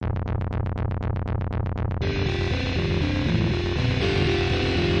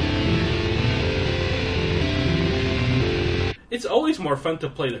it's always more fun to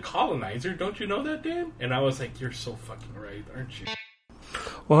play the colonizer. Don't you know that, Dan? And I was like, you're so fucking right, aren't you?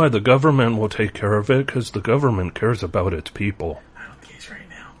 Why, the government will take care of it because the government cares about its people. I don't think he's right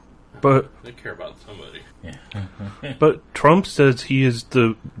now. But they care about somebody. Yeah. But Trump says he is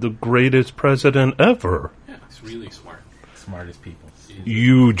the greatest president ever. Yeah, he's really smart. Smartest people.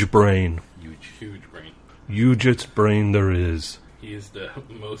 Huge brain. Huge brain. Hugest brain there is. He's the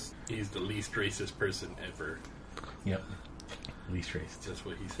least racist person ever. Yep. Least racist. That's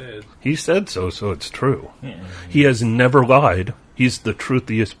what he said. He said so it's true. Yeah. He has never lied. He's the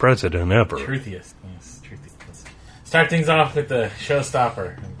truthiest president ever. Truthiest. Yes, truthiest. Let's start things off with the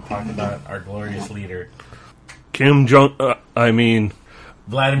showstopper and talk about our glorious leader. Kim Jong... Vladimir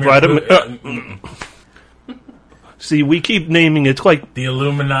Putin. See, we keep naming it's like... The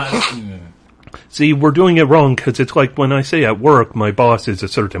Illuminati. See, we're doing it wrong because it's like when I say at work my boss is a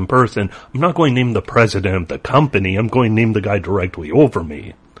certain person, I'm not going to name the president of the company, I'm going to name the guy directly over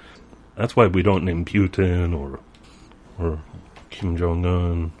me. That's why we don't name Putin or Kim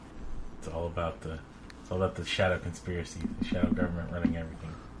Jong-un. It's all about the shadow conspiracy, the shadow government running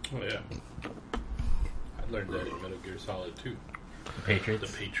everything. Oh, yeah. I learned that in Metal Gear Solid 2. The Patriots?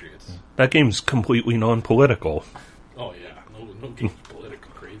 The Patriots. Yeah. That game's completely non-political. Oh, yeah. No game's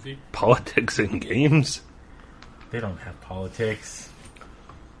political crazy. Politics in games? They don't have politics.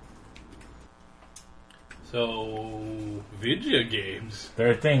 So, video games.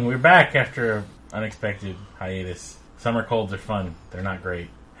 They're a thing. We're back after an unexpected hiatus. Summer colds are fun. They're not great.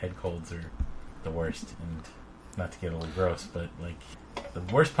 Head colds are the worst. And not to get a little gross, but like the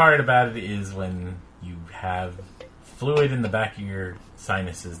worst part about it is when you have fluid in the back of your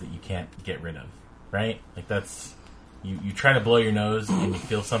sinuses that you can't get rid of. Right? Like that's... You try to blow your nose and you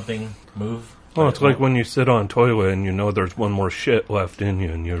feel something move. Well, it's like when you sit on a toilet and you know there's one more shit left in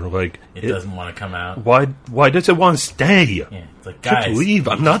you and you're like... It doesn't want to come out. Why does it want to stay? Yeah, it's like, guys... Just leave,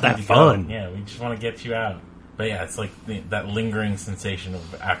 I'm not that fun. Yeah, we just want to get you out. But yeah, it's like that lingering sensation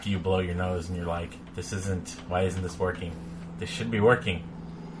of after you blow your nose and you're like, why isn't this working? This should be working.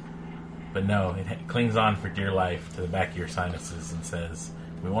 But no, it clings on for dear life to the back of your sinuses and says,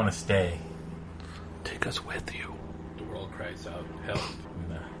 we want to stay. Take us with you. The world cries out, help.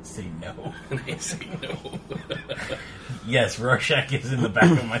 Say no. I say no. Yes, Rorschach is in the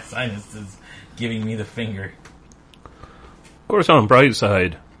back of my sinuses giving me the finger. Of course, on the bright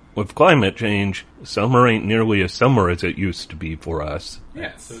side, with climate change, summer ain't nearly as summer as it used to be for us.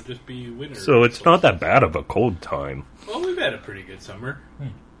 Yeah, so just be winter. So it's not that bad of a cold time. Well, we've had a pretty good summer.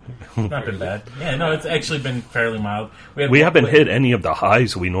 Not been bad. Yeah, no, it's actually been fairly mild. We haven't hit any of the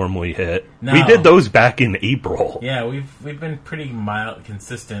highs we normally hit. No. We did those back in April. Yeah, we've been pretty mild,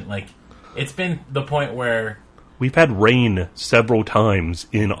 consistent. Like, it's been the point where... We've had rain several times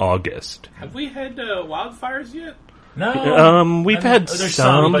in August. Have we had wildfires yet? No. We've had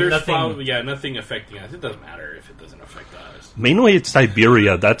some. But nothing... nothing affecting us. It doesn't matter if it doesn't affect us. Mainly it's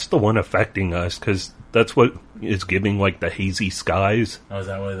Siberia. That's the one affecting us, because that's what is giving, like, the hazy skies. Oh, is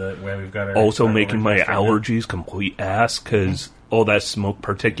that where we've got our... Also making my allergies complete ass, because all that smoke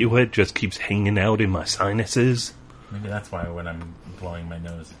particulate just keeps hanging out in my sinuses. Maybe that's why when I'm blowing my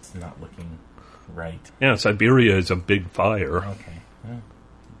nose, it's not looking right. Yeah, Siberia is a big fire. Okay. Well,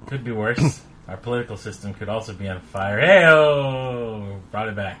 could be worse. Our political system could also be on fire. Hey-oh! Brought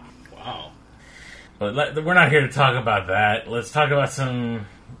it back. Wow. But we're not here to talk about that. Let's talk about some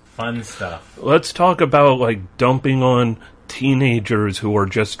fun stuff. Let's talk about, like, dumping on teenagers who are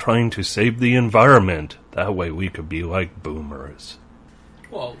just trying to save the environment. That way we could be like boomers.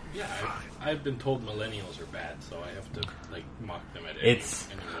 Well, yeah, I've been told millennials are bad, so I have to, like, mock them at any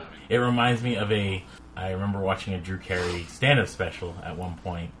moment. It reminds me of I remember watching a Drew Carey stand-up special at one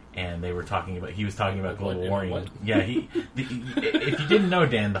point, and he was talking about global warming. What? Yeah, if you didn't know,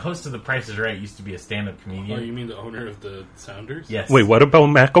 Dan, the host of The Price is Right used to be a stand-up comedian. Oh, you mean the owner of the Sounders? Yes. Wait, what about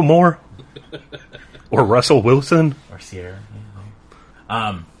Macklemore? Or Russell Wilson? Or Sierra.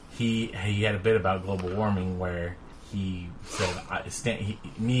 Yeah. He had a bit about global warming where he said, I'm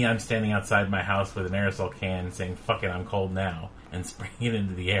standing outside my house with an aerosol can saying, fuck it, I'm cold now, and spraying it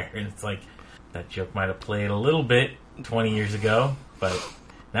into the air. And it's like, that joke might have played a little bit 20 years ago, but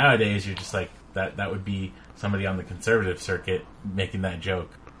nowadays you're just like, that would be somebody on the conservative circuit making that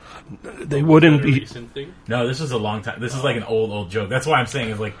joke. They wouldn't be... Recent thing? No, this was a long time. This is like an old joke. That's why I'm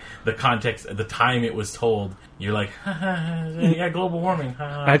saying is like the context, at the time it was told, you're like, yeah, global warming.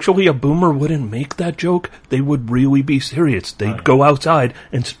 Actually, a boomer wouldn't make that joke. They would really be serious. They'd go outside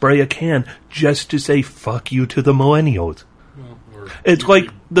and spray a can just to say fuck you to the millennials. It's like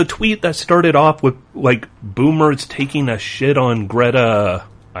the tweet that started off with, like, boomers taking a shit on Greta...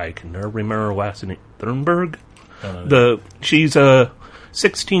 I can never remember her last name. Thunberg? She's a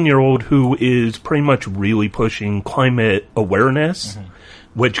 16-year-old who is pretty much really pushing climate awareness,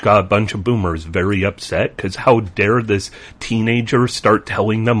 which got a bunch of boomers very upset, because how dare this teenager start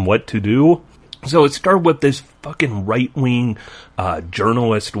telling them what to do? So it started with this fucking right-wing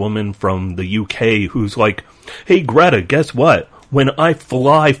journalist woman from the UK who's like, hey, Greta, guess what? When I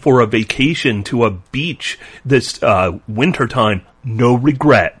fly for a vacation to a beach this wintertime, no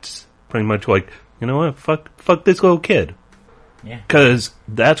regrets. Pretty much like, you know what? Fuck this little kid. Yeah. Because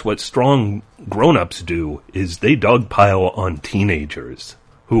that's what strong grown-ups do, is they dogpile on teenagers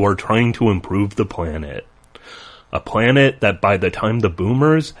who are trying to improve the planet. A planet that by the time the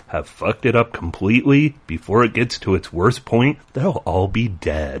boomers have fucked it up completely, before it gets to its worst point, they'll all be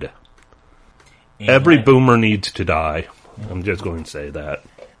dead. Yeah. Every boomer needs to die. Yeah. I'm just going to say that.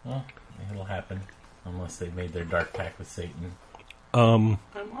 Well, it'll happen. Unless they made their dark pact with Satan. My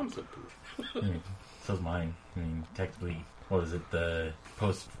mom's a boomer. So's mine. I mean, technically, what was it, the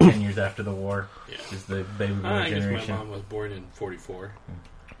post 10 years after the war? Yeah. Is the baby boomer generation. I guess my mom was born in 44.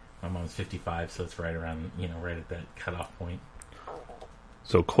 My mom's 55, so it's right around, right at that cutoff point.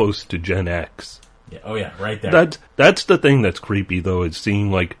 So close to Gen X. Yeah. Oh, yeah, right there. That's the thing that's creepy, though, is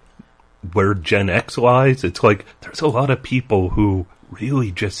seeing, like, where Gen X lies. It's like, there's a lot of people who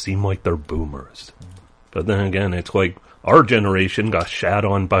really just seem like they're boomers. But then again, it's like, our generation got shat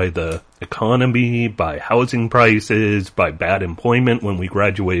on by the economy, by housing prices, by bad employment when we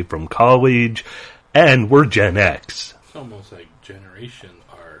graduated from college, and we're Gen X. It's almost like generations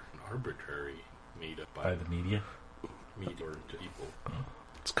are arbitrary, made up by the media. Or people.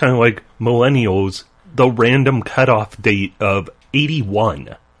 It's kind of like millennials, the random cutoff date of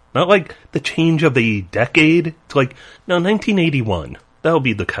 81. Not like the change of a decade. It's like, no, 1981. That'll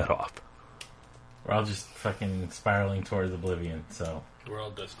be the cutoff. We're all just fucking spiraling towards oblivion, so... We're all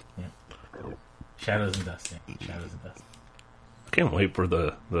dust. Yeah. Shadows and dust, yeah. Shadows and dust. I can't wait for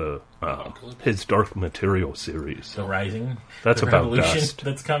the his Dark Material series. The Rising? That's the about revolution dust.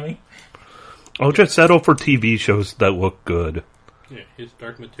 That's coming? I'll just settle for TV shows that look good. Yeah, his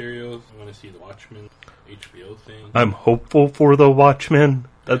Dark Materials. I want to see The Watchmen, HBO thing. I'm hopeful for The Watchmen.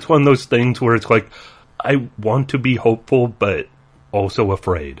 That's one of those things where it's like, I want to be hopeful, but also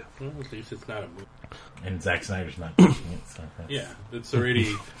afraid. Well, at least it's not a movie. And Zack Snyder's not teaching it, so yeah, it's already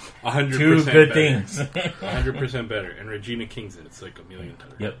 100% two good better. Things. 100% better. And Regina King's in it's like a million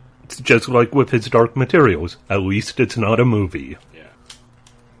times. Yep. It's just like with his Dark Materials. At least it's not a movie. Yeah.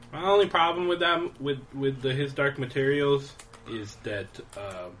 My only problem with that, with his Dark Materials, is that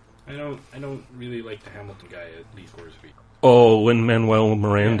I don't really like the Hamilton guy at Lee Horsby. Oh, Lin-Manuel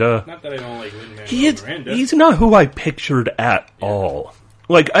Miranda. Yeah, not that I don't like Lin-Manuel Miranda. He's not who I pictured at all.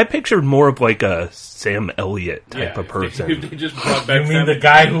 Like, I pictured more of like a Sam Elliott type of person. If they just brought back the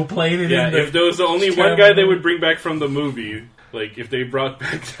guy who played it? Yeah, if there was only one guy they would bring back from the movie, like if they brought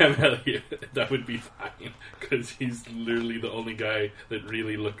back Sam Elliott, that would be fine. Because he's literally the only guy that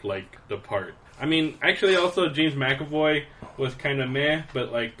really looked like the part. I mean, actually also James McAvoy was kind of meh,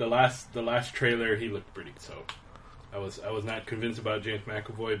 but like the last trailer he looked pretty, so... I was not convinced about James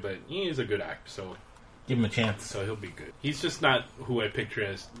McAvoy, but he is a good actor, so... Give him a chance. So he'll be good. He's just not who I picture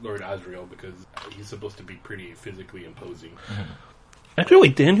as Lord Asriel, because he's supposed to be pretty physically imposing. Mm-hmm. Actually,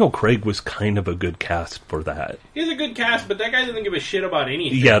 Daniel Craig was kind of a good cast for that. He's a good cast, but that guy doesn't give a shit about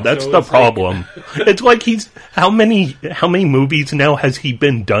anything. Yeah, that's the problem. Like... It's like he's... How many movies now has he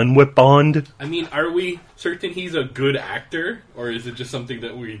been done with Bond? I mean, are we certain he's a good actor? Or is it just something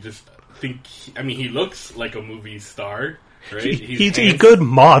that we just... he looks like a movie star, right? He's a good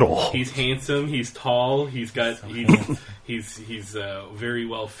model. He's handsome. He's tall. He's very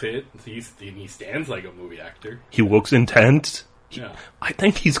well fit. He stands like a movie actor. He looks intense. Yeah. I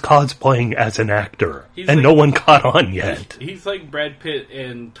think he's cosplaying as an actor, no one caught on yet. He's like Brad Pitt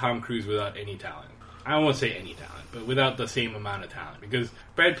and Tom Cruise without any talent. I don't want to say any talent, but without the same amount of talent. Because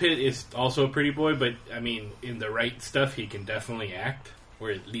Brad Pitt is also a pretty boy, but I mean, in the right stuff, he can definitely act. Or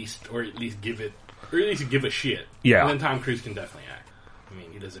at least give a shit. Yeah. And then Tom Cruise can definitely act. I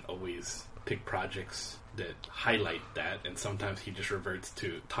mean, he doesn't always pick projects that highlight that, and sometimes he just reverts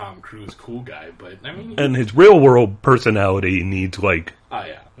to Tom Cruise cool guy, but I mean... And his real-world personality needs, like... Oh,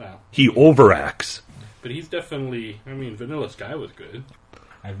 yeah. Well, he overacts. But he's definitely... I mean, Vanilla Sky was good.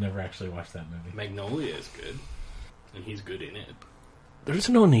 I've never actually watched that movie. Magnolia is good. And he's good in it. There's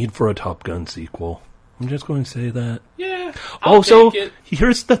no need for a Top Gun sequel. I'm just going to say that. Yeah. Also,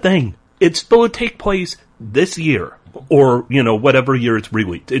 here's the thing. It's still to take place this year. Or, whatever year it's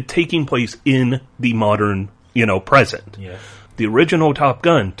released. It's taking place in the modern, present. Yeah. The original Top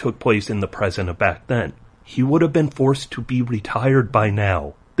Gun took place in the present of back then. He would have been forced to be retired by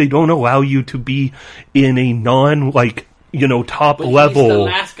now. they don't allow you to be in a non, top but level. He's the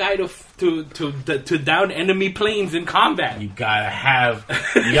last guy to down enemy planes in combat. You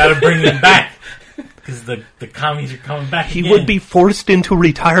gotta bring him back. Because the commies are coming back He again. would be forced into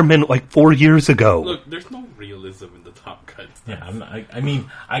retirement 4 years ago. Look, there's no realism in the Top Gun. Yeah,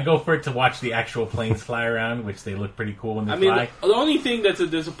 I go for it to watch the actual planes fly around, which they look pretty cool when they fly. The only thing that's a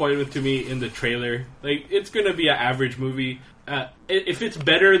disappointment to me in the trailer, it's going to be an average movie. If it's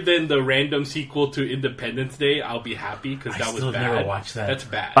better than the random sequel to Independence Day, I'll be happy because that was bad. I never watched that. That's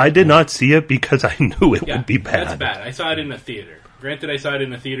bad. I did not see it because I knew it would be bad. That's bad. I saw it in a theater. Granted, I saw it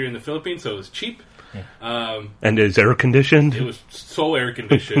in a theater in the Philippines, so it was cheap. Yeah. And it's air conditioned? It was so air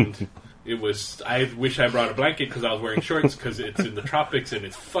conditioned. I wish I brought a blanket because I was wearing shorts because it's in the tropics and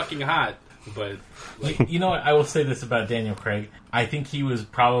it's fucking hot. But you know what? I will say this about Daniel Craig. I think he was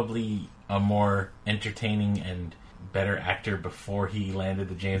probably a more entertaining and better actor before he landed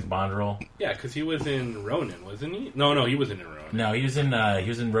the James Bond role. Yeah, because he was in Ronin, wasn't he? No, he wasn't in Ronin. No, he was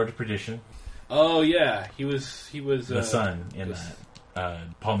in Road to Perdition. Oh yeah, he was the son in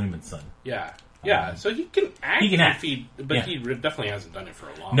Paul Newman's son. Yeah, so he can act. He can act, he definitely hasn't done it for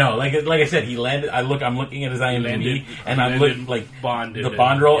a long. No, like I said, he landed. I'm looking at his IMDb, and I'm looking Bond the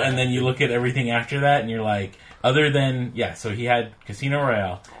Bond role, and then you look at everything after that, and you're like, other than so he had Casino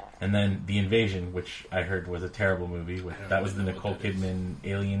Royale, and then The Invasion, which I heard was a terrible movie. That was the Nicole Kidman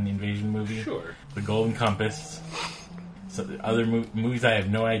alien invasion movie. Sure. The Golden Compass. So other movies I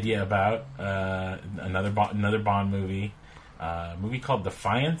have no idea about. Another Bond movie. Movie called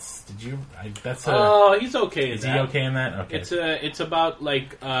Defiance. He's okay. Is he okay in that? Okay. It's about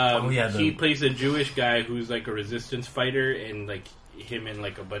he plays a Jewish guy who's a resistance fighter, and him and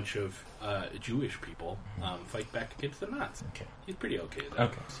a bunch of Jewish people fight back against the Nazis. Okay. He's pretty okay.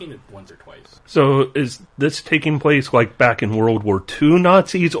 Okay. I've seen it once or twice. So is this taking place back in World War II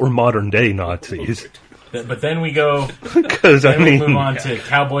Nazis or modern day Nazis? But then we go. Because we move on to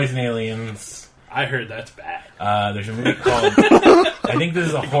Cowboys and Aliens. I heard that's bad. There's a movie called... I think this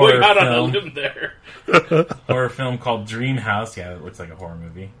is a horror out film. On a limb there. Horror film called Dream House. Yeah, it looks like a horror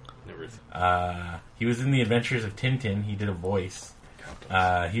movie. Never seen. He was in The Adventures of Tintin. He did a voice.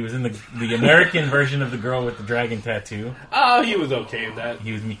 He was in the American version of The Girl with the Dragon Tattoo. Oh, he was okay in that.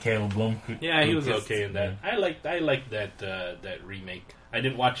 He was Mikhail Blum. Yeah, he was okay in that. I liked that remake. I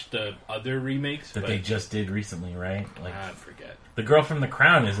didn't watch the other remakes that they just did recently, right? I forget. The girl from The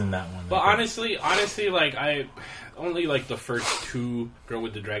Crown is in that one. But honestly, I only like the first two Girl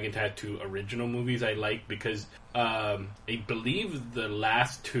with the Dragon Tattoo original movies I like because I believe the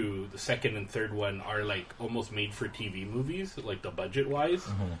last two, the second and third one, are almost made for TV movies, the budget wise,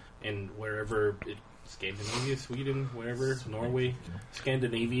 and wherever Scandinavia, Sweden, wherever, Norway,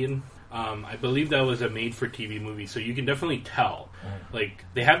 Scandinavian. I believe that was a made-for-TV movie, so you can definitely tell.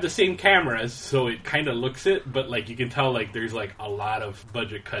 They have the same cameras, so it kind of looks it, but, you can tell, there's, a lot of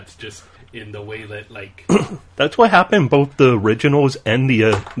budget cuts just in the way that, That's what happened both the originals and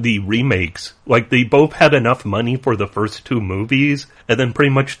the remakes. They both had enough money for the first two movies, and then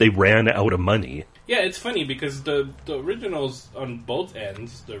pretty much they ran out of money. Yeah, it's funny because the originals on both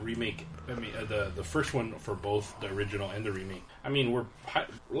ends, the remake, the first one for both the original and the remake, were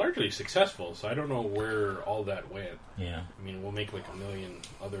largely successful. So I don't know where all that went. Yeah, we'll make a million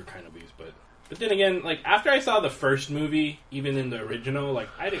other kind of movies, but then again, after I saw the first movie, even in the original,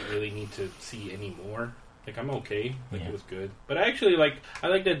 I didn't really need to see any more. I'm okay. It was good, but I actually I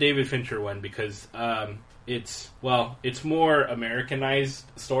like that David Fincher one because it's more Americanized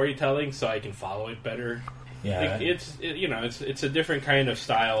storytelling, so I can follow it better. Yeah, it's a different kind of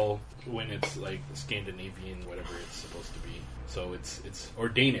style when it's Scandinavian, whatever it's supposed to be. So it's or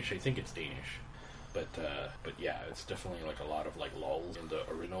Danish. I think it's Danish, but yeah, it's definitely a lot of lulls in the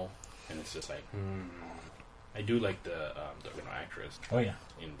original, and it's just I do like the actress. Oh yeah,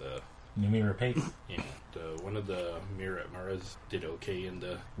 in the. Numi Rapace. Yeah, one of the Maras did okay in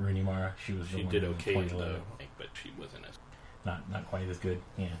the... Rooney Mara, she did okay in the... But she wasn't as... Not quite as good,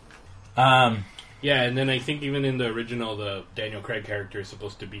 yeah. Yeah, and then I think even in the original, the Daniel Craig character is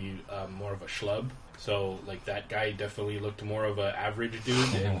supposed to be more of a schlub. So, that guy definitely looked more of an average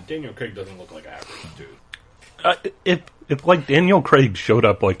dude, and Daniel Craig doesn't look like an average dude. If Daniel Craig showed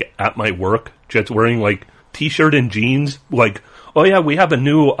up, at my work, just wearing, T-shirt and jeans, oh yeah, we have a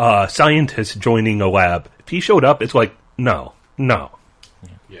new scientist joining a lab. If he showed up, it's no.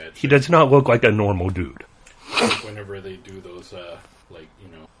 Yeah, he does not look like a normal dude. Whenever they do those,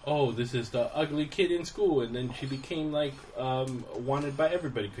 oh, this is the ugly kid in school, and then she became wanted by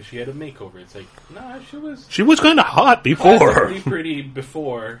everybody because she had a makeover. It's nah, she was kind of hot before, pretty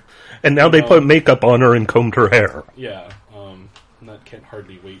before, and now they put makeup on her and combed her hair. Yeah, Can't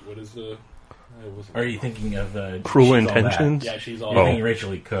hardly wait. What is the? Are you thinking of Cruel Intentions? Yeah, she's all. You're thinking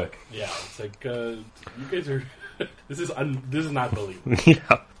Rachel Lee Cook. Yeah, it's like you guys are. This is not believable.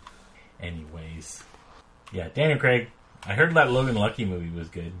 Yeah. Anyways, yeah, Daniel Craig. I heard that Logan Lucky movie was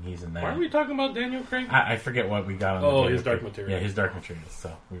good. He's in that. Why are we talking about Daniel Craig? I forget what we got on. His Dark Materials. Yeah, his Dark Materials.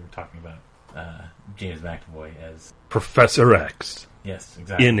 So we were talking about James McAvoy as Professor X. Yes,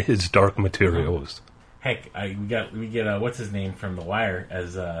 exactly. In his Dark Materials. Heck, we get what's his name from The Wire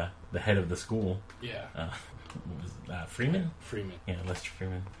as the head of the school. Yeah. Freeman? Freeman. Yeah, Lester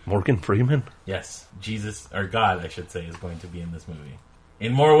Freeman. Morgan Freeman? Yes. Jesus, or God, I should say, is going to be in this movie.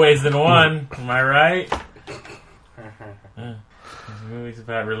 In more ways than one. Am I right? This movie's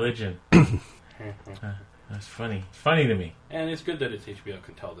about religion. That's funny. It's funny to me. And it's good that it's HBO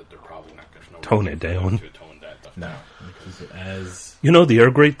can tell that they're probably not going to tone it down. Tone that stuff. No. As you know the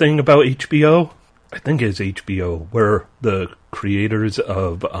other great thing about HBO? I think it's HBO, where the creators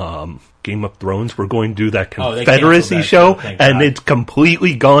of Game of Thrones were going to do that Confederacy show, and it's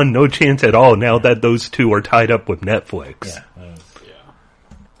completely gone, no chance at all, now that those two are tied up with Netflix. Yeah.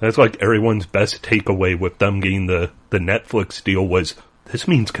 That's like everyone's best takeaway with them getting the Netflix deal was, this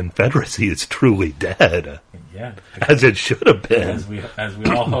means Confederacy is truly dead. Yeah. As it should have been. As we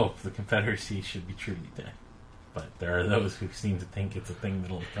all hope, the Confederacy should be truly dead. But there are those who seem to think it's a thing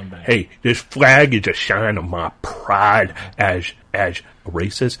that'll come back. Hey, this flag is a sign of my pride as a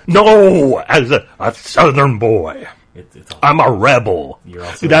racist. No, as a Southern boy. I'm a rebel.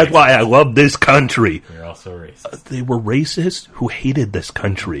 That's racist. Why I love this country. You're also racist. They were racist who hated this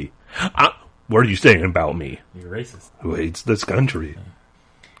country. What are you saying about me? You're racist. Who hates this country?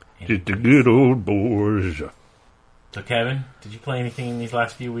 Just the good old boys. So, Kevin, did you play anything in these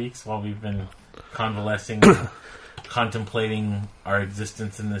last few weeks while we've been convalescing, contemplating our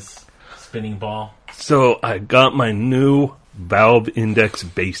existence in this spinning ball? So, I got my new Valve Index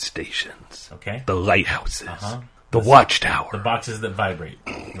base stations. Okay. The lighthouses. The watchtower. The boxes that vibrate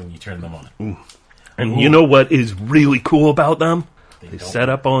when you turn them on. And you know what is really cool about them? They set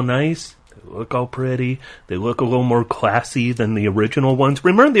up all nice. They look all pretty. They look a little more classy than the original ones.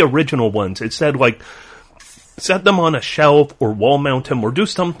 Remember the original ones? It said, like, set them on a shelf or wall mount them or do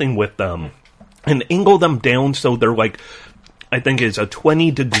something with them. And angle them down so they're like, I think it's a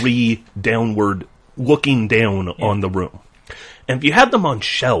 20-degree downward looking down on the room. And if you have them on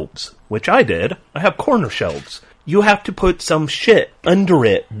shelves, which I did, I have corner shelves. You have to put some shit under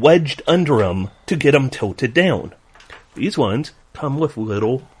it, wedged under them, to get them tilted down. These ones come with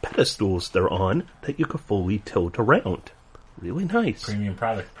little pedestals they're on that you can fully tilt around. Really nice. Premium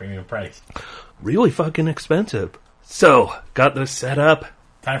product, premium price. Really fucking expensive. So, got this set up.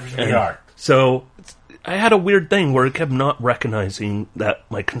 Time for some VR. So, I had a weird thing where it kept not recognizing that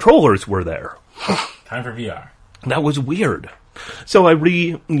my controllers were there. Time for VR. That was weird. So I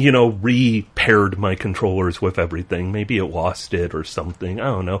repaired my controllers with everything. Maybe it lost it or something. I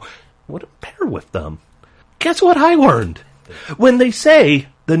don't know. What to pair with them? Guess what I learned? When they say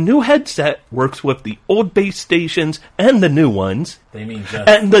the new headset works with the old base stations and the new ones, they mean just...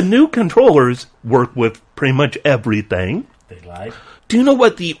 and the new controllers work with pretty much everything. They lied. Do you know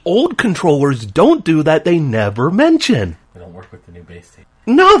what the old controllers don't do that they never mention? They don't work with the new base station.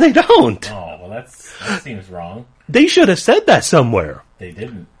 No, they don't. Oh, well, that seems wrong. They should have said that somewhere. They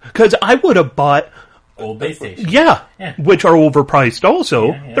didn't. Because I would have bought... old base stations. Yeah, which are overpriced also.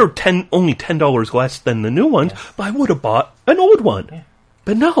 Yeah. They're only $10 less than the new ones, but I would have bought an old one. Yeah.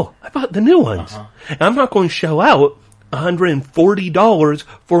 But no, I bought the new ones. And I'm not going to shell out $140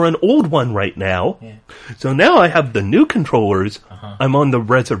 for an old one right now. Yeah. So now I have the new controllers. I'm on the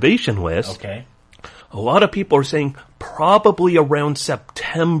reservation list. Okay. A lot of people are saying probably around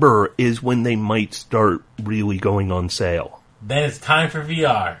September is when they might start really going on sale. Then it's time for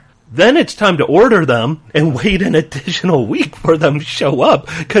VR. Then it's time to order them and wait an additional week for them to show up,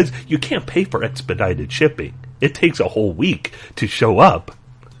 because you can't pay for expedited shipping. It takes a whole week to show up.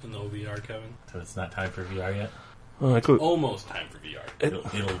 No VR, Kevin? So it's not time for VR yet? Almost time for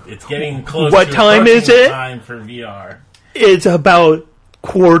VR. It's getting close. What time is it? Time for VR. It's about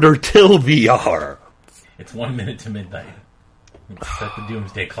quarter till VR. It's 1 minute to midnight. Set the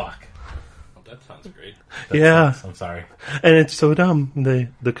doomsday clock. Oh, that sounds great. Yeah. I'm sorry. And it's so dumb.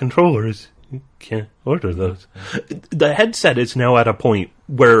 The controllers, you can't order those. The headset is now at a point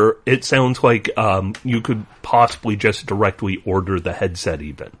where it sounds like you could possibly just directly order the headset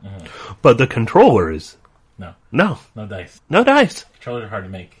even. But the controllers... No. No dice. No dice. Controllers are hard to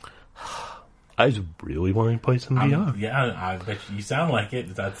make. I just really want to play some VR. Yeah, I bet you sound like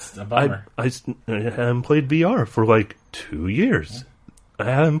it. That's a bummer. I haven't played VR for like 2 years.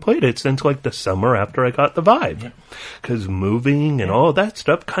 I haven't played it since like the summer after I got the Vive. Because moving and all that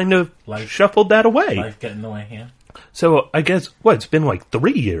stuff kind of shuffled that away. Life got in the way, yeah. So I guess, it's been like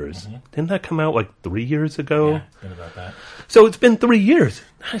 3 years. Didn't that come out like 3 years ago? Yeah, it's been about that. So it's been 3 years.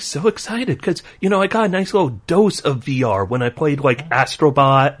 I'm so excited because, I got a nice little dose of VR when I played like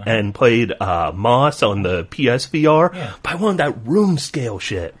Astrobot and played Moss on the PSVR. Yeah. But I wanted that room scale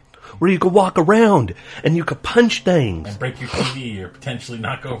shit where you could walk around and you could punch things. And break your TV or potentially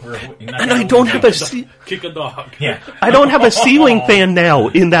knock over and I don't have a... Kick a dog. Yeah. I don't have a ceiling fan now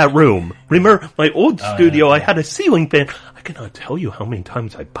in that room. Remember, my old studio, I had a ceiling fan. I cannot tell you how many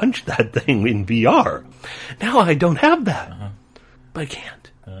times I punched that thing in VR. Now I don't have that. But I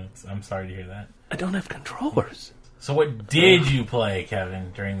can't. I'm sorry to hear that. I don't have controllers. So what did you play,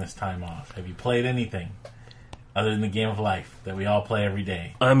 Kevin, during this time off? Have you played anything other than the game of life that we all play every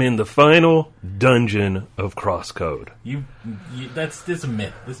day? I'm in the final dungeon of Crosscode. That's a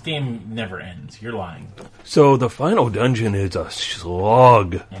myth. This game never ends. You're lying. So the final dungeon is a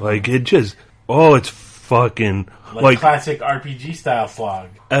slog. Like, it just... it's fucking... Like classic RPG style slog.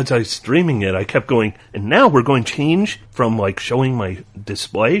 As I was streaming it, I kept going, and now we're going to change from like showing my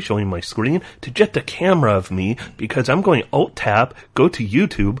display, showing my screen, to just a camera of me, because I'm going Alt-Tab, go to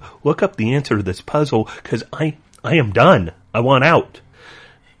YouTube, look up the answer to this puzzle, because I am done. I want out.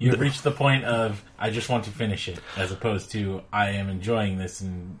 You've reached the point of, I just want to finish it, as opposed to, I am enjoying this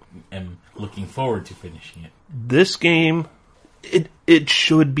and am looking forward to finishing it. This game, it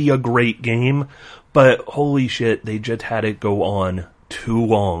should be a great game, but holy shit, they just had it go on too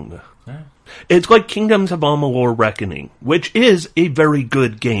long. Yeah. It's like Kingdoms of Amalur Reckoning, which is a very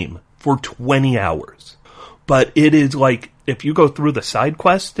good game for 20 hours. But it is like, if you go through the side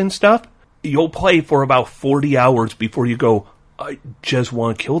quests and stuff, you'll play for about 40 hours before you go, I just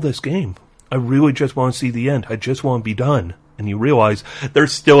want to kill this game. I really just want to see the end. I just want to be done. And you realize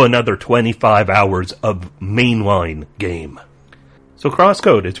there's still another 25 hours of mainline game. So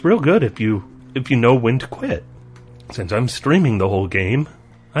Crosscode, it's real good if you know when to quit. Since I'm streaming the whole game,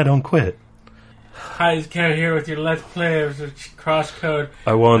 I don't quit. Hi, it's Kevin here with your Let's Play of Crosscode.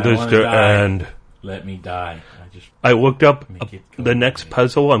 I want this to end. Let me die. I looked up the next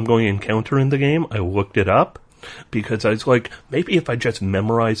puzzle I'm going to encounter in the game. I looked it up because I was like, maybe if I just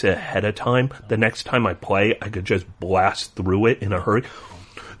memorize it ahead of time, the next time I play, I could just blast through it in a hurry.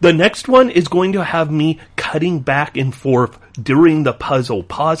 The next one is going to have me cutting back and forth during the puzzle,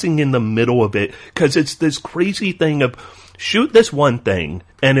 pausing in the middle of it, because it's this crazy thing of shoot this one thing,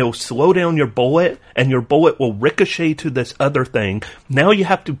 and it'll slow down your bullet, and your bullet will ricochet to this other thing. Now you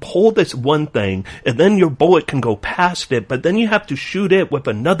have to pull this one thing, and then your bullet can go past it, but then you have to shoot it with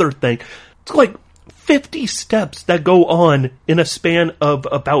another thing. It's like 50 steps that go on in a span of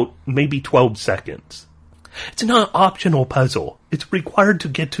about maybe 12 seconds. It's not an optional puzzle. It's required to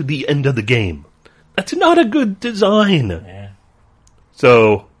get to the end of the game. That's not a good design. Yeah.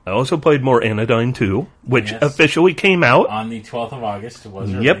 So, I also played more Anodyne 2, which officially came out. On the 12th of August, it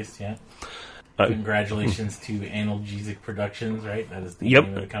was released, Congratulations to Analgesic Productions, right? That is the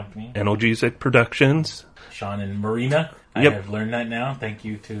name of the company. Analgesic Productions. Sean and Marina. I have learned that now. Thank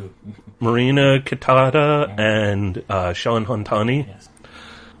you to Marina Kitada and Sean Huntani. Yes.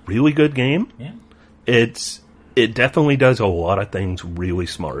 Really good game. Yeah. It definitely does a lot of things really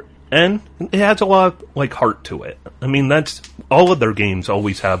smart. And it has a lot of, like, heart to it. I mean, that's... All of their games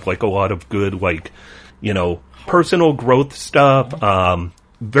always have, like, a lot of good, like, personal growth stuff.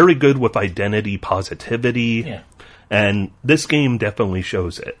 Very good with identity positivity. Yeah. And this game definitely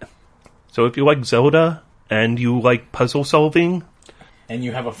shows it. So if you like Zelda and you like puzzle solving... And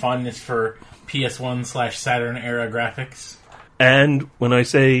you have a fondness for PS1/Saturn era graphics. And when I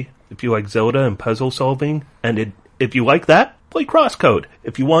say... If you like Zelda and puzzle solving, and if you like that, play Crosscode.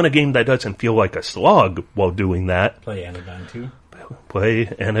 If you want a game that doesn't feel like a slog while doing that, play Anodyne 2. Play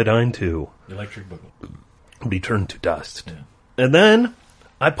Anodyne 2. Electric Boogaloo. Return to Dust. Yeah. And then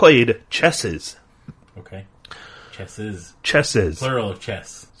I played Chesses. Okay. Chesses. Chesses. Plural of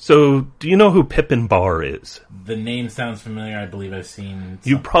chess. So, do you know who Pippin Barr is? The name sounds familiar. I believe I've seen...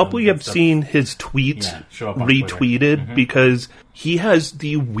 You probably have seen his tweet retweeted because he has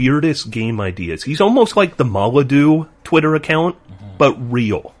the weirdest game ideas. He's almost like the Molyneux Twitter account, but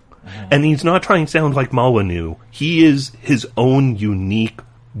real. And he's not trying to sound like Molyneux. He is his own unique,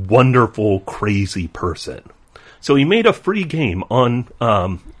 wonderful, crazy person. So he made a free game on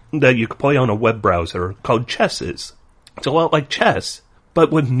that you could play on a web browser called Chesses. It's a lot like chess,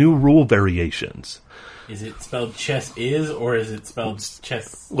 but with new rule variations. Is it spelled chess or is it spelled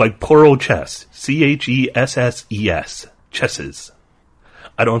chess? Like plural chess. Chesses. Chesses.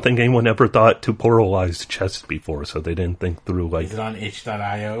 I don't think anyone ever thought to pluralize chess before, so they didn't think through, like... Is it on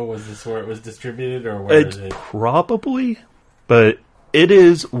itch.io? Was this where it was distributed, or where is it? Probably, but it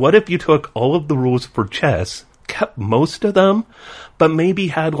is, what if you took all of the rules for chess, kept most of them, but maybe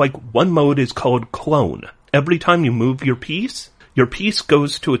had, like, one mode is called clone. Every time you move your piece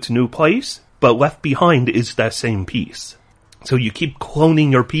goes to its new place, but left behind is that same piece. So you keep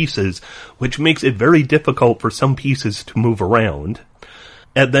cloning your pieces, which makes it very difficult for some pieces to move around.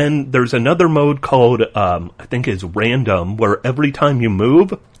 And then there's another mode called, I think it's random, where every time you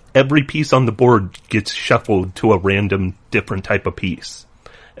move, every piece on the board gets shuffled to a random different type of piece.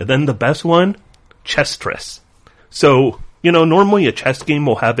 And then the best one, Chesstress. So, normally a chess game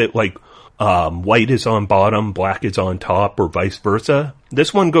will have it like, white is on bottom, black is on top, or vice versa.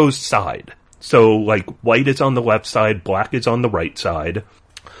 This one goes side. So, like, white is on the left side, black is on the right side.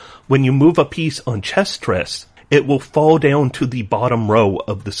 When you move a piece on Chesstress, it will fall down to the bottom row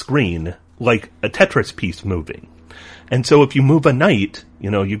of the screen, like a Tetris piece moving. And so if you move a knight,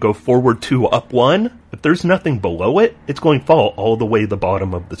 you go forward 2, up 1, if there's nothing below it, it's going to fall all the way to the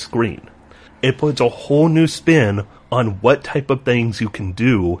bottom of the screen. It puts a whole new spin on what type of things you can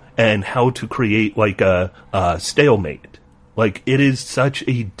do and how to create, like, a stalemate. Like, it is such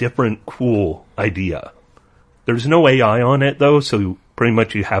a different, cool idea. There's no AI on it, though, so pretty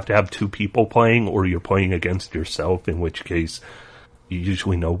much you have to have 2 people playing, or you're playing against yourself, in which case you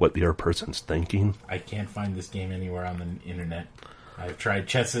usually know what the other person's thinking. I can't find this game anywhere on the internet. I've tried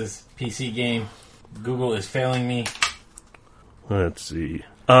Chess's PC game. Google is failing me. Let's see.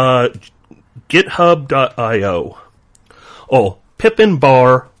 GitHub.io. Oh, Pippin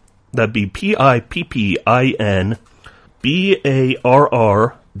Bar. That'd be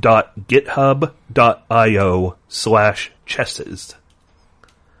PIPPIN.github.io/chesses.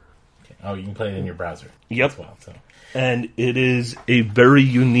 Oh, you can play it in your browser. Yep. As well, so. And it is a very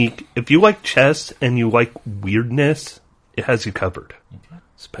unique... If you like chess and you like weirdness, it has you covered. Okay.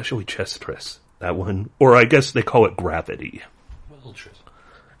 Especially Chesstress. That one. Or I guess they call it Gravity. Well, Triss.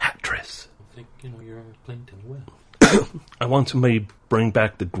 Hat-Triss. I think, you're playing too well. I want somebody to bring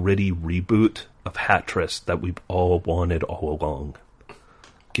back the gritty reboot of Hat-Triss that we've all wanted all along.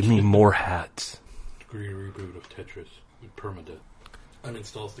 Give me more hats. Gritty reboot of Tetris with permadeath.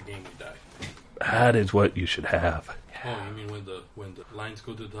 Uninstalls the game, you die. That is what you should have. Oh, you mean when the lines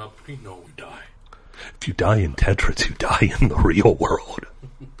go to the top screen? No, we die. If you die in Tetris, you die in the real world.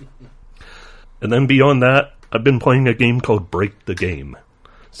 And then beyond that, I've been playing a game called Break the Game.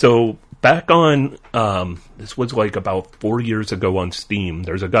 So back on, this was like about 4 years ago on Steam,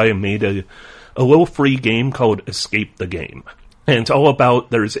 there's a guy who made a little free game called Escape the Game. And it's all about,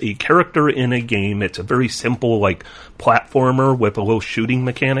 there's a character in a game, it's a very simple, like, platformer with a little shooting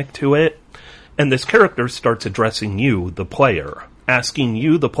mechanic to it. And this character starts addressing you, the player, asking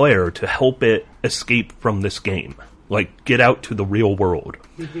you, the player, to help it escape from this game. Like, get out to the real world.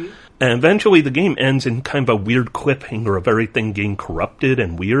 Mm-hmm. And eventually the game ends in kind of a weird cliffhanger of everything getting corrupted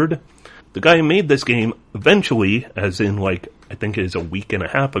and weird. The guy who made this game eventually, as in, like, I think it is a week and a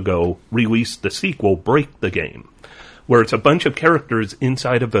half ago, released the sequel, Break the Game, where it's a bunch of characters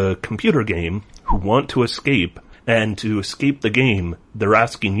inside of a computer game who want to escape, and to escape the game, they're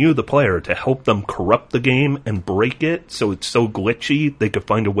asking you, the player, to help them corrupt the game and break it so it's so glitchy they could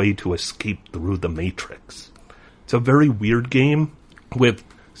find a way to escape through the Matrix. It's a very weird game with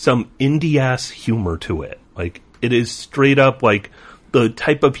some indie-ass humor to it. Like, it is straight up, like, the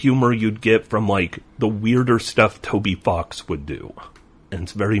type of humor you'd get from, like, the weirder stuff Toby Fox would do. And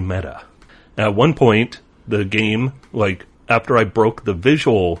it's very meta. At one point, the game, like, after I broke the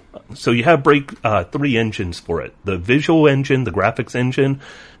visual... So you have 3 engines for it. The visual engine, the graphics engine,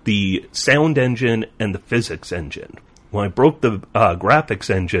 the sound engine, and the physics engine. When I broke the graphics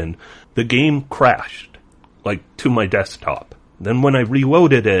engine, the game crashed, like, to my desktop. Then when I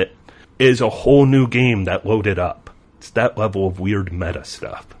reloaded it, is a whole new game that loaded up. It's that level of weird meta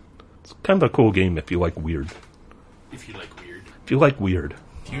stuff. It's kind of a cool game if you like weird. If you like weird. If you like weird.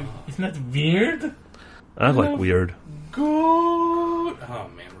 Isn't that weird? I like weird. Good. Oh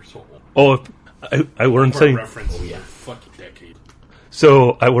man, we're so old. Oh, I learned saying. Reference. Oh yeah, fucking decade.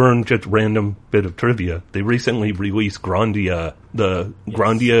 So I learned just random bit of trivia. They recently released Grandia, the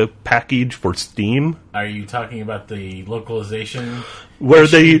Grandia package for Steam. Are you talking about the localization? Where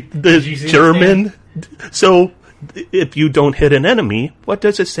the German. So if you don't hit an enemy, what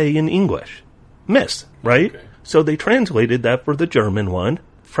does it say in English? Miss, right? Okay. So they translated that for the German one,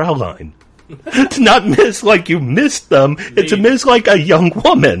 Fraulein. It's not miss like you missed them. It's a miss like a young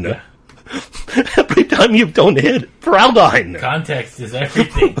woman. Yeah. Every time you don't hit Fraulein. Context is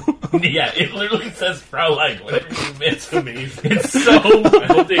everything. Yeah, it literally says Fraulein whenever you miss. Amazing. It's so...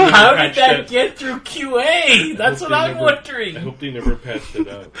 How did that get through QA? That's what I'm wondering. I hope they never patched it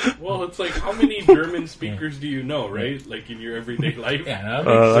out. Well, it's like, how many German speakers do you know, right? Like, in your everyday life? Yeah,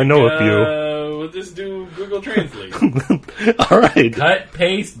 I know a few. We'll just do Google Translate. All right. Cut,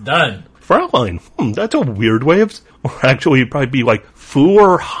 paste, done. Fraulein. That's a weird way of... Or actually, it'd probably be like,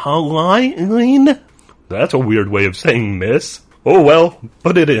 Fraulein? That's a weird way of saying miss. Oh, well,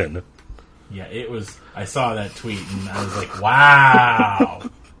 put it in. Yeah, it was... I saw that tweet, and I was like, wow.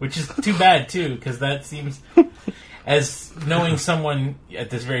 Which is too bad, too, because that seems... As knowing someone at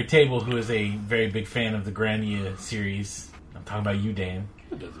this very table who is a very big fan of the Grania series... I'm talking about you, Dan.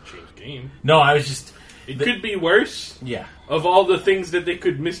 That doesn't change the game. No, I was just... It could be worse. Yeah. Of all the things that they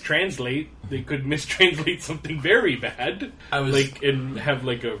could mistranslate, they could mistranslate something very bad. And have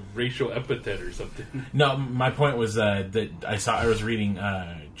like a racial epithet or something. No, my point was that I was reading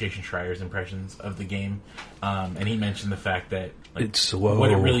Jason Schreier's impressions of the game, and he mentioned the fact that it's slow.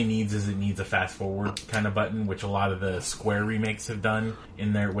 What it really needs is it needs a fast forward kind of button, which a lot of the Square remakes have done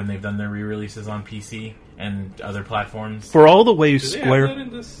when they've done their re-releases on PC and other platforms. For all the ways Square... Do they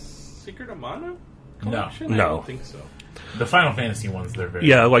have that in the Secret of Mana? No. I don't think so. The Final Fantasy ones, they're very...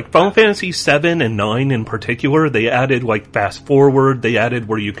 Yeah, like Final Fantasy 7 and 9 in particular, they added like fast forward, they added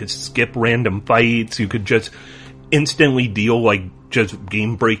where you could skip random fights, you could just instantly deal like just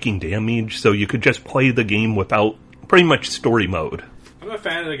game-breaking damage, so you could just play the game without pretty much story mode. I'm a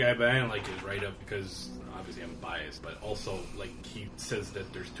fan of the guy, but I don't like his write-up because obviously I'm biased, but also like he says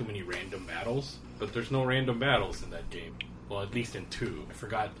that there's too many random battles, but there's no random battles in that game. Well, at least in 2.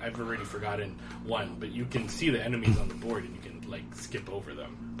 I've already forgotten 1, but you can see the enemies on the board and you can, like, skip over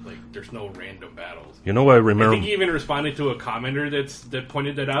them. Like, there's no random battles. You know what I remember? I think he even responded to a commenter that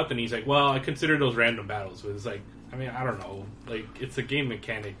pointed that out, and he's like, well, I consider those random battles. But it's like, I mean, I don't know. Like, it's a game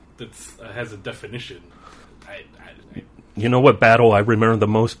mechanic that has a definition. You know what battle I remember the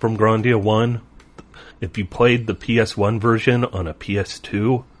most from Grandia 1? If you played the PS1 version on a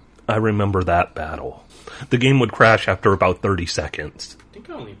PS2, I remember that battle. The game would crash after about 30 seconds. I think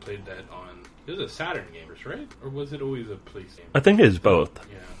I only played that on... It was a Saturn game, right? Or was it always a PlayStation? I think it is both.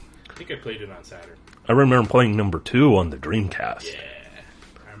 Yeah. I think I played it on Saturn. I remember playing number 2 on the Dreamcast. Yeah.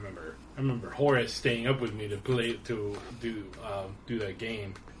 I remember Horace staying up with me to play do that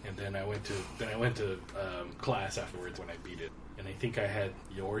game, and then I went to class afterwards when I beat it. And I think I had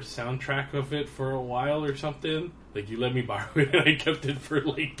your soundtrack of it for a while or something. Like, you let me borrow it, and I kept it for,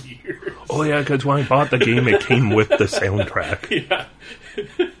 like, years. Oh, yeah, because when I bought the game, it came with the soundtrack. Yeah.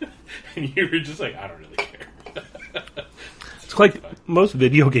 And you were just like, I don't really care. It's like, most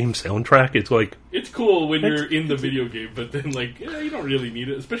video game soundtrack, it's like... It's cool when you're in the video game, but then, like, you don't really need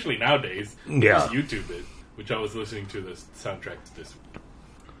it, especially nowadays. Yeah. Just YouTube it, which I was listening to the soundtrack this week.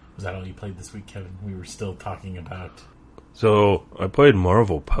 Was that all you played this week, Kevin? We were still talking about... So, I played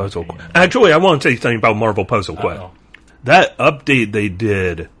Marvel Puzzle Quest. Actually, I want to say something about Marvel Puzzle Quest. That update they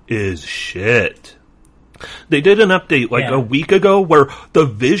did is shit. They did an update a week ago where the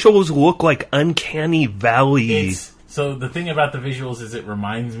visuals look like Uncanny Valley. So the thing about the visuals is it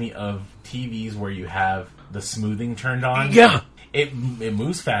reminds me of TVs where you have the smoothing turned on. Yeah. It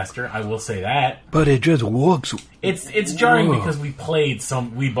moves faster, I will say that. But it just looks... It's jarring because we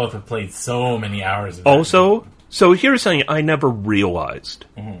both have played so many hours of Also... So here's something I never realized.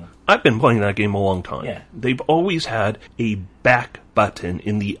 Mm-hmm. I've been playing that game a long time. Yeah. They've always had a back button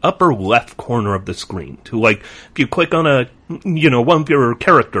in the upper left corner of the screen to, like, if you click on one of your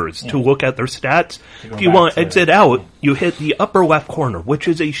characters to look at their stats, if you want to exit out, you hit the upper left corner, which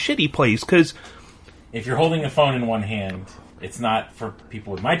is a shitty place because... If you're holding a phone in one hand, it's not for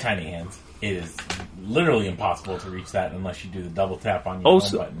people with my tiny hands. It is literally impossible to reach that unless you do the double tap on your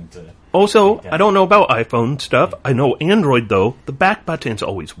home button to... Also, I don't know about iPhone stuff. I know Android, though. The back button's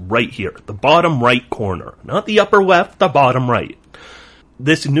always right here. The bottom right corner. Not the upper left, the bottom right.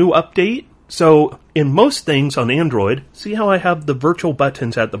 This new update... So, in most things on Android, see how I have the virtual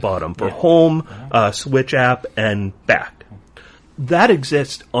buttons at the bottom for home, Switch app, and back. That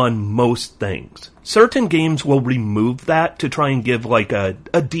exists on most things. Certain games will remove that to try and give, like, a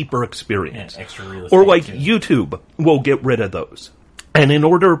deeper experience. Yeah, extra real estate, or, like, too. YouTube will get rid of those. And in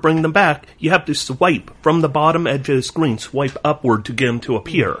order to bring them back, you have to swipe from the bottom edge of the screen, swipe upward to get them to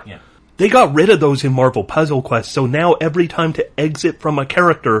appear. Yeah. They got rid of those in Marvel Puzzle Quest, so now every time to exit from a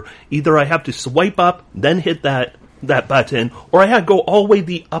character, either I have to swipe up, then hit that button, or I have to go all the way to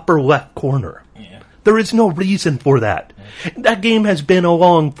the upper left corner. Yeah. There is no reason for that. Yeah. That game has been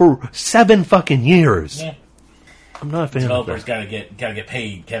along for 7 fucking years. Yeah. I'm not a fan of Developers that. gotta get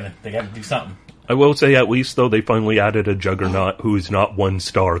paid, Kevin. They gotta do something. I will say, at least, though, they finally added a Juggernaut who's not 1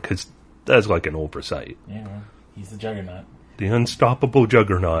 star, because that's like an oversight. Yeah, well, he's the Juggernaut. The unstoppable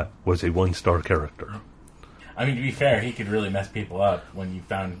Juggernaut was a 1-star character. I mean, to be fair, he could really mess people up when you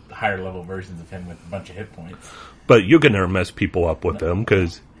found higher level versions of him with a bunch of hit points. But you can never mess people up with him,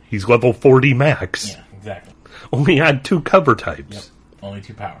 because he's level 40 max. Yeah, exactly. Only had 2 cover types. Yep. Only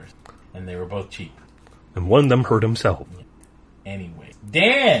 2 powers. And they were both cheap. And one of them hurt himself. Anyway.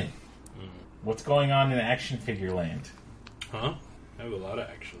 Dan! What's going on in action figure land? Huh? I have a lot of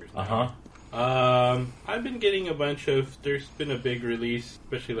action figures. I've been getting a bunch of... There's been a big release,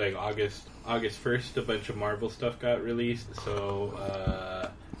 especially like August 1st, a bunch of Marvel stuff got released. So,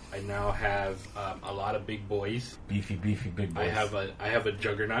 I now have a lot of big boys. Beefy big boys. I have a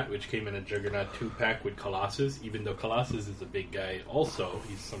Juggernaut, which came in a Juggernaut 2-pack with Colossus, even though Colossus is a big guy also.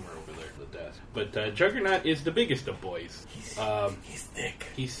 He's somewhere over there at the desk. But Juggernaut is the biggest of boys. He's thick.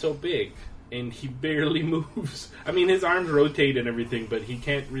 He's so big. And he barely moves. I mean, his arms rotate and everything, but he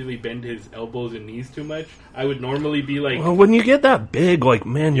can't really bend his elbows and knees too much. I would normally be like... Well, when you get that big, like,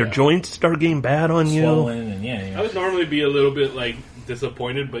 man, your joints start getting bad on you. Swollen and yeah. I would normally be a little bit, like,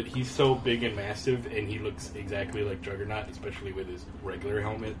 disappointed, but he's so big and massive, and he looks exactly like Juggernaut, especially with his regular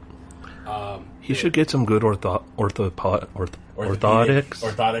helmet. He should get some good orthotics.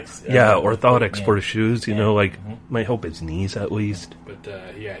 Orthotics. Yeah, orthotics for his shoes, you know, like, might help his knees at least. But,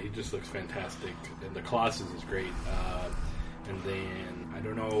 yeah, he just looks fantastic. And the Colossus is great. And then, I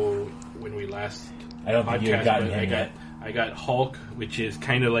don't know when we last... I don't think you had gotten him yet. I got Hulk, which is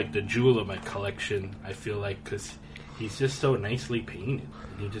kind of like the jewel of my collection, I feel like, because he's just so nicely painted.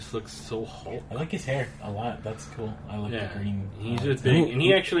 He just looks so Hulk. I like his hair a lot. That's cool. I like the green. He's just big, and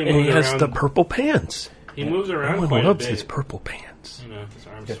he actually moves around. And he has around. the purple pants. He moves around Everyone quite a loves bit. his purple pants. You know, his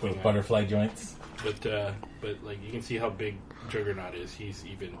arms Just swing with out. butterfly joints. But like you can see how big Juggernaut is. He's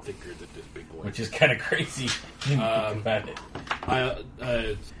even thicker than this big boy. Which is kind of crazy. About it.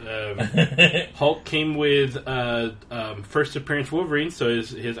 Hulk came with first appearance Wolverine, so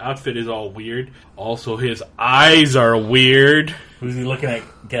his outfit is all weird. Also, his eyes are weird. Who's he looking at,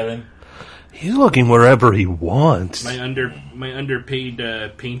 Kevin? He's looking wherever he wants. My underpaid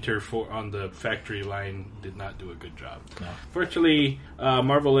painter on the factory line did not do a good job. No. Fortunately,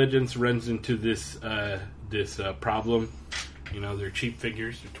 Marvel Legends runs into this problem. You know, they're cheap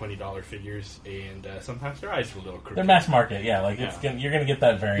figures, they're $20 figures, and sometimes their eyes are a little crooked. They're mass market, yeah. Like you're gonna get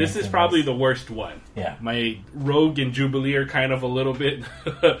that variant. This is probably the worst one. Yeah. My Rogue and Jubilee are kind of a little bit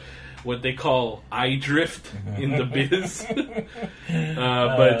what they call eye drift in the biz.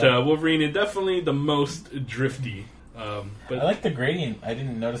 But Wolverine is definitely the most drifty. But I like the gradient. I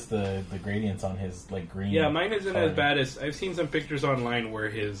didn't notice the gradients on his like green. yeah, mine isn't as bad as I've seen some pictures online where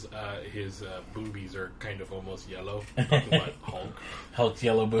his boobies are kind of almost yellow. I'm talking about Hulk. Hulk's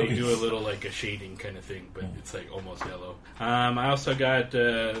yellow boobies. They do a little like a shading kind of thing, but it's like almost yellow. I also got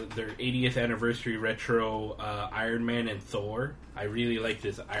their 80th anniversary retro Iron Man and Thor. I really like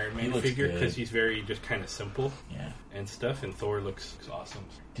this Iron Man figure because he's very just kind of simple and stuff, and Thor looks awesome.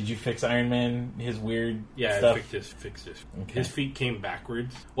 Did you fix Iron Man, his weird stuff? I fixed this. Okay. His feet came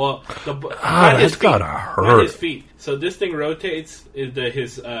backwards. Well, that's gotta hurt. Not his feet. So this thing rotates,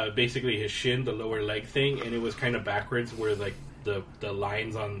 basically his shin, the lower leg thing, and it was kind of backwards where like the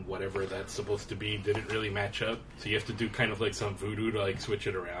lines on whatever that's supposed to be didn't really match up. So you have to do kind of like some voodoo to like switch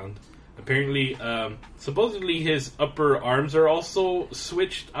it around. Apparently, supposedly his upper arms are also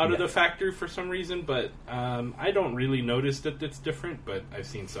switched out of the factory for some reason, but I don't really notice that it's different, but I've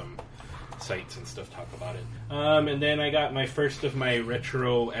seen some sites and stuff talk about it. And then I got my first of my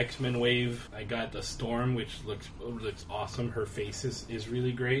retro X-Men wave. I got the Storm, which looks awesome. Her face is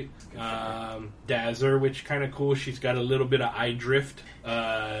really great. Dazzler, which kind of cool. She's got a little bit of eye drift.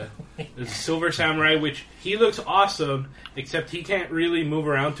 There's a Silver Samurai, which he looks awesome, except he can't really move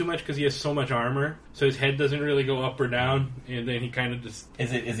around too much because he has so much armor. So his head doesn't really go up or down, and then he kind of just...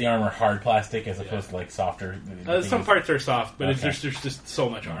 Is the armor hard plastic as opposed to like softer? Some parts are soft, but there's just so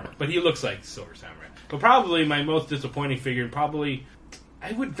much armor. But he looks like Silver Samurai. But probably my most disappointing figure,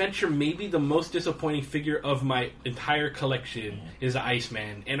 I would venture maybe the most disappointing figure of my entire collection is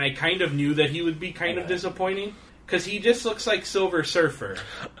Iceman. And I kind of knew that he would be kind of disappointing, because he just looks like Silver Surfer.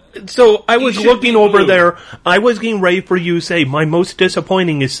 So I was looking over there. I was getting ready for you to say my most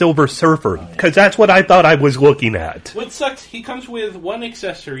disappointing is Silver Surfer, because that's what I thought I was looking at. What sucks, he comes with one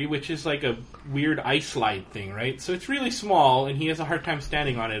accessory, which is like a weird ice slide thing, right? So it's really small, and he has a hard time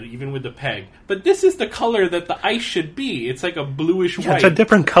standing on it, even with the peg. But this is the color that the ice should be. It's like a bluish white. It's a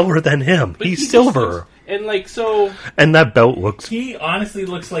different color than him. He's silver. And like so, and that belt looks. He honestly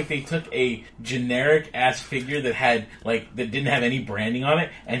looks like they took a generic ass figure that didn't have any branding on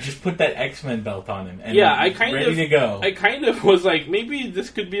it and just put that X-Men belt on him. And yeah, I kind of was like, maybe this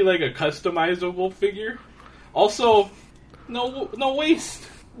could be like a customizable figure. Also, no waist.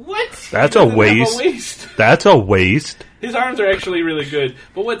 What? That's a waist. That's a waist. His arms are actually really good.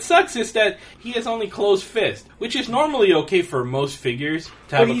 But what sucks is that he has only closed fist, which is normally okay for most figures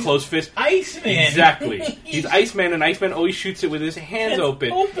to have a closed fist. Iceman. Exactly. He's Iceman, and Iceman always shoots it with his hands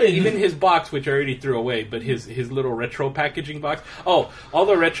open. Even his box, which I already threw away, but his little retro packaging box. Oh, all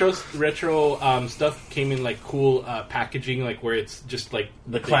the retro stuff came in like cool packaging, like where it's just like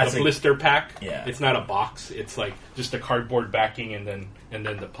the classic blister pack. Yeah. It's not a box. It's like just a cardboard backing and then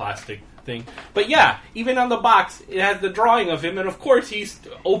the plastic thing. But yeah, even on the box, it has the drawing of him, and of course he's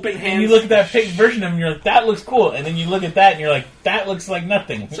open hands. And you look at that fake version of him, and you're like, that looks cool. And then you look at that, and you're like, that looks like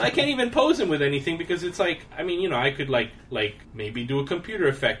nothing. So I can't even pose him with anything because it's like, I mean, I could like maybe do a computer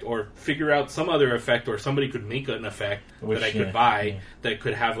effect or figure out some other effect, or somebody could make an effect that I could buy that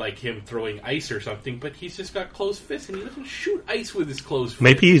could have like him throwing ice or something. But he's just got closed fists, and he doesn't shoot ice with his closed fists.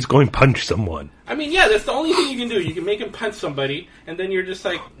 Maybe he's going to punch someone. I mean, yeah, that's the only thing you can do. You can make him punch somebody, and then you're just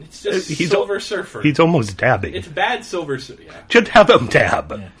like, it's just Silver Surfer. He's almost dabbing. It's bad Silver Surfer. Yeah. Just have him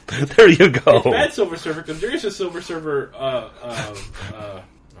dab. Yeah. There you go. It's bad Silver Surfer because there is a Silver Surfer.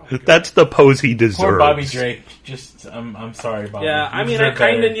 That's the pose he deserves. Poor Bobby Drake. Just, I'm sorry, Bobby. Yeah, I mean, I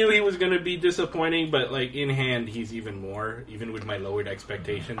kind of knew he was going to be disappointing, but like in hand, he's even more. Even with my lowered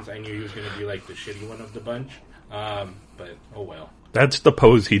expectations, I knew he was going to be like the shitty one of the bunch. But oh well. That's the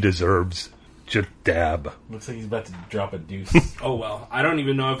pose he deserves. Just dab. Looks like he's about to drop a deuce. Oh well, I don't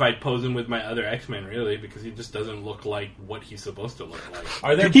even know if I'd pose him with my other X-Men really, because he just doesn't look like what he's supposed to look like.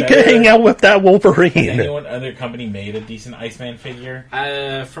 Are there he can hang out with that Wolverine. Has anyone other company made a decent Iceman figure?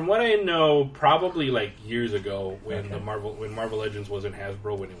 From what I know, probably like years ago when Marvel Legends wasn't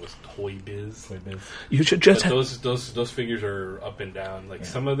Hasbro, when it was Toy Biz. You should just those figures are up and down. Like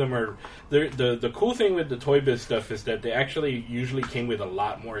some of them are. The cool thing with the Toy Biz stuff is that they actually usually came with a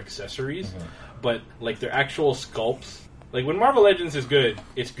lot more accessories. Mm-hmm. But like their actual sculpts, like when Marvel Legends is good,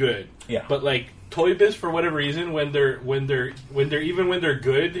 it's good. Yeah. But like Toy Biz, for whatever reason, when they're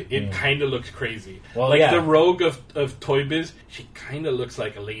good, it kind of looks crazy. Well, like the Rogue of Toy Biz, she kind of looks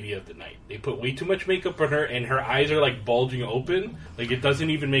like a Lady of the Night. They put way too much makeup on her, and her eyes are like bulging open. Like it doesn't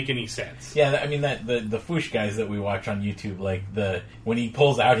even make any sense. Yeah, I mean that the Foosh guys that we watch on YouTube, like when he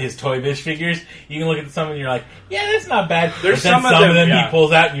pulls out his Toy Biz figures, you can look at some and you're like, yeah, that's not bad. There's some of them he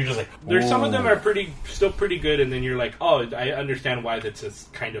pulls out and you're just like, ooh. There's some of them are still pretty good, and then you're like, oh, I understand why that's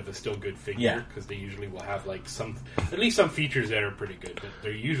kind of a still good figure. Yeah. Because they usually will have like at least some features that are pretty good, but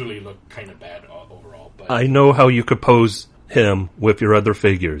they usually look kind of bad overall. But I know how you could pose him with your other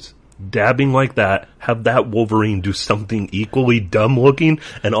figures. Dabbing like that, have that Wolverine do something equally dumb looking,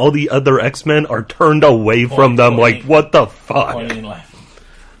 and all the other X-Men are turned away from them like, what the fuck? Pointing and laughing.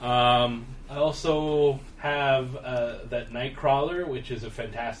 I also have that Nightcrawler, which is a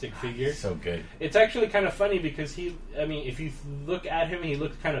fantastic figure. So good. It's actually kind of funny because if you look at him, he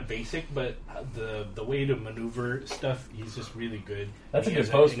looks kind of basic, but the way to maneuver stuff, he's just really good. That's a good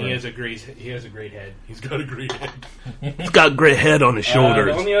pose. And he has a great head. He's got a great head. He's got a great head on his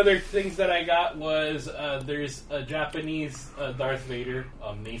shoulders. The only other things that I got was there's a Japanese Darth Vader,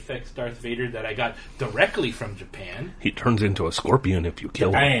 Mafex Darth Vader that I got directly from Japan. He turns into a scorpion if you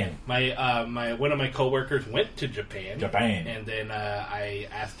kill him. My one of my coworkers went to Japan, and then I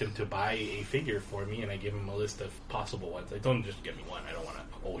asked him to buy a figure for me, and I gave him a list of possible ones. I told him just get me one. I don't want to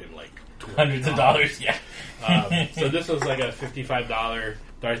owe him like hundreds of dollars. Yeah. So this was like a $55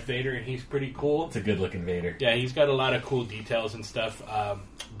 Darth Vader, and he's pretty cool. It's a good looking Vader. Yeah, he's got a lot of cool details and stuff.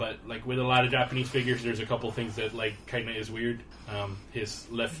 But like with a lot of Japanese figures, there's a couple things that like kind of is weird. His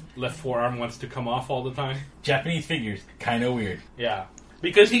left forearm wants to come off all the time. Japanese figures, kind of weird. Yeah.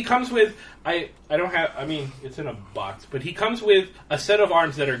 Because he comes with it's in a box, but he comes with a set of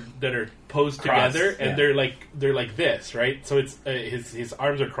arms that are posed together, and they're like this, right? So it's his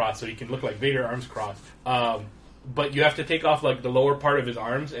arms are crossed, so he can look like Vader, arms crossed. But you have to take off like the lower part of his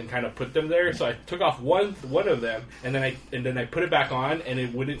arms and kind of put them there. So I took off one of them, and then I put it back on, and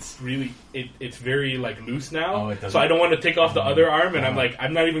it wouldn't really. It's very like loose now. So I don't want to take off the other arm, and I'm like,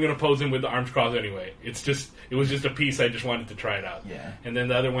 I'm not even going to pose him with the arms crossed anyway. It was just a piece. I just wanted to try it out. Yeah. And then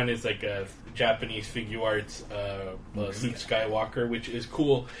the other one is like a Japanese figure arts Luke Skywalker, which is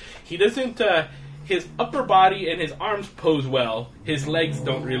cool. He doesn't. His upper body and his arms pose well. His legs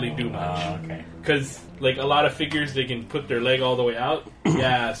don't really do much. Okay. Because like a lot of figures, they can put their leg all the way out.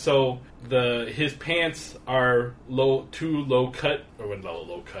 Yeah. So his pants are low cut.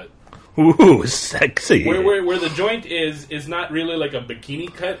 Ooh, sexy. Where the joint is not really like a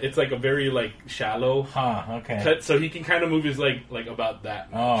bikini cut. It's like a very like shallow cut, so he can kind of move his leg like about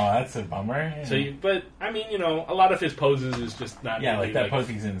that much. Oh, that's a bummer. Yeah. So, but I mean, a lot of his poses is just not. Yeah, really, like that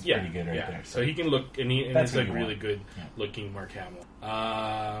posing is pretty good right there. So he can look, and he's like really good looking Mark Hamill.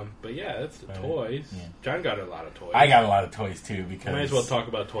 But yeah, that's the toys. Yeah. John got a lot of toys. I got a lot of toys too because might as well talk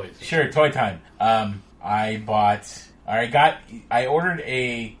about toys. Sure, toy time. I ordered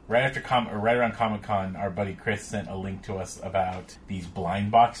right around Comic-Con, our buddy Chris sent a link to us about these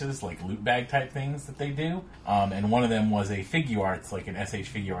blind boxes, like loot bag type things that they do. And one of them was a Figuarts, like an SH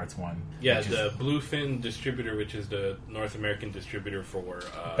Figuarts one. Yeah, the Bluefin distributor, which is the North American distributor for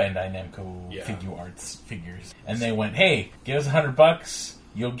Bandai Namco Figuarts figures. And they went, hey, give us $100.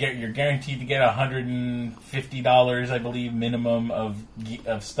 You're guaranteed to get $150, I believe, minimum of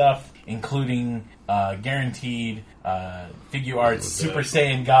stuff, including guaranteed Figuarts Super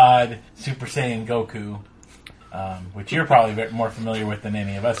Saiyan God, Super Saiyan Goku, which you're probably more familiar with than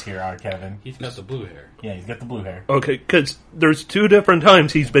any of us here are, Kevin. He's got the blue hair. Yeah, he's got the blue hair. Okay, because there's 2 different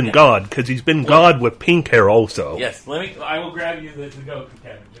times he's been God, because he's been God with pink hair also. Yes, I will grab you the Goku,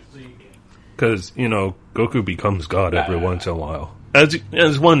 Kevin, just so you can. Because, Goku becomes God every once in a while.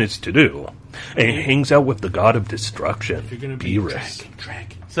 As one is to do. And he hangs out with the god of destruction, You're gonna be Beerus.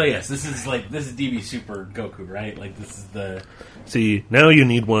 Dragon. So yes, this is DB Super Goku, right? Like this is the... See, now you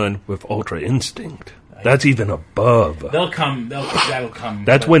need one with Ultra Instinct. That's even above. That'll come.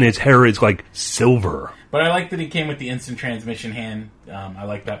 That's when his hair is like silver. But I like that he came with the instant transmission hand. I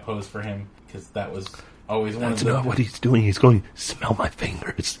like that pose for him, because that was always one of the... That's not what he's doing. He's going, smell my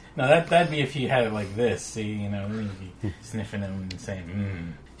fingers. No, that'd be if he had it like this. See, then he'd be sniffing them and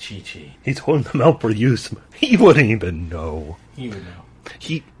saying, Chi-Chi. He's holding them out for use. He wouldn't even know. He would know.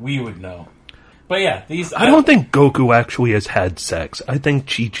 We would know. But yeah, these... I don't think Goku actually has had sex. I think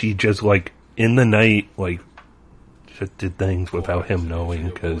Chi-Chi just, like, in the night, like, just did things without him knowing,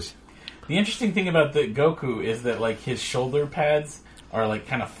 because... The interesting thing about the Goku is that, like, his shoulder pads are, like,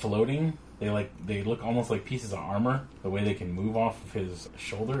 kind of floating. They look almost like pieces of armor, the way they can move off of his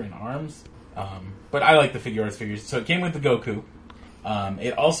shoulder and arms. But I like the Figuarts figures. So it came with the Goku.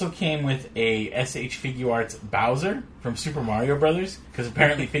 It also came with a SH Figuarts Bowser from Super Mario Brothers, because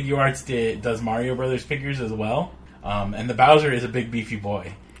apparently Figuarts does Mario Brothers figures as well. And the Bowser is a big beefy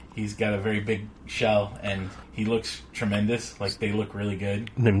boy. He's got a very big shell, and he looks tremendous. Like, they look really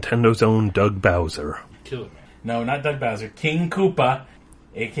good. Nintendo's own Doug Bowser. Kill it, man. No, not Doug Bowser. King Koopa,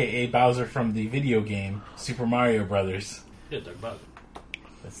 a.k.a. Bowser from the video game Super Mario Brothers. Yeah, Doug Bowser.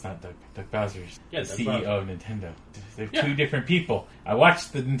 That's not Doug. Doug Bowser's the Doug CEO Bowser. of Nintendo. They're two different people. I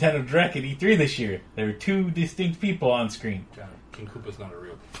watched the Nintendo Direct at E3 this year. There were 2 distinct people on screen. John, King Koopa's not a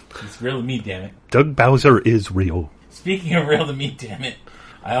real... It's real to me, damn it. Doug Bowser is real. Speaking of real to me, damn it.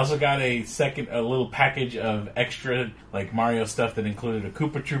 I also got a little package of extra, like, Mario stuff that included a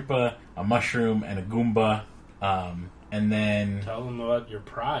Koopa Troopa, a Mushroom, and a Goomba. And then... Tell them about your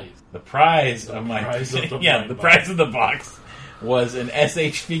prize. The prize The of my... prize of the yeah, the prize of the box was an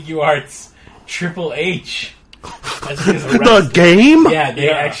SH Figuarts Triple H. The game? Yeah,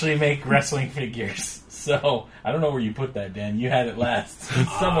 they actually make wrestling figures. So, I don't know where you put that, Dan. You had it last.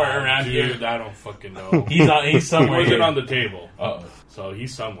 Somewhere around dude, here. I don't fucking know. He's somewhere He wasn't here. on the table. Uh-oh. So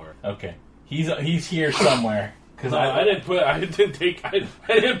he's somewhere. Okay. He's here somewhere. Cause I didn't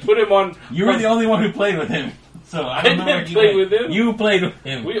put him on. You were the only one who played with him. So I don't know where didn't play with him. You played with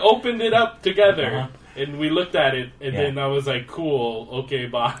him. We opened it up together. Uh-huh. And we looked at it, and then I was like, cool, okay,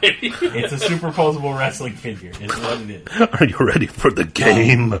 bye. It's a superposable wrestling figure, is what it is. Are you ready for the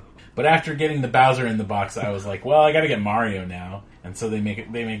game? But after getting the Bowser in the box, I was like, well, I gotta get Mario now. And so they make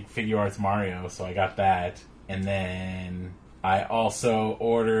Figuarts Mario, so I got that. And then I also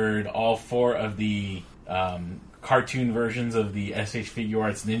ordered all 4 of the cartoon versions of the SH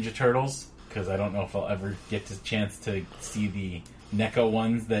Figuarts Ninja Turtles, because I don't know if I'll ever get the chance to see the NECA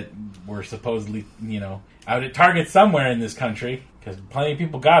ones that were supposedly, out at Target somewhere in this country, because plenty of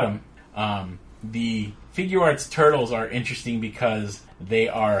people got them. The Figuarts Turtles are interesting because they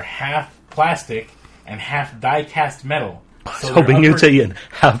are half plastic and half die-cast metal. I was hoping you'd say in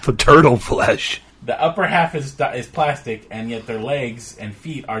half a turtle flesh. The upper half is plastic, and yet their legs and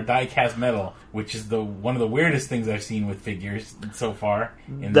feet are die-cast metal, which is one of the weirdest things I've seen with figures so far.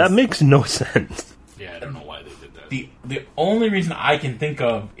 That makes no sense. Yeah, I don't know why they did that. The only reason I can think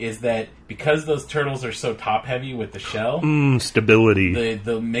of is that because those turtles are so top-heavy with the shell... stability.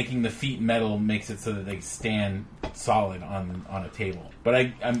 The making the feet metal makes it so that they stand solid on a table.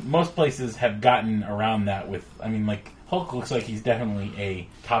 But most places have gotten around that with... Hulk looks like he's definitely a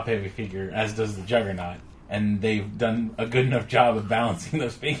top-heavy figure, as does the Juggernaut. and they've done a good enough job of balancing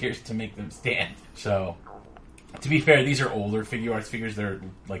those figures to make them stand. So, to be fair, these are older figure arts figures. They're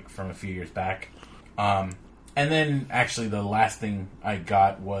like from a few years back. And then actually the last thing I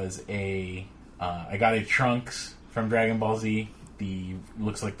got was I got a Trunks from Dragon Ball Z.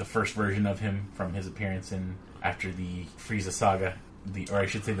 Looks like the first version of him from his appearance after the Frieza saga, or I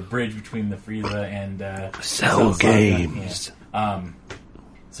should say the bridge between the Frieza and Cell games. Yeah.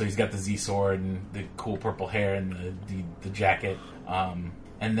 So he's got the Z sword and the cool purple hair and the jacket.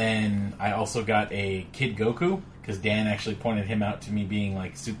 And then I also got a Kid Goku, because Dan actually pointed him out to me being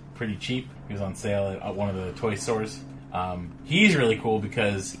like pretty cheap. He was on sale at one of the toy stores. He's really cool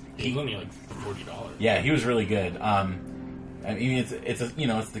because he's only like $40. Yeah, he was really good. I mean,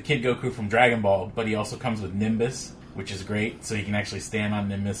 it's the Kid Goku from Dragon Ball, but he also comes with Nimbus, which is great. So he can actually stand on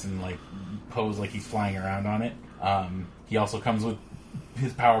Nimbus and like pose like he's flying around on it. He also comes with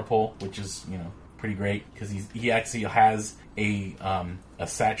his power pole, which is pretty great because he actually has a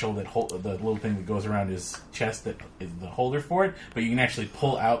satchel that the little thing that goes around his chest that is the holder for it, but you can actually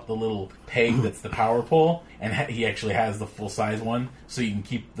pull out the little peg that's the power pole, and he actually has the full size one, so you can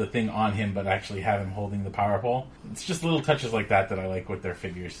keep the thing on him but actually have him holding the power pole. It's just little touches like that I like with their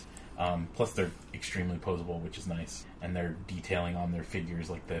figures. Plus they're extremely posable, which is nice, and their detailing on their figures,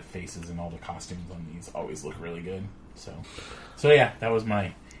 like the faces and all the costumes on these, always look really good. So yeah, that was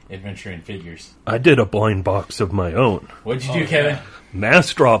my adventure in figures. I did a blind box of my own. What'd you do, Kevin?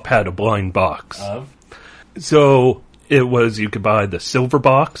 Mass Drop had a blind box. Of? So it was, you could buy the silver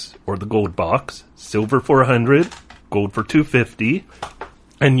box or the gold box. Silver for 100, gold for 250,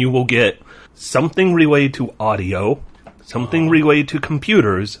 and you will get something related to audio, something related to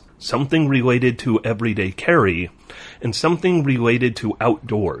computers, something related to everyday carry, and something related to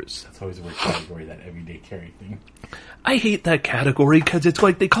outdoors. That's always a weird category, that everyday carry thing. I hate that category because it's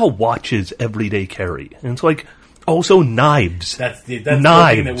like they call watches everyday carry. And it's like, also knives. That's the thing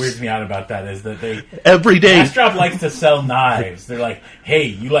that weirds me out about that, is that everyday Mastrop likes to sell knives. They're like, hey,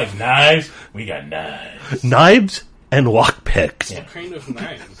 you like knives? We got knives. Knives and lockpicks. Yeah. What kind of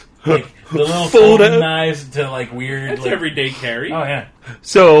knives? Like the little folding knives to like weird. That's everyday carry. Oh yeah.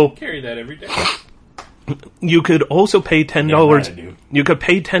 So carry that every day. You could also pay $10. You could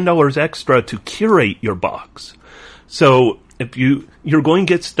pay $10 extra to curate your box. So if you're going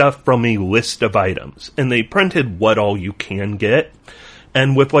to get stuff from a list of items, and they printed what all you can get.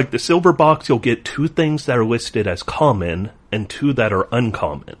 And with like the silver box, you'll get 2 things that are listed as common and 2 that are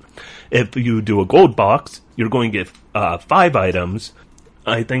uncommon. If you do a gold box, you're going to get 5 items.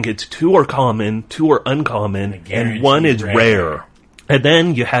 I think it's 2 are common, 2 are uncommon, and 1 is rare. And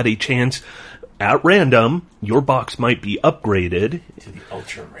then you had a chance at random, your box might be upgraded to the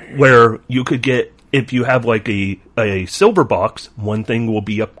ultra rare, where you could get, if you have like a silver box, 1 thing will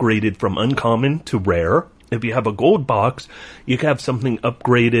be upgraded from uncommon to rare. If you have a gold box, you can have something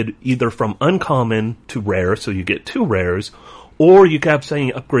upgraded either from uncommon to rare, so you get 2 rares, or you can have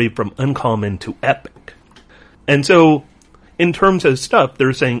something upgraded from uncommon to epic. And so, in terms of stuff,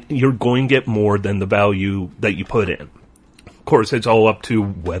 they're saying you're going to get more than the value that you put in. Of course, it's all up to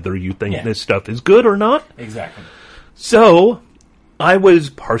whether you think this stuff is good or not. Exactly. So, I was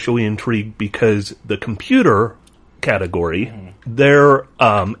partially intrigued because the computer category, their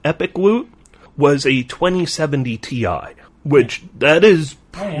epic loot was a 2070 Ti, which that is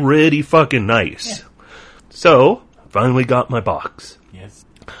pretty fucking nice. Yeah. So, finally got my box. Yes.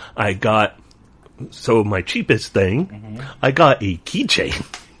 So my cheapest thing, I got a keychain.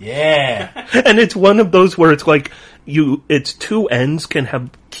 Yeah. And it's one of those where it's like, it's 2 ends can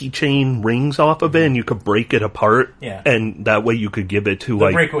have keychain rings off of it, and you could break it apart. Yeah. And that way you could give it to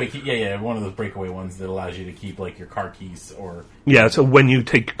the breakaway key, one of those breakaway ones that allows you to keep like your car keys or... Yeah, so when you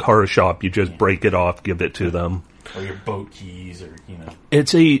take a car shop, you just break it off, give it to them. Or your boat keys, or,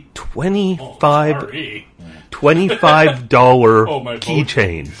 It's a $25 keychain. $25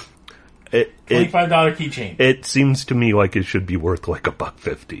 keychain. It seems to me like it should be worth like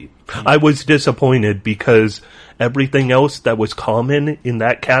 $1.50. I was disappointed because everything else that was common in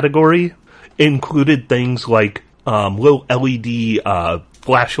that category included things like little LED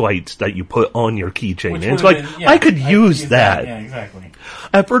flashlights that you put on your keychain. And it's like, I could use that. Yeah, exactly.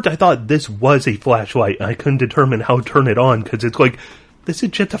 At first I thought this was a flashlight, and I couldn't determine how to turn it on because it's like, this is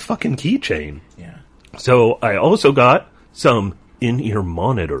just a fucking keychain. Yeah. So I also got some in-ear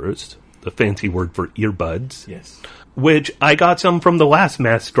monitors, the fancy word for earbuds. Yes. Which I got some from the last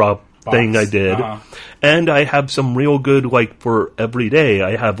Mass Drop thing I did. And I have some real good, like, for every day,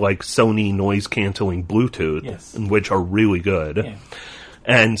 I have, like, Sony noise-canceling Bluetooth, which are really good. Yeah.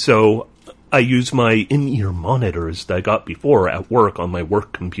 And so I use my in-ear monitors that I got before at work on my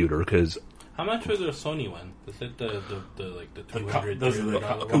work computer, because How much was a Sony one? Was it the $200? Those are the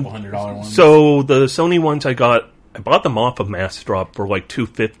couple $100 ones. So the Sony ones I bought them off of Massdrop for like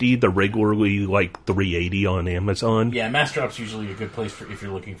 $250. They're regularly like $380 on Amazon. Yeah, Massdrop's usually a good place if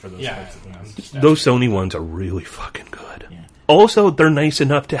you're looking for those types of things. Those Sony ones are really fucking good. Yeah. Also, they're nice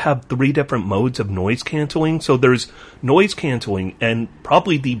enough to have 3 different modes of noise canceling. So there's noise canceling, and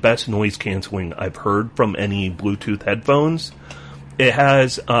probably the best noise canceling I've heard from any Bluetooth headphones. It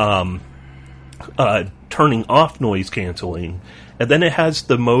has turning off noise canceling, and then it has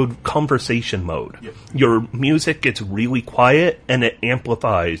the mode conversation mode. Yep. Your music gets really quiet, and it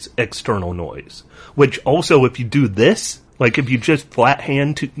amplifies external noise. Which also, if you do this, like if you just flat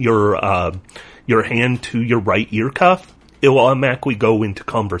hand to your hand to your right ear cuff, it will automatically go into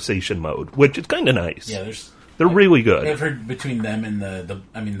conversation mode, which is kind of nice. Yeah, they're really good. I've heard between them and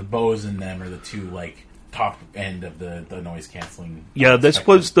the Bose and them are the two like top end of the noise canceling. Yeah, this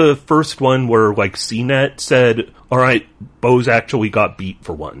spectrum. was the first one where like CNET said, "All right, Bose actually got beat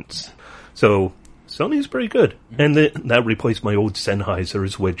for once." So Sony's pretty good, and that replaced my old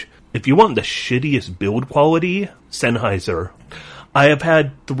Sennheisers. Which, if you want the shittiest build quality, Sennheiser. I have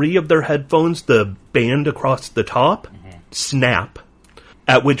had 3 of their headphones, the band across the top, snap,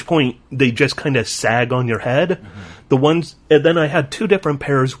 at which point they just kind of sag on your head. The ones, and then I had 2 different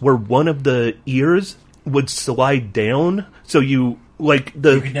pairs where one of the ears would slide down, so you like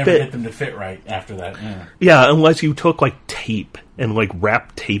the you could never get them to fit right after that. Yeah, unless you took like tape and like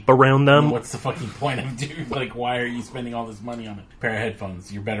wrapped tape around them. Well, what's the fucking point of doing? Like, why are you spending all this money on a pair of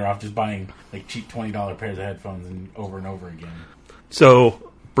headphones? You're better off just buying like cheap $20 pairs of headphones and over again.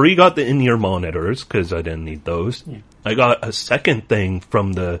 So Bree got the in-ear monitors because I didn't need those. Yeah. I got a second thing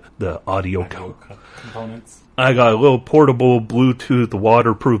from the audio components. I got a little portable Bluetooth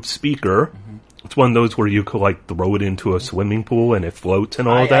waterproof speaker. It's one of those where you could like throw it into a swimming pool and it floats and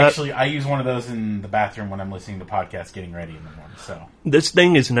all that. Actually, I use one of those in the bathroom when I'm listening to podcasts getting ready in the morning. So this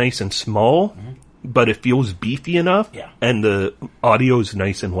thing is nice and small, but it feels beefy enough, and the audio is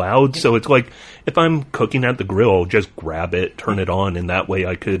nice and loud. So it's like if I'm cooking at the grill, just grab it, turn it on, and that way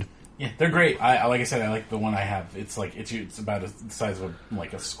I could. Yeah, they're great. I like I said, I like the one I have. It's like it's about the size of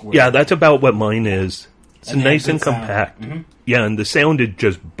like a square. Yeah, that's about what mine is. It's nice and compact. Mm-hmm. Yeah, and the sound is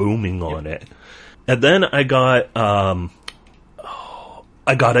just booming on it. And then I got a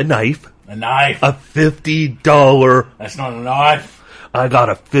knife. A knife. A $50. That's not a knife. I got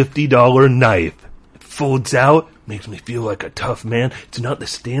a $50 knife. It folds out, makes me feel like a tough man. It's not the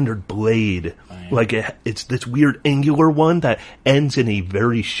standard blade. Oh, yeah. Like it's this weird angular one that ends in a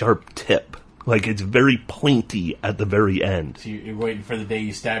very sharp tip. Like it's very pointy at the very end. So you're waiting for the day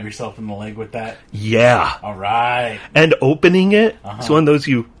you stab yourself in the leg with that? Yeah. All right. And opening it, it's one of those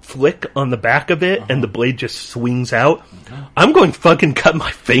you flick on the back of it and the blade just swings out. I'm going to fucking cut my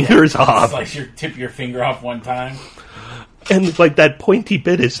fingers off. Tip your finger off one time. And like that pointy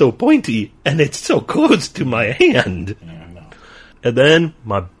bit is so pointy and it's so close to my hand. Yeah, I know. And then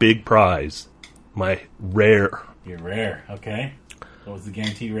my big prize, my rare. Your rare, okay. What was the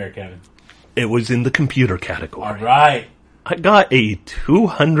guaranteed rare, Kevin? It was in the computer category. All right. I got a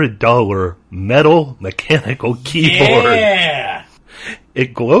 $200 metal mechanical keyboard. Yeah.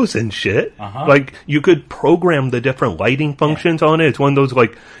 It glows and shit. Like, you could program the different lighting functions on it. It's one of those,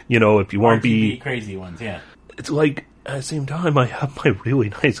 like, you know, if you want to be... crazy ones, yeah. It's like, at the same time, I have my really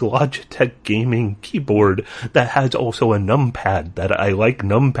nice Logitech gaming keyboard that has also a numpad that I like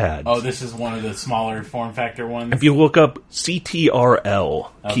numpads. Oh, this is one of the smaller form factor ones? If you look up CTRL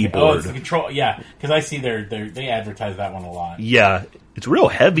keyboard. Oh, it's the control, yeah. Because I see they advertise that one a lot. Yeah. It's real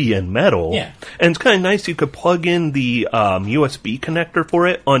heavy and metal. Yeah. And it's kind of nice. You could plug in the USB connector for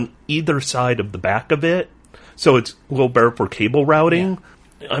it on either side of the back of it. So it's a little better for cable routing.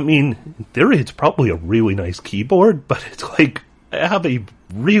 Yeah. I mean, in theory, it's probably a really nice keyboard, but it's like, I have a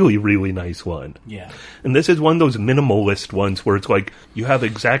really, really nice one. Yeah. And this is one of those minimalist ones where it's like, you have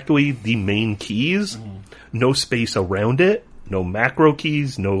exactly the main keys, no space around it, no macro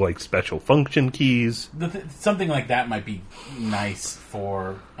keys, no like special function keys. Something like that might be nice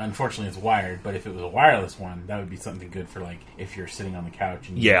for, unfortunately it's wired, but if it was a wireless one, that would be something good for like if you're sitting on the couch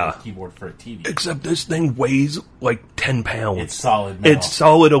and you have a keyboard for a TV. Except this thing weighs like 10 pounds. It's solid metal. It's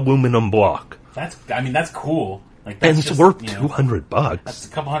solid aluminum block. That's cool. Like and it's worth $200. That's a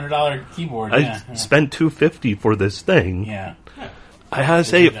couple $100 keyboard. I spent $250 for this thing. Yeah. I have to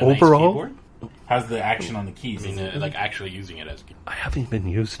say, overall... Nice, how's the action on the keys? I mean, like actually using it as a keyboard. I haven't even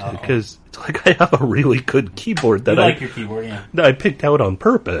used it because it's like I have a really good keyboard that you like your keyboard, yeah. that I picked out on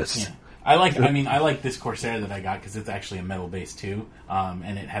purpose. Yeah. I like this Corsair that I got because it's actually a metal base too,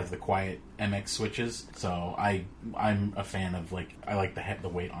 and it has the quiet MX switches. So I'm a fan of I like the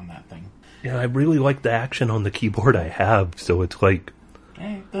weight on that thing. Yeah, I really like the action on the keyboard I have. So it's like,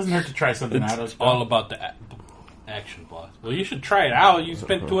 it doesn't hurt to try something out. It's all about the action, boss. Well, you should try it out. You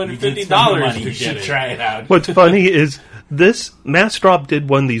spent $250 to get it. Try it out. What's funny is this Mass Drop did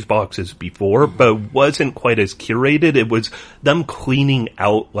one of these boxes before, but wasn't quite as curated. It was them cleaning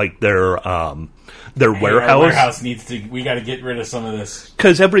out their warehouse. Our warehouse needs to. We got to get rid of some of this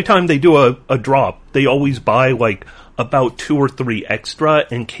because every time they do a drop, they always buy about 2 or 3 extra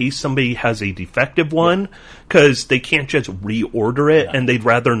in case somebody has a defective one, because they can't just reorder it, and they'd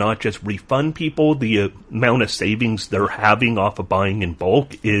rather not just refund people. The amount of savings they're having off of buying in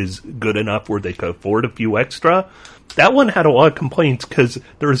bulk is good enough where they could afford a few extra. That one had a lot of complaints because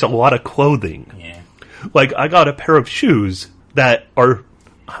there's a lot of clothing. Yeah. I got a pair of shoes that are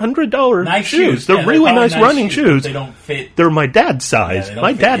 $100 nice shoes. They're really nice running shoes. They don't fit. They're my dad's size.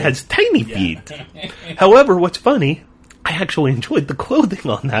 My dad has tiny feet. However, what's funny, I actually enjoyed the clothing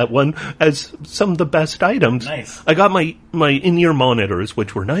on that one as some of the best items. Nice. I got my in-ear monitors,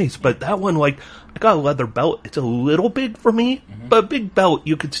 which were nice, but that one, I got a leather belt. It's a little big for me, but a big belt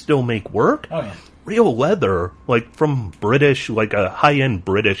you could still make work. Oh, yeah. Real leather, from British, a high-end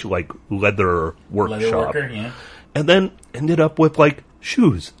British, leather workshop. Leather worker, yeah. And then ended up with,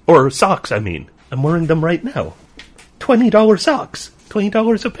 shoes, or socks, I mean. I'm wearing them right now. $20 socks.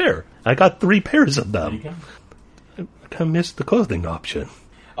 $20 a pair. I got 3 pairs of them. There you go. I kind of missed the clothing option.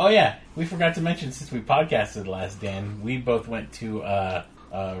 Oh, yeah. We forgot to mention, since we podcasted last, Dan, we both went to a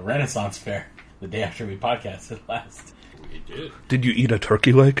Renaissance fair the day after we podcasted last. We did. Did you eat a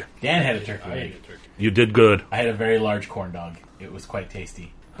turkey leg? Dan had a turkey leg. ate a turkey. You did good. I had a very large corn dog. It was quite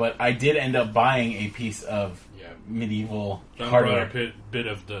tasty. But I did end up buying a piece of medieval John hardware. brought a bit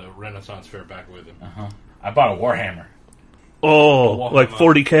of the Renaissance fair back with him. I bought a Warhammer. Oh,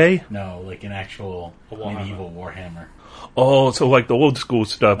 40K? No, an actual medieval Warhammer. Oh, so the old school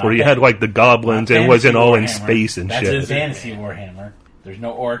stuff where you had the goblins and it wasn't all in space and shit. That's a fantasy Warhammer. There's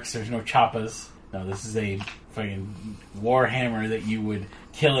no orcs, there's no choppas. No, this is a fucking Warhammer that you would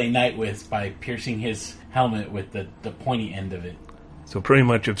kill a knight with by piercing his helmet with the pointy end of it. So pretty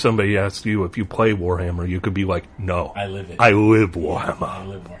much if somebody asks you if you play Warhammer, you could be like, no. I live it. I live Warhammer. I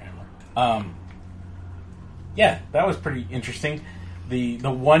live Warhammer. Yeah, that was pretty interesting. The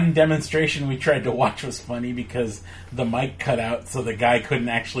one demonstration we tried to watch was funny because the mic cut out, so the guy couldn't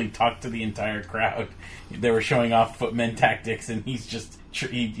actually talk to the entire crowd. They were showing off footmen tactics, and he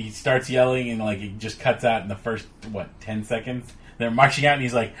starts yelling, and it just cuts out in the first 10 seconds. They're marching out, and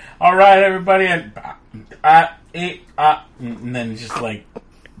he's like, "All right, everybody," and then just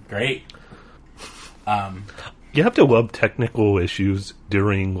great. You have to love technical issues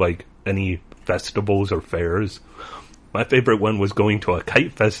during any festivals or fairs. My favorite one was going to a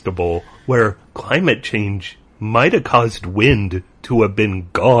kite festival where climate change might have caused wind to have been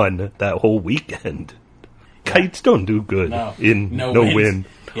gone that whole weekend. Yeah. Kites don't do good in no wind.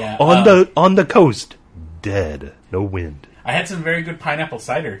 Yeah, on the coast, dead, no wind. I had some very good pineapple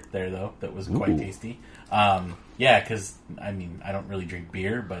cider there though. That was quite tasty. Yeah, because I don't really drink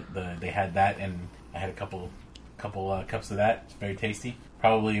beer, but they had that, and I had a couple cups of that. It's very tasty.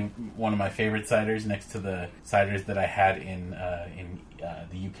 Probably one of my favorite ciders, next to the ciders that I had in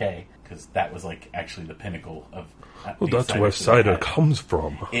the UK, because that was actually the pinnacle of. Well, that's where cider comes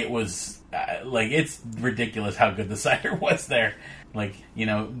from. It was it's ridiculous how good the cider was there.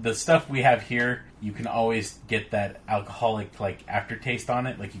 The stuff we have here, you can always get that alcoholic aftertaste on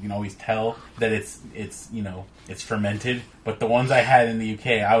it. You can always tell that it's fermented. But the ones I had in the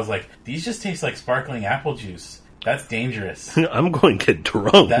UK, I was like, these just taste like sparkling apple juice. That's dangerous. I'm going to get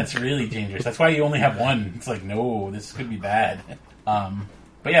drunk. That's really dangerous. That's why you only have one. It's no, this could be bad. But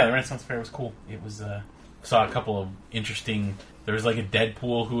yeah, the Renaissance Fair was cool. It was saw a couple of interesting. There was a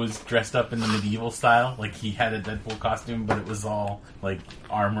Deadpool who was dressed up in the medieval style. He had a Deadpool costume, but it was all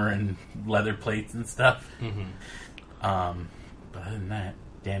armor and leather plates and stuff. Mm-hmm. But other than that,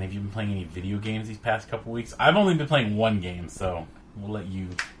 Dan, have you been playing any video games these past couple weeks? I've only been playing one game, so we'll let you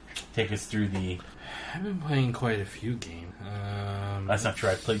take us through the. I've been playing quite a few games. That's not true.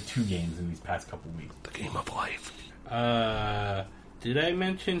 I've played 2 games in these past couple weeks. The game of life. Did I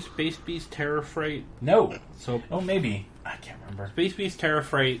mention Space Beast Terror Fright? No. So maybe. I can't remember. Space Beast Terra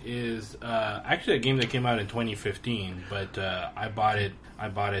Fright is actually a game that came out in 2015, but I bought it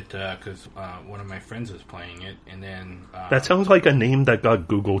because one of my friends was playing it, and then that sounds like a name that got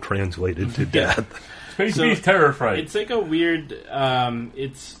Google translated to death. Space Beast Terra Fright. It's like a weird.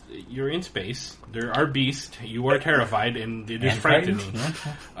 You're in space. There are beasts. You are terrified, and it is frightening.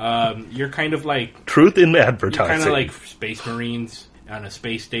 You're kind of like truth in advertising. You're kind of like space marines on a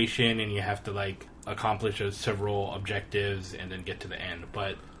space station, and you have to like accomplish several objectives and then get to the end.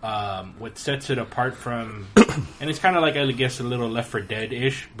 But what sets it apart from, and it's kind of like, I guess, a little Left 4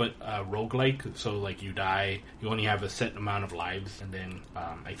 Dead-ish, but roguelike. So like you die, you only have a set amount of lives, and then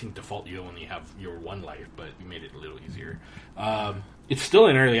I think default you only have your one life, but we made it a little easier. It's still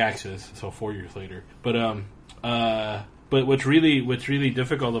in early access, so 4 years later. But what's really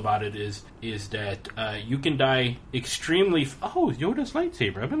difficult about it is that you can die extremely. Oh, Yoda's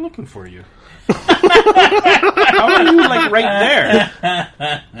lightsaber! I've been looking for you. How are you like right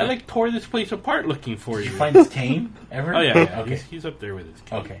there? I like tore this place apart looking for you. Did you find his cane ever? Oh yeah. Okay. He's up there with his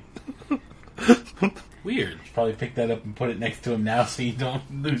cane. Okay. Weird. Should probably pick that up and put it next to him now, so you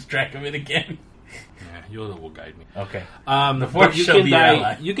don't lose track of it again. Yeah, Yoda will guide me. Okay. The Force shall be your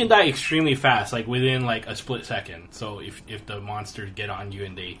ally. You can die extremely fast, like within like a split second. So if the monsters get on you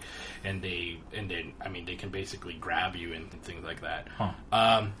and they can basically grab you and things like that.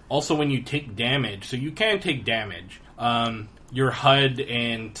 Huh. Also, when you take damage, so you can take damage. Your HUD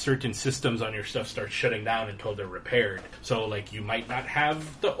and certain systems on your stuff start shutting down until they're repaired. So like you might not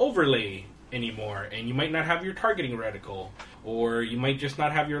have the overlay anymore, and you might not have your targeting reticle, or you might just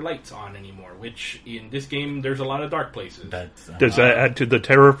not have your lights on anymore, which in this game there's a lot of dark places. Does that add to the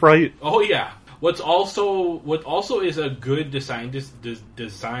terror fright? Oh yeah. What also is a good design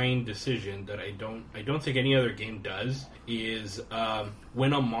decision that I don't think any other game does is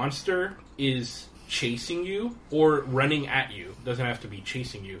when a monster is chasing you or running at you, doesn't have to be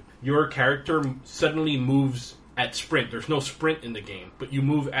chasing you, your character suddenly moves at sprint. There's no sprint in the game, but you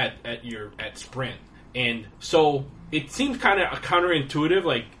move at sprint. And so it seems kind of counterintuitive,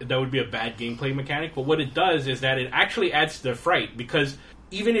 like that would be a bad gameplay mechanic, but what it does is that it actually adds to the fright, because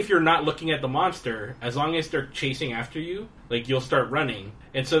even if you're not looking at the monster, as long as they're chasing after you, like you'll start running.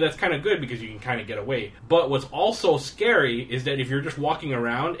 And so that's kind of good because you can kind of get away. But what's also scary is that if you're just walking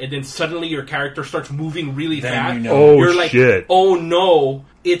around and then suddenly your character starts moving really fast, you know. you're like, shit. Oh no,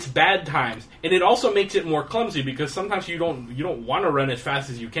 it's bad times. And it also makes it more clumsy because sometimes you don't want to run as fast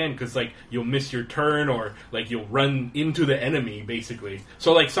as you can because like you'll miss your turn or like you'll run into the enemy basically.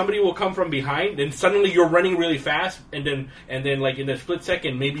 So like somebody will come from behind and suddenly you're running really fast and then like in a split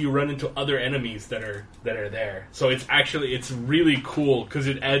second maybe you run into other enemies that are there. So it's really cool because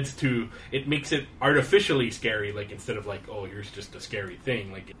it makes it artificially scary, like instead of like, oh, here's just a scary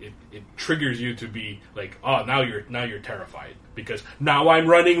thing, like it triggers you to be like, oh, now you're terrified because now I'm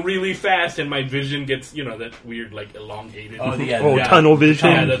running really fast and my vision gets, that weird like elongated. Tunnel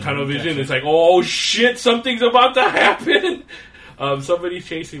vision. Yeah, the tunnel vision. It's like, oh shit, something's about to happen. Somebody's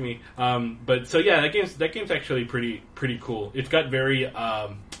chasing me. But so yeah, that game's actually pretty cool. It's got very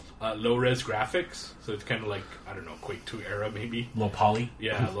low res graphics, so it's kind of like, I don't know, Quake 2 era maybe. Low poly.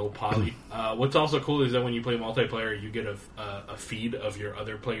 Yeah, low poly. What's also cool is that when you play multiplayer, you get a feed of your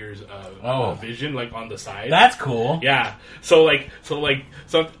other player's vision, like on the side. That's cool. Yeah. So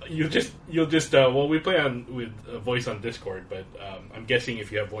you'll just we play with a voice on Discord, but I'm guessing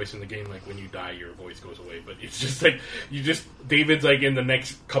if you have voice in the game, like when you die, your voice goes away. But it's just like David's like in the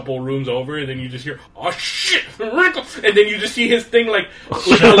next couple rooms over, and then you just hear, oh shit, and then you just see his thing like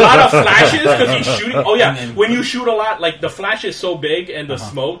with a lot of flashes because he's shooting. Oh yeah, when you shoot a lot, like the flash is so big and the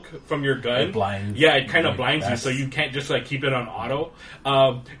smoke from your gun, it blinds. Yeah, it kind of blinds you, so you can't just like keep it on auto.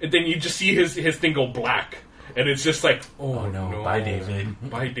 And then you just see his thing go black. And it's just like, oh no, bye David.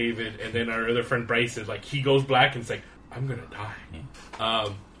 Bye David. And then our other friend Bryce is like, he goes black and it's like, I'm gonna die. Yeah.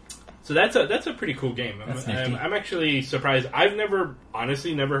 So that's a pretty cool game. I'm actually surprised. I've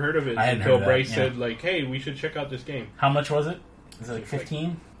honestly never heard of it until Bryce said like, hey, we should check out this game. How much was it? Is it like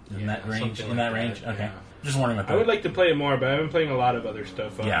 15? In that range? Okay. Yeah. Just wondering about that. I would like to play it more, but I've been playing a lot of other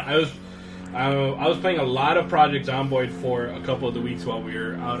stuff. I was playing a lot of Project Zomboid for a couple of the weeks while we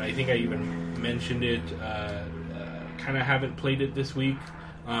were out. I think I even mentioned it. Kind of haven't played it this week.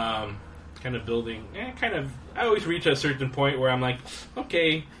 Kind of building. I always reach a certain point where I'm like,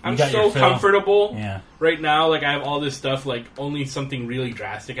 okay, I'm so comfortable right now. Like I have all this stuff. Like only something really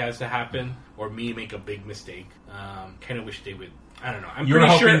drastic has to happen, or me make a big mistake. Kind of wish they would I don't know. I'm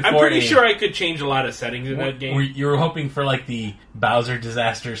pretty sure I could change a lot of settings in that game. You were hoping for like the Bowser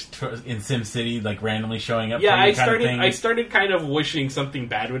disasters in SimCity, like randomly showing up. Yeah, I started kind of wishing something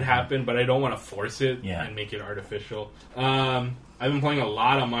bad would happen, but I don't want to force it and make it artificial. I've been playing a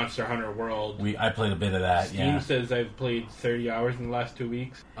lot of Monster Hunter World. I played a bit of that. Steam says I've played 30 hours in the last 2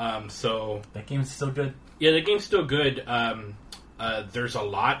 weeks. So that game's still good. Yeah, the game's still good. There's a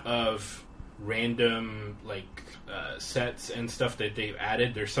lot of random sets and stuff that they've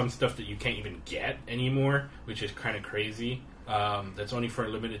added. There's some stuff that you can't even get anymore, which is kind of crazy. That's only for a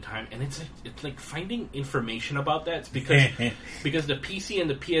limited time, and it's like finding information about that. It's because the PC and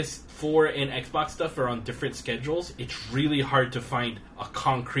the PS4 and Xbox stuff are on different schedules. It's really hard to find a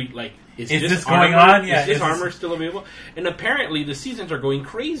concrete is this going on? Yeah, is this armor still available? And apparently the seasons are going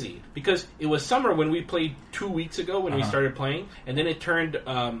crazy because it was summer when we played 2 weeks ago when we started playing, and then it turned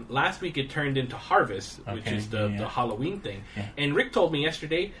last week it turned into Harvest, which is the Halloween thing. Yeah. And Rick told me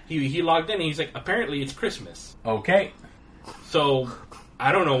yesterday he logged in and he's like, apparently it's Christmas. Okay. So,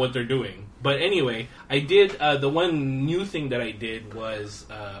 I don't know what they're doing. But anyway, I did, the one new thing that I did was,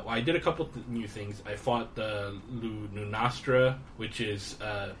 I did a couple new things. I fought the Lunastra, which is,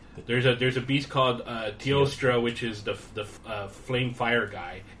 there's a beast called Teostra, which is the flame fire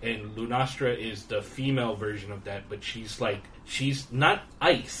guy. And Lunastra is the female version of that, but she's not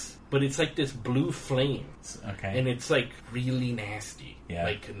ice, but it's like this blue flame. Okay. And it's really nasty.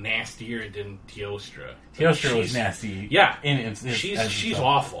 Yeah. Nastier than Teostra. Teostra was nasty. Yeah. She's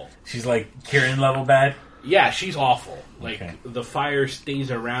awful. She's like Kieran level bad? Yeah, she's awful. The fire stays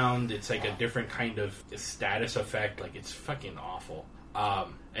around. It's like a different kind of status effect. It's fucking awful.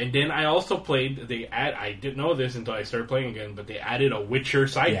 And then I also played, I didn't know this until I started playing again, but they added a Witcher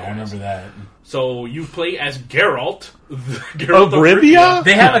side quest. I remember that. So you play as Geralt. Of Rivia?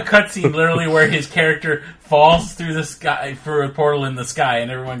 They have a cutscene literally where his character falls through the sky, through a portal in the sky, and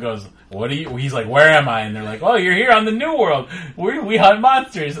everyone goes, he's like, where am I? And they're like, oh, you're here on the New World. We hunt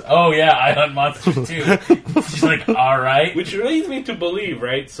monsters. Oh, yeah, I hunt monsters too. She's like, alright. Which leads me to believe,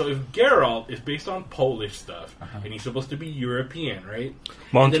 right? So if Geralt is based on Polish stuff, and he's supposed to be European, right?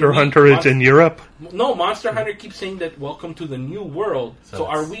 Monster Hunter is in Europe? No, Monster Hunter keeps saying that welcome to the New World. So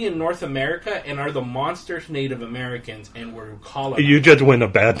are we in North America, and are the monsters Native Americans, and we're colonized? You just went a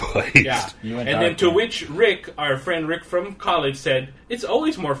bad place. Yeah. And then to which Rick, our friend Rick from college, said, it's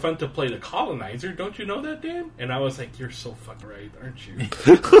always more fun to play the colonizer. Don't you know that, Dan? And I was like, you're so fucking right, aren't you?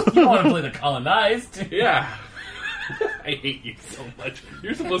 You don't want to play the colonized. Yeah. I hate you so much.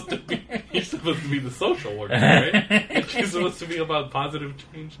 You're supposed to be the social worker, right? You're supposed to be about positive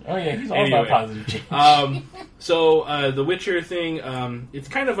change. Oh yeah, he's all about positive change. So the Witcher thing, it's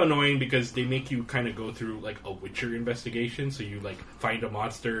kind of annoying because they make you kind of go through a Witcher investigation. So you find a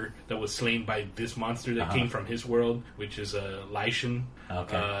monster that was slain by this monster that came from his world, which is a Lycian.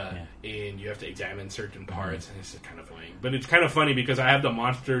 Okay. And you have to examine certain parts, and it's kind of annoying. But it's kind of funny because I have the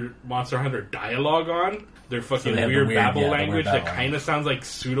Monster Hunter dialogue on. They're fucking weird babble language that kind of sounds like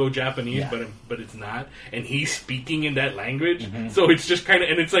pseudo-Japanese, but it's not. And he's speaking in that language. Mm-hmm. So it's just kind of...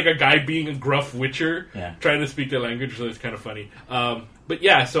 And it's like a guy being a gruff Witcher trying to speak that language, so it's kind of funny. But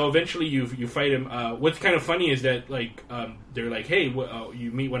yeah, so eventually you fight him. What's kind of funny is that they're like, hey,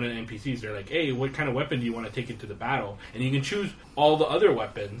 you meet one of the NPCs. They're like, hey, what kind of weapon do you want to take into the battle? And you can choose all the other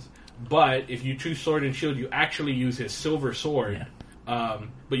weapons. But if you choose sword and shield, you actually use his silver sword. Yeah.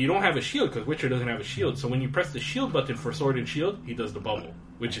 But you don't have a shield because Witcher doesn't have a shield. So when you press the shield button for sword and shield, he does the bubble,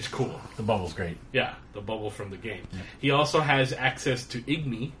 which is cool. The bubble's great. Yeah, the bubble from the game. Yeah. He also has access to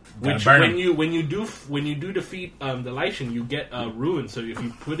Igni, which when you do defeat the Lycian, you get a rune. So if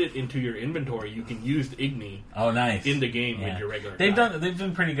you put it into your inventory, you can use the Igni. Oh, nice. In the game with your regular. They've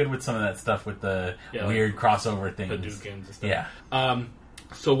done pretty good with some of that stuff with the weird crossover things. The Dukins and stuff. Yeah.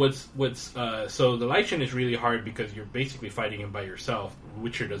 So so the Lycian is really hard because you're basically fighting him by yourself.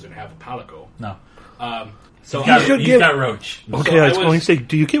 Witcher doesn't have a Palico. No. So he's got Roach. Okay, I was going to say,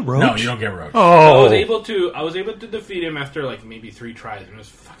 do you get Roach? No, you don't get Roach. Oh, so I was able to defeat him after maybe 3 tries, and it was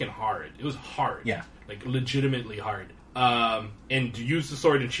fucking hard. It was hard. Yeah, legitimately hard. And to use the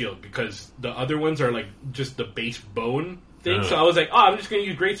sword and shield because the other ones are just the base bone thing. So I was like, I'm just going to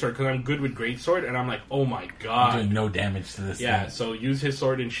use Greatsword because I'm good with Greatsword. And I'm like, oh my god. I'm doing no damage to this thing. So use his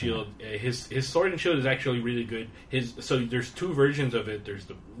sword and shield. His sword and shield is actually really good. So there's 2 versions of it. There's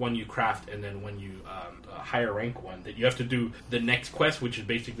the one you craft and then when you a higher rank one that you have to do the next quest, which is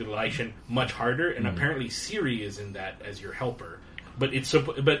basically the Lycian, much harder. And apparently Ciri is in that as your helper. But it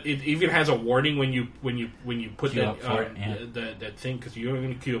even has a warning when you put that thing because you're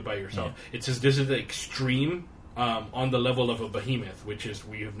going to queue it by yourself. Yeah. It says this is the extreme on the level of a behemoth, which is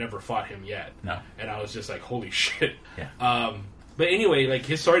we have never fought him yet. No. And I was just like, holy shit. Yeah. But anyway, like,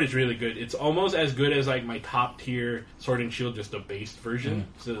 his sword is really good. It's almost as good as, like, my top tier Sword and Shield, just a based version.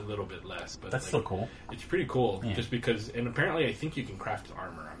 It's a little bit less. But That's like, still cool. It's pretty cool, just because, and apparently I think you can craft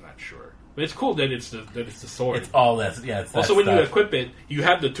armor, I'm not sure. But it's cool that it's the sword. It's all that. Yeah. It's also, when you equip it, you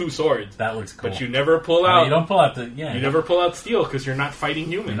have the 2 swords. That looks cool. But you never pull out. You don't pull out the. Yeah. You never pull out steel because you're not fighting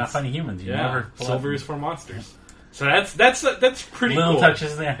humans. You're not fighting humans. You never. Pull Silver out is for monsters. So that's pretty little cool.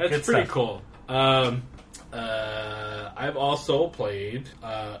 touches there. That's Good pretty stuff. cool. I've also played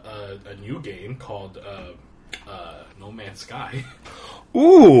a new game called No Man's Sky.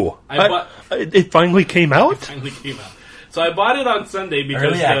 Ooh! It finally came out? It finally came out. So I bought it on Sunday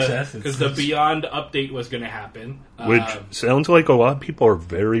because the Beyond update was going to happen. Which sounds like a lot of people are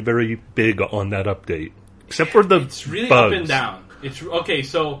very, very big on that update. Except for the It's really bugs. up and down. It's okay,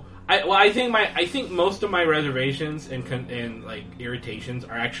 so I think most of my reservations and like irritations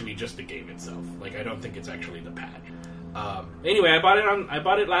are actually just the game itself. Like, I don't think it's actually the patch. Anyway, I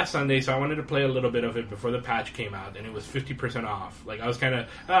bought it last Sunday, so I wanted to play a little bit of it before the patch came out, and it was 50% off. Like, I was kind of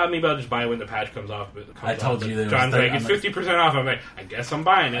maybe I'll just buy it when the patch comes off. I told you that John's like, it's 50% off. I'm like, I guess I'm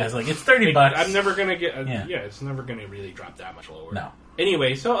buying it. I was like, it's $30. I'm never gonna get. It's never gonna really drop that much lower. No.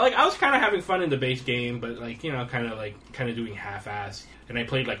 Anyway, so like I was kind of having fun in the base game, but like kind of doing half-ass, and I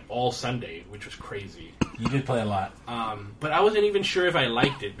played like all Sunday, which was crazy. You did play a lot, but I wasn't even sure if I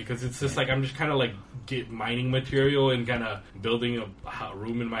liked it because it's just like I'm just kind of like mining material and kind of building a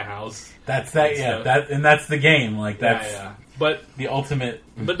room in my house. That's the game. Like that's But the ultimate.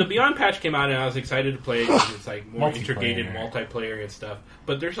 But the Beyond patch came out, and I was excited to play it because it's like more integrated Multiplayer. multiplayer and stuff.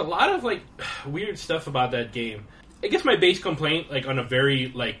 But there's a lot of like weird stuff about that game. I guess my base complaint, like on a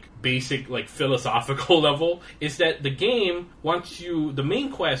very like basic like philosophical level, is that the game the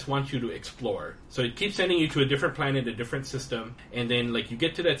main quest wants you to explore. So it keeps sending you to a different planet, a different system, and then like you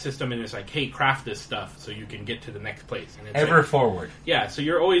get to that system and it's like, hey, craft this stuff so you can get to the next place. And it's forward. Yeah, so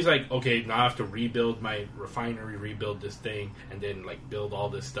you're always like, okay, now I have to rebuild my refinery, rebuild this thing, and then like build all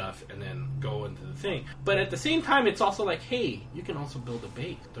this stuff and then go into the thing. But at the same time, it's also like, hey, you can also build a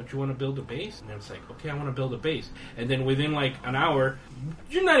base. Don't you want to build a base? And it's like, okay, I want to build a base. And then within like an hour,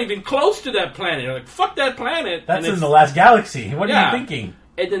 you're not even close to that planet. You're like, fuck that planet. That's in the last galaxy. What are you thinking?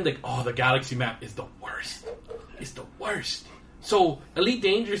 And then the galaxy map is the worst. It's the worst. So Elite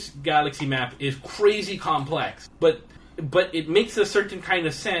Dangerous galaxy map is crazy complex, but it makes a certain kind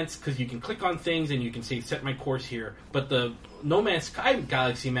of sense because you can click on things and you can say set my course here. But the No Man's Sky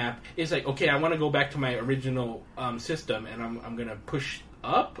galaxy map is like, okay, I want to go back to my original system and I'm gonna push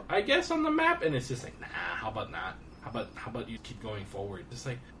up, I guess, on the map, and it's just like, nah, how about not? How about you keep going forward? It's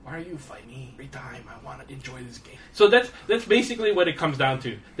like, why are you fighting me every time? I want to enjoy this game. So that's basically what it comes down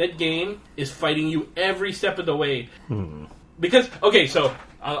to. That game is fighting you every step of the way. Because, okay, so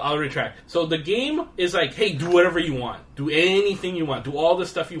I'll retract. So the game is like, hey, do whatever you want. Do anything you want. Do all the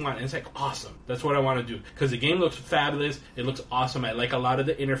stuff you want. And it's like, awesome. That's what I want to do. Because the game looks fabulous. It looks awesome. I like a lot of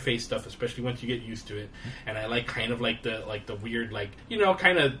the interface stuff, especially once you get used to it. And I like kind of like the weird, like,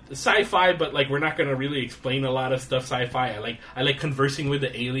 kind of sci-fi, but like we're not going to really explain a lot of stuff sci-fi. I like conversing with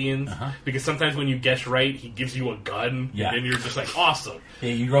the aliens. Because sometimes when you guess right, he gives you a gun. Yeah. And then you're just like, awesome. Yeah,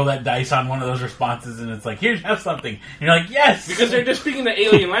 you roll that dice on one of those responses and it's like, here, have something. And you're like, yes! Because they're just speaking the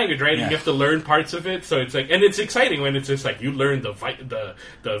alien language, right? Yeah. And you have to learn parts of it. So it's like, and it's exciting when it's just like you learn the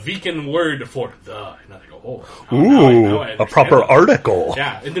Viking word for the, and I go, now I a proper article.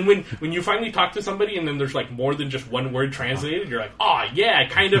 Yeah, and then when you finally talk to somebody and then there's like more than just one word translated, you're like, oh yeah, I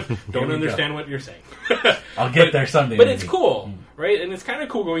kind of don't understand what you're saying. I'll get there someday. But it's cool, right? And it's kind of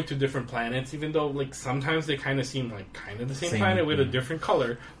cool going to different planets, even though like sometimes they kind of seem like kind of the same planet with a different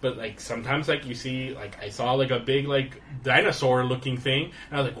color. But like sometimes like you see, like I saw like a big like dinosaur looking thing,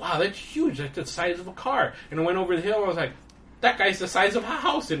 and I was like, wow, that's huge. That's the size of a car. And I went over the hill and I was like, that guy's the size of a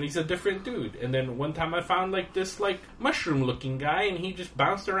house, and he's a different dude. And then one time I found like this like mushroom-looking guy, and he just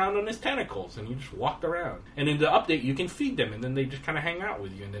bounced around on his tentacles, and he just walked around. And in the update, you can feed them, and then they just kind of hang out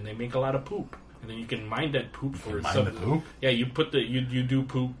with you, and then they make a lot of poop. And then you can mine that poop for some. The poop? Yeah, you put you do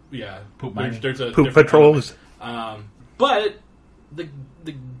poop. Yeah, poop. There's a poop patrols. But the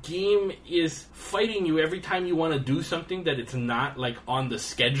game is fighting you every time you want to do something that it's not like on the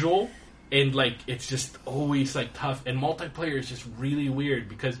schedule. And, like, it's just always, like, tough. And multiplayer is just really weird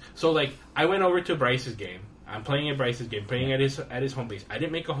because... So, like, I went over to Bryce's game. I'm playing at Bryce's game, playing at his home base. I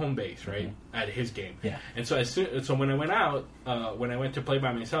didn't make a home base, right? At his game. Yeah. And so so when I went out, when I went to play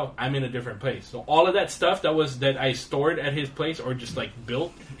by myself, I'm in a different place. So all of that stuff that I stored at his place or just like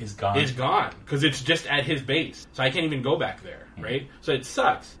built is gone because it's just at his base. So I can't even go back there, right? So it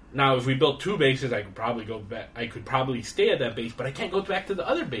sucks. Now, if we built 2 bases, I could probably go back. I could probably stay at that base, but I can't go back to the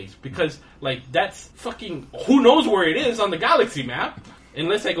other base because, like, that's fucking who knows where it is on the galaxy map.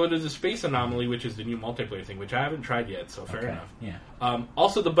 Unless I go to the Space Anomaly, which is the new multiplayer thing, which I haven't tried yet, so fair enough. Yeah.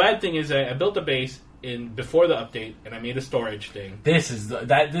 Also, the bad thing is I built a base before the update, and I made a storage thing.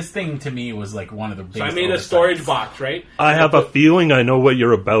 This thing to me was like one of the biggest. So I made a storage box, right? I have a feeling I know what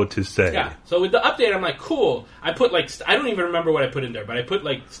you're about to say. Yeah. So with the update, I'm like, cool. I put like I don't even remember what I put in there, but I put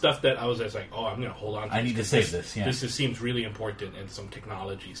like stuff that I was just like, oh, I'm gonna hold on to. I need to save this. Yeah. This seems really important and some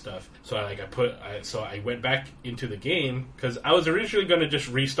technology stuff. So I went back into the game because I was originally gonna just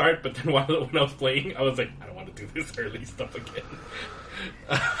restart, but then when I was playing, I was like, I don't want to do this early stuff again.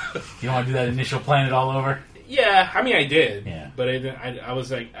 You don't want to do that initial planet all over? Yeah, I mean, I did. Yeah. But I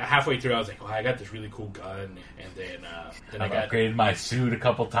was like, halfway through, I was like, well, I got this really cool gun, and then I upgraded my suit a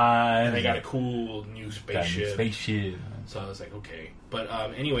couple times. And I got a cool new spaceship. So I was like, okay. But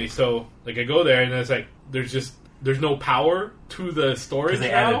anyway, so like I go there, and it's like, there's no power to the storage. Because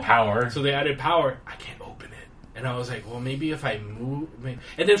they added power. So they added power. I can't open it. And I was like, well, maybe if I move...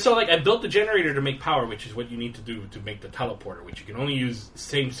 And then so like I built the generator to make power, which is what you need to do to make the teleporter, which you can only use the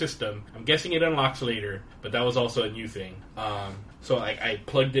same system. I'm guessing it unlocks later, but that was also a new thing. So I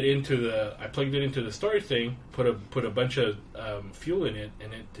plugged it into the storage thing, put a bunch of fuel in it,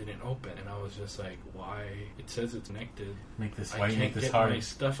 and it didn't open. And I was just like, why? It says it's connected. Why you make this hard? My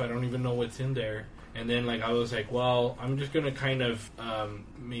stuff. I don't even know what's in there. And then, like, I was like, well, I'm just going to kind of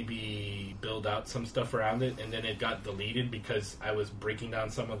maybe build out some stuff around it. And then it got deleted because I was breaking down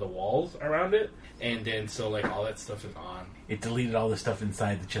some of the walls around it. And then, so, like, all that stuff is on. It deleted all the stuff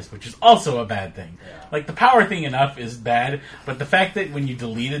inside the chest, which is also a bad thing. Yeah. Like, the power thing enough is bad, but the fact that when you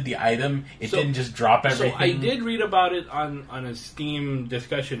deleted the item, it didn't just drop everything. So I did read about it on a Steam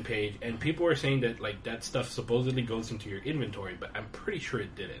discussion page, and people were saying that, like, that stuff supposedly goes into your inventory, but I'm pretty sure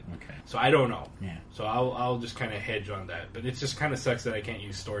it didn't. Okay. So I don't know. Yeah. So I'll just kind of hedge on that. But it just kind of sucks that I can't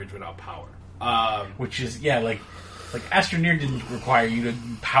use storage without power. Which is, like Astroneer didn't require you to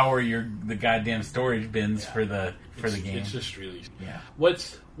power the goddamn storage bins for the game. It's just really... Yeah.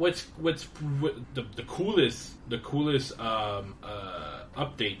 What's the coolest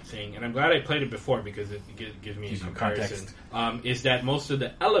update thing, and I'm glad I played it before because it gives me a comparison, is that most of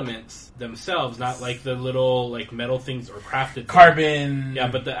the elements themselves, not like the little like metal things or crafted carbon,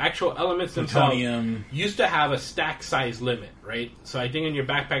 things, but the actual elements plutonium themselves used to have a stack size limit, right? So I think in your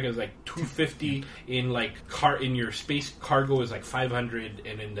backpack it was like 250, in your space cargo is like 500,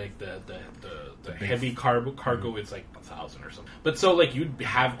 and in like the heavy cargo it's like 1,000 or something. But so like you'd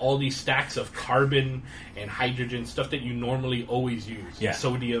have all these stacks of carbon and hydrogen, stuff that you normally always use. Yeah.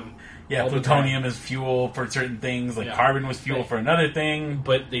 Sodium. Yeah, plutonium is fuel for certain things. Like carbon was fuel for another thing.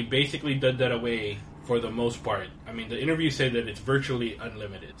 But they basically did that away for the most part. I mean, the interview said that it's virtually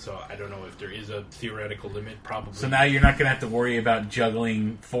unlimited. So I don't know if there is a theoretical limit. Probably. So now you're not going to have to worry about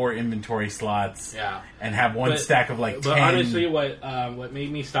juggling 4 inventory slots. Yeah. And have one stack of like 10. But honestly, what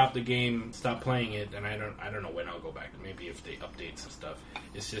made me stop playing it, and I don't know when I'll go back. Maybe if they update some stuff.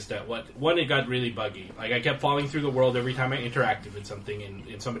 It's just that it got really buggy. Like I kept falling through the world every time I interacted with something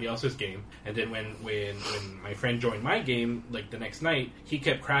in somebody else's game. And then when my friend joined my game, like the next night, he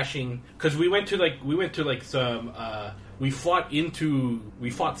kept crashing because we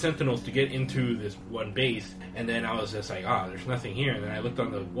fought Sentinels to get into this one base, and then I was just like, there's nothing here. And then I looked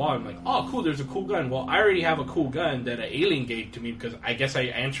on the wall, and I'm like, oh, cool, there's a cool gun. Well, I already have a cool gun that an alien gave to me because I guess I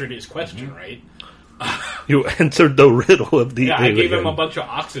answered his question, right? You answered the riddle of the alien. I gave him a bunch of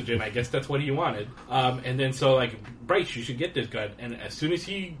oxygen. I guess that's what he wanted. And then so like, Bryce, you should get this gun. And as soon as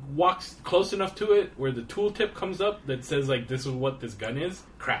he walks close enough to it, where the tooltip comes up that says like, this is what this gun is,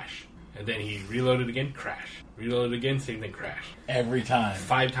 crash. And then he reloaded again, crash. Reloaded again, same thing, crash. Every time.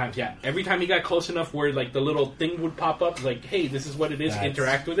 5 times, yeah. Every time he got close enough where like the little thing would pop up, like, hey, this is what it is,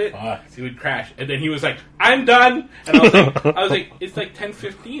 interact with it. He would crash. And then he was like, I'm done! And I was like, it's like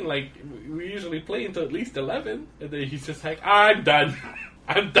 10:15, like, we usually play until at least 11. And then he's just like, I'm done.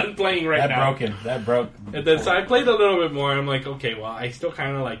 I'm done playing right now. That broke. And then so I played a little bit more. I'm like, okay, well, I still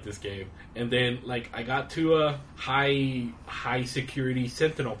kind of like this game. And then like I got to a high security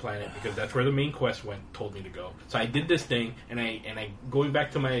Sentinel planet because that's where the main quest told me to go. So I did this thing, and I going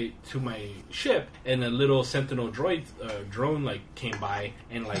back to my ship, and a little Sentinel drone like came by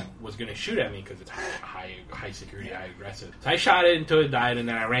and like was gonna shoot at me because it's high security, high aggressive. So I shot it until it died, and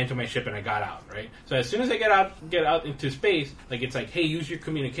then I ran to my ship and I got out. Right. So as soon as I get out into space, like it's like, hey, use your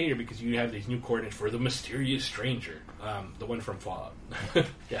communicator because you have these new coordinates for the mysterious stranger, the one from Fallout.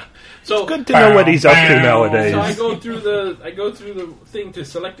 Yeah. So it's good to know what he's up to nowadays. So I go through the thing to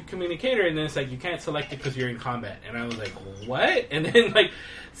select the communicator, and then it's like you can't select it because you're in combat. And I was like, what? And then like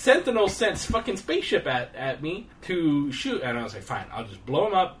Sentinel sent fucking spaceship at me to shoot, and I was like, fine, I'll just blow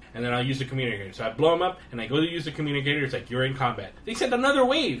him up, and then I'll use the communicator. So I blow him up, and I go to use the communicator. It's like you're in combat. They sent another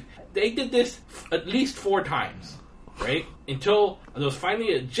wave. They did this at least 4 times. Right? Until there was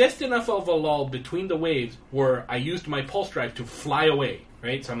finally just enough of a lull between the waves where I used my pulse drive to fly away.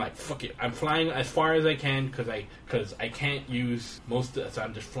 Right? So I'm like, fuck it. I'm flying as far as I can because I can't use so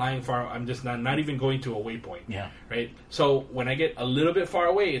I'm just flying far. I'm just not even going to a waypoint. Yeah. Right? So when I get a little bit far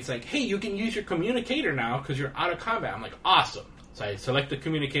away, it's like, hey, you can use your communicator now because you're out of combat. I'm like, awesome. So I select the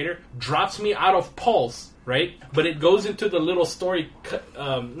communicator, drops me out of pulse, right? But it goes into the little story,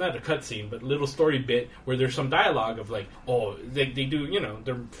 not a cutscene, but little story bit where there's some dialogue of like, oh, they do,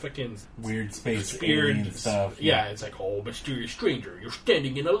 they're fucking weird space alien stuff. Yeah, it's like, oh, mysterious stranger, you're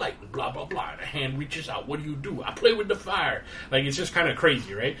standing in the light, and blah, blah, blah, and a hand reaches out. What do? I play with the fire. Like, it's just kind of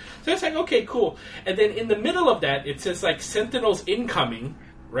crazy, right? So it's like, okay, cool. And then in the middle of that, it says like, Sentinels incoming.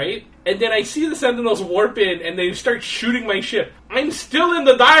 Right? And then I see the Sentinels warp in, and they start shooting my ship. I'm still in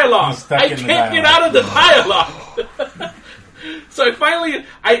the dialogue. I can't get out of the dialogue. So I finally,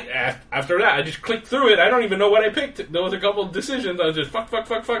 after that, I just clicked through it. I don't even know what I picked. There was a couple of decisions. I was just fuck.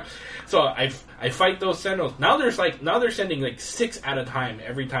 So I fight those Sentinels. Now they're sending like 6 at a time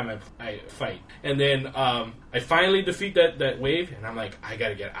every time I fight. And then I finally defeat that wave, and I'm like, I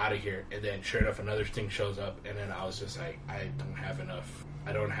gotta get out of here. And then sure enough, another thing shows up, and then I was just like, I don't have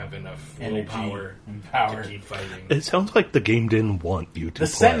enough willpower to keep fighting. It sounds like the game didn't want you to play. The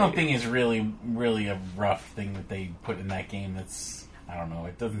Sentinel thing is really, really a rough thing that they put in that game. That's, I don't know.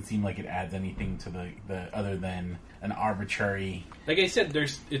 It doesn't seem like it adds anything to the other than an arbitrary. Like I said,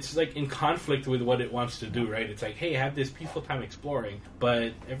 it's like in conflict with what it wants to do, right? It's like, hey, have this peaceful time exploring,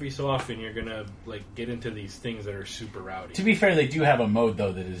 but every so often you're gonna like get into these things that are super rowdy. To be fair, they do have a mode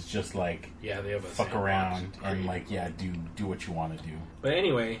though that is just like, yeah, they have a fuck around and like, yeah, do what you want to do. But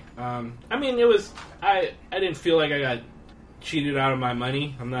anyway, I mean, it was I didn't feel like I got cheated out of my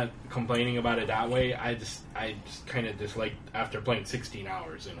money. I'm not complaining about it that way. I just kind of disliked after playing 16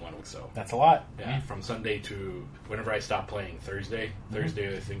 hours in 1 week. So that's a lot. Yeah, from Sunday to whenever I stopped playing Thursday, I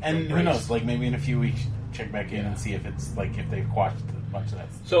think. And who knows? Like maybe in a few weeks, check back in and see if it's like if they've quashed a bunch of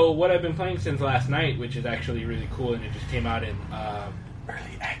that stuff. So what I've been playing since last night, which is actually really cool, and it just came out in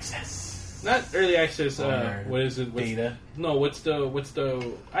early access. Not early access. What is it? Beta? No. What's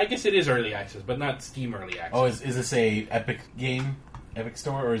the? I guess it is early access, but not Steam early access. Oh, is this a Epic game, Epic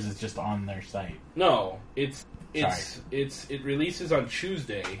Store, or is it just on their site? No, it releases on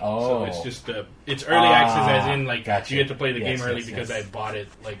Tuesday. Oh, so it's just it's early access, as in like gotcha. You get to play the game early because I bought it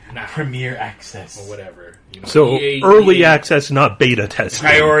like now. Premier access or whatever. So early access, not beta testing.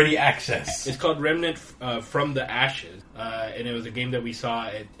 Priority access. It's called Remnant from the Ashes. And it was a game that we saw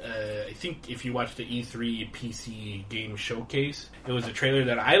at, I think if you watched the E3 PC game showcase, it was a trailer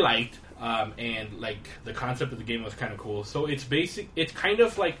that I liked, and like the concept of the game was kind of cool. So it's kind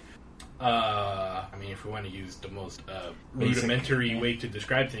of like, I mean, if we want to use the most rudimentary way to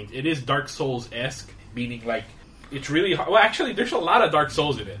describe things, it is Dark Souls-esque, meaning like, it's really hard. Well, actually, there's a lot of Dark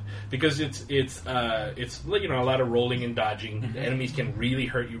Souls in it because it's a lot of rolling and dodging. Mm-hmm. The enemies can really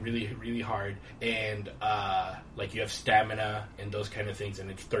hurt you really, really hard, and like you have stamina and those kind of things, and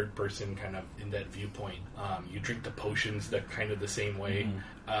it's third person kind of in that viewpoint. You drink the potions that kind of the same way. Mm-hmm.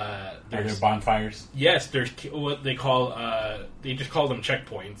 Are there bonfires? Yes, there's what they call they just call them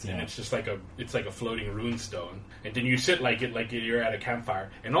checkpoints, and it's just like a floating rune stone, and then you sit like you're at a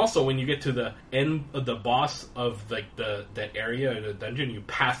campfire. And also when you get to the end of the boss of like that area of the dungeon, you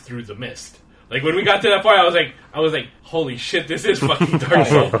pass through the mist. Like when we got to that point, I was like, holy shit, this is fucking Dark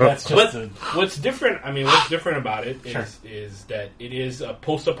Souls. What's different? I mean, what's different about it is that it is a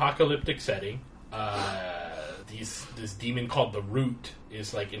post-apocalyptic setting. This demon called the Root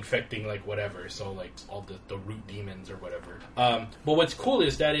is like infecting like whatever, so like all the root demons or whatever. But what's cool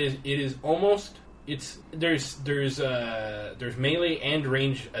is that it is almost there's melee and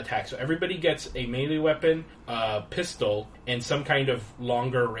range attacks. So everybody gets a melee weapon, pistol, and some kind of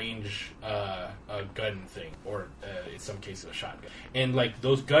longer range gun thing, or in some cases a shotgun. And like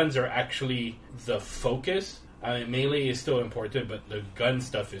those guns are actually the focus. Melee is still important, but the gun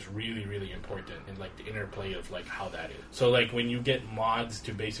stuff is really, really important, and like the interplay of like how that is. So like when you get mods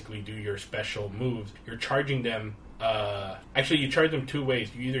to basically do your special moves, you're charging them. Actually, you charge them two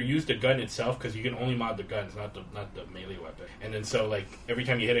ways. You either use the gun itself, because you can only mod the guns, not the melee weapon. And then so like every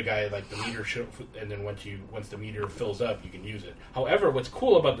time you hit a guy, like the meter and then once the meter fills up, you can use it. However, what's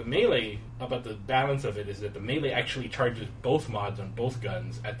cool about the melee, about the balance of it, is that the melee actually charges both mods on both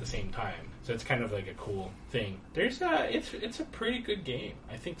guns at the same time. So it's kind of like a cool thing. It's a pretty good game.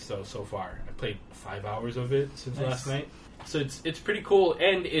 I think so far. I played 5 hours of it since last night. So it's pretty cool,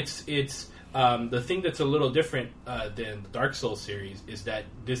 and it's the thing that's a little different than the Dark Souls series is that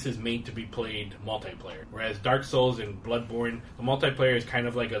this is made to be played multiplayer. Whereas Dark Souls and Bloodborne, the multiplayer is kind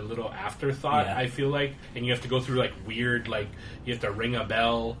of like a little afterthought, I feel like. And you have to go through like weird, like you have to ring a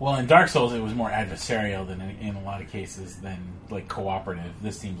bell. Well, in Dark Souls, it was more adversarial than in a lot of cases than like cooperative.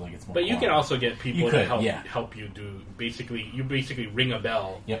 This seems like it's more But you can also get people to help you do, you basically ring a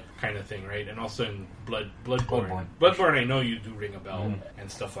bell kind of thing, right? And also in Bloodborne, I know you do ring a bell and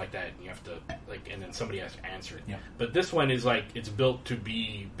stuff like that, and you have to and then somebody has to answer it. But this one is like, it's built to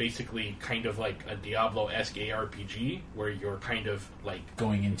be basically kind of like a Diablo-esque ARPG, where you're kind of like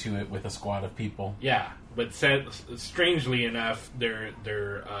going into it with a squad of people. Yeah, but strangely enough, their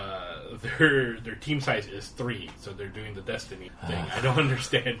team size is 3, so they're doing the Destiny thing. I don't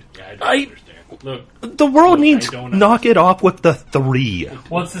understand. I don't understand. Look, the world needs to knock it off with the 3.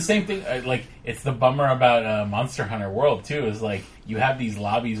 Well, it's the same thing. Like, it's the bummer about Monster Hunter World too. Is like you have these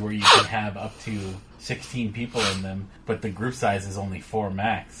lobbies where you can have up to 16 people in them, but the group size is only 4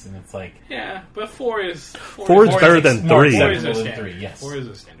 max, and it's like but 4 is better than 3. 4 is a standard. 3, yes. 4 is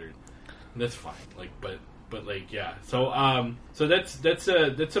a standard. That's fine. But like so that's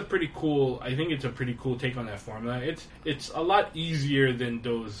a pretty cool. I think it's a pretty cool take on that formula. It's a lot easier than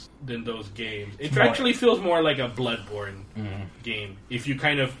those games. It actually feels more like a Bloodborne game. If you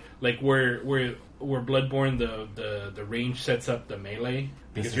kind of like where Bloodborne the range sets up the melee,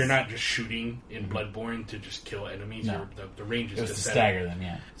 because you're not just shooting in Bloodborne to just kill enemies. No. The range is to set stagger up.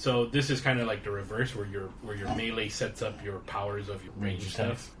 them. So this is kind of like the reverse, where your melee sets up your powers of your range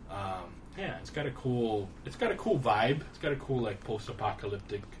stuff. It's got a cool vibe. It's got a cool like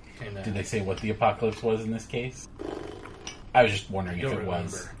post-apocalyptic kind of. Did they say what the apocalypse was in this case? I was just wondering if it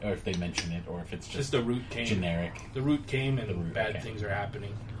was, or if they mentioned it, or if it's just the root came. Generic. The root came, and bad things are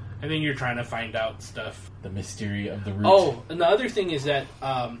happening. I think you're trying to find out stuff. The mystery of the root. Oh, and the other thing is that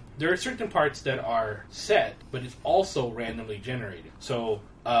there are certain parts that are set, but it's also randomly generated. So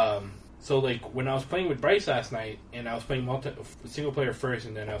like when I was playing with Bryce last night, and I was playing single player first,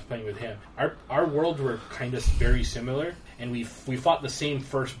 and then I was playing with him, our worlds were kind of very similar, and we fought the same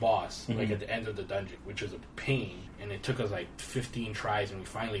first boss like at the end of the dungeon, which was a pain, and it took us like 15 tries, and we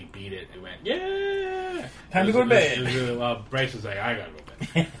finally beat it. And we went, yeah, time to go to bed. Well, Bryce was like, I gotta go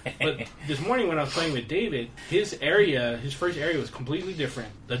to bed. But this morning when I was playing with David, his first area was completely different.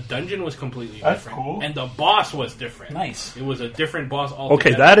 The dungeon was completely different. Cool. And the boss was different. Nice. It was a different boss altogether.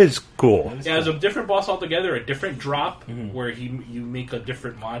 Okay, that is cool. It was a different boss altogether, a different drop where you make a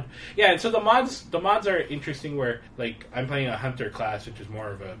different mod. Yeah, and so the mods are interesting, where like I'm playing a hunter class, which is more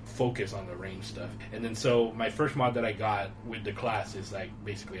of a focus on the range stuff. And then so my first mod that I got with the class is like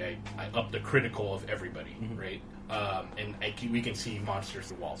basically I up the critical of everybody, right? And we can see monsters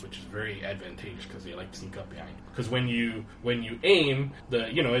through walls, which is very advantageous because they like to sneak up behind. Because when you aim,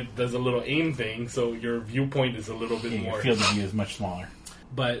 it does a little aim thing, so your viewpoint is a little bit more. Your field of view is much smaller.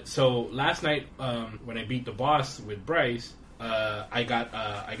 But so last night, when I beat the boss with Bryce, I got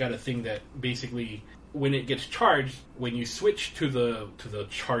a thing that basically when it gets charged, when you switch to the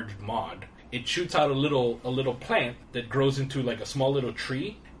charged mod, it shoots out a little plant that grows into like a small little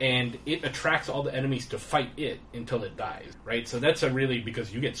tree. And it attracts all the enemies to fight it until it dies, right? So that's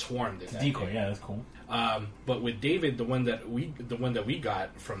because you get swarmed. It's a decoy, yeah, that's cool. But with David, the one that we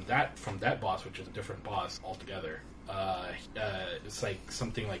got from that boss, which is a different boss altogether, it's like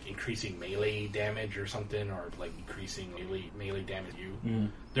something like increasing melee damage or something, or like increasing melee damage.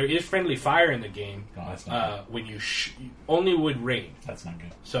 There is friendly fire in the game. Oh, that's not good. When you only with range. That's not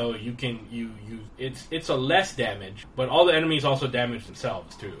good. So you can it's a less damage, but all the enemies also damage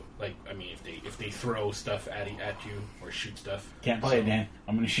themselves too. Like, I mean, if they throw stuff at you or shoot stuff. Can't play it, Dan.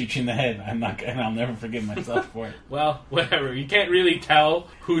 I'm going to shoot you in the head. I'll never forgive myself for it. Well, whatever. You can't really tell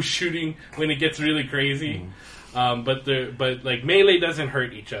who's shooting when it gets really crazy. But like Melee doesn't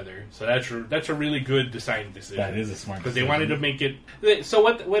hurt each other, so that's a really good design decision. That is a smart because decision. they wanted to make it. So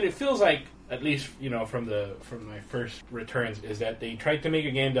what it feels like, at least from my first returns, is that they tried to make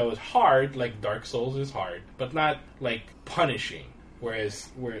a game that was hard, like Dark Souls is hard, but not like punishing. Whereas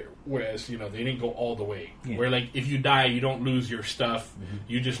they didn't go all the way. Yeah. Where like if you die, you don't lose your stuff. Mm-hmm.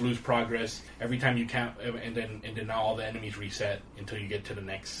 You just lose progress every time you count, and then now all the enemies reset until you get to the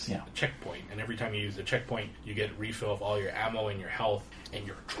next checkpoint. And every time you use the checkpoint, you get refill of all your ammo and your health and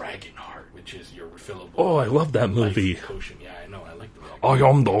your dragon heart, which is your refillable. Oh, I love that movie. Potion. Yeah, I know. I like the movie. I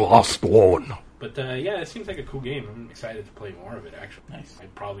am the last one. But it seems like a cool game. I'm excited to play more of it. Actually, nice.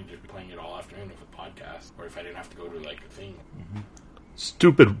 I'd probably just be playing it all afternoon with a podcast, or if I didn't have to go to like a thing. Mm-hmm.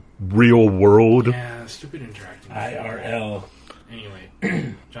 Stupid real world. Yeah, stupid interacting. IRL.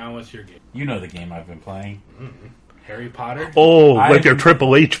 Anyway, John, what's your game? You know the game I've been playing. Mm-hmm. Harry Potter? Oh, like your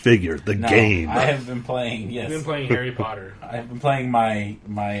Triple H figure, the game. I have been playing, yes. You've been playing Harry Potter. I've been playing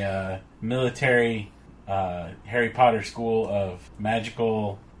my military Harry Potter school of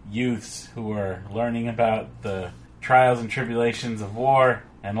magical youths who are learning about the trials and tribulations of war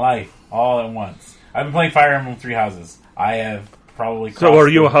and life all at once. I've been playing Fire Emblem Three Houses. I have probably... So are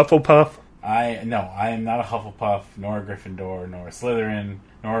you a Hufflepuff? I am not a Hufflepuff, nor a Gryffindor, nor a Slytherin,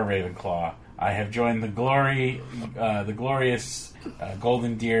 nor a Ravenclaw. I have joined the glorious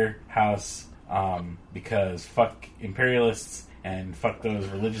Golden Deer House because fuck imperialists and fuck those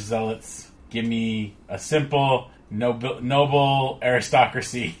religious zealots. Give me a simple, noble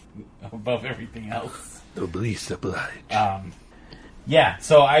aristocracy above everything else. Noblesse oblige. Yeah,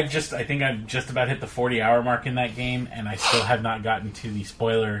 so I think I've just about hit the 40-hour mark in that game, and I still have not gotten to the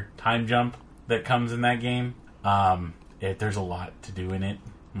spoiler time jump that comes in that game. There's a lot to do in it.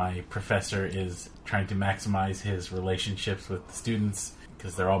 My professor is trying to maximize his relationships with the students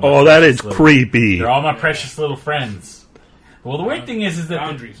because they're all creepy. They're all my precious little friends. Well, the weird thing is that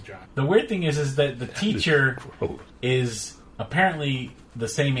boundaries, John. The weird thing is that the teacher is apparently the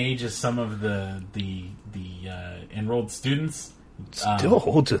same age as some of the enrolled students. Still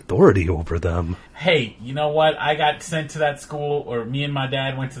holds authority over them. Hey, you know what? I got sent to that school, or me and my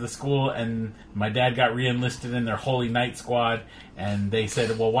dad went to the school, and my dad got re-enlisted in their Holy Knight Squad, and they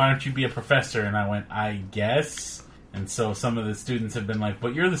said, well, why don't you be a professor? And I went, I guess. And so some of the students have been like,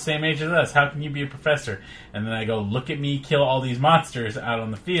 but you're the same age as us. How can you be a professor? And then I go, look at me kill all these monsters out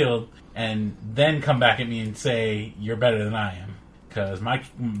on the field, and then come back at me and say, you're better than I am. Because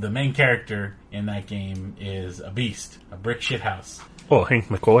the main character in that game is a beast, a brick shithouse. Oh, Hank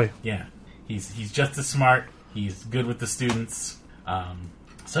McCoy. Yeah, he's just as smart. He's good with the students.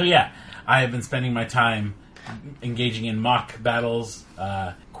 So yeah, I have been spending my time engaging in mock battles,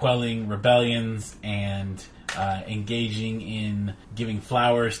 quelling rebellions, and engaging in giving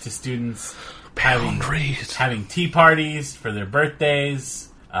flowers to students, having tea parties for their birthdays.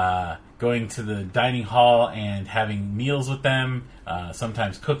 Going to the dining hall and having meals with them,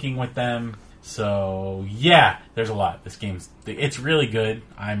 sometimes cooking with them. So, yeah, there's a lot. It's really good.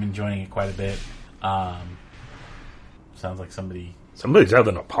 I'm enjoying it quite a bit. Sounds like somebody's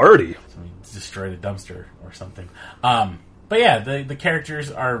having a party. Somebody destroyed a dumpster or something. But yeah, the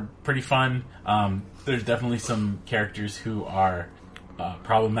characters are pretty fun. There's definitely some characters who are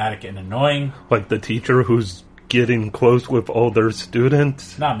problematic and annoying. Like the teacher who's getting close with all their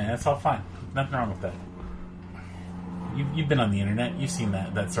students? Nah, man, that's all fine. Nothing wrong with that. You've been on the internet. You've seen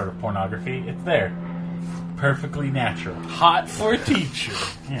that sort of pornography. It's there. Perfectly natural. Hot for a teacher.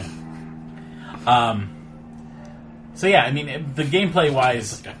 Yeah. So yeah, I mean, the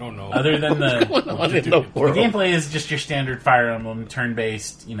gameplay-wise, I don't know. Other than the world? Gameplay is just your standard Fire Emblem,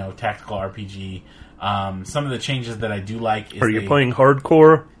 turn-based, tactical RPG. Some of the changes that I do like is... Are you playing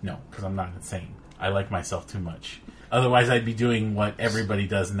hardcore? No, because I'm not insane. I like myself too much. Otherwise, I'd be doing what everybody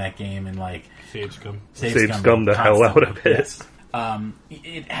does in that game and Save scum the hell out of it. Yes.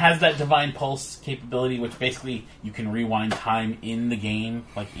 It has that Divine Pulse capability, which basically you can rewind time in the game,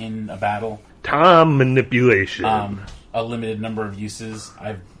 like in a battle. Time manipulation. A limited number of uses.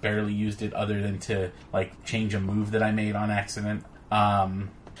 I've barely used it other than to change a move that I made on accident.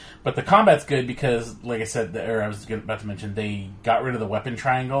 But the combat's good because, like I said, I was about to mention, they got rid of the weapon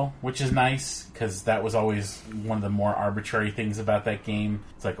triangle, which is nice, because that was always one of the more arbitrary things about that game.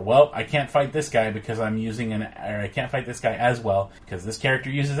 It's like, well, I can't fight this guy because I'm using I can't fight this guy as well, because this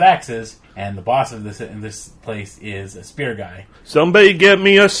character uses axes, and the boss of in this place is a spear guy. Somebody get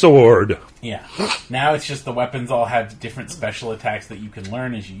me a sword. Yeah. Now it's just the weapons all have different special attacks that you can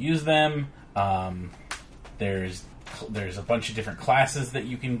learn as you use them. There's there's a bunch of different classes that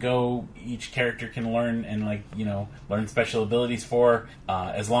you can go. Each character can learn and learn special abilities for.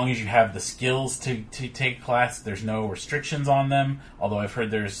 As long as you have the skills to take class, there's no restrictions on them. Although I've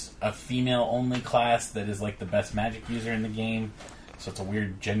heard there's a female-only class that is like the best magic user in the game. So it's a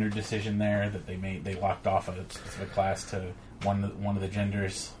weird gender decision there that they locked off a specific class to one of the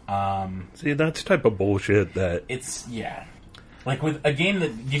genders. See, that's type of bullshit that... Like, with a game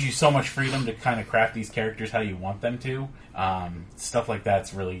that gives you so much freedom to kind of craft these characters how you want them to, stuff like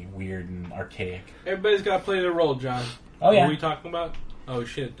that's really weird and archaic. Everybody's got to play their role, John. Oh, yeah. What are we talking about? Oh,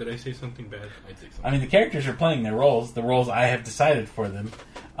 shit. Did I say something bad? I did something. I mean, the characters are playing their roles. The roles I have decided for them.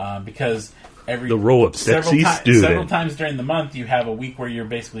 Because the role of sexy student. Several times during the month, you have a week where you're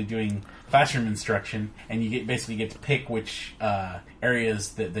basically doing classroom instruction, and you basically get to pick which areas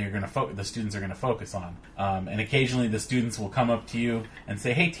that the students are going to focus on. And occasionally, the students will come up to you and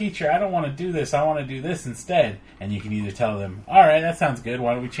say, "Hey, teacher, I don't want to do this. I want to do this instead." And you can either tell them, "All right, that sounds good.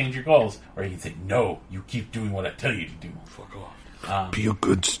 Why don't we change your goals?" Or you can say, "No, you keep doing what I tell you to do. Fuck off. Be a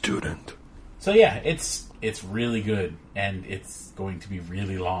good student." So yeah, it's really good, and it's going to be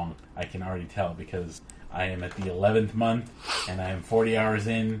really long. I can already tell because I am at the 11th month, and I am 40 hours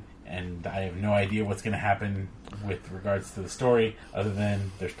in, and I have no idea what's going to happen with regards to the story, other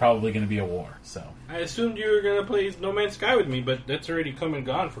than there's probably going to be a war. So I assumed you were going to play No Man's Sky with me, but that's already come and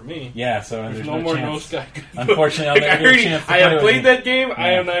gone for me. Yeah, so there's no more chance. No Sky. Unfortunately, I'll never get a chance to I have played you. that game. Yeah.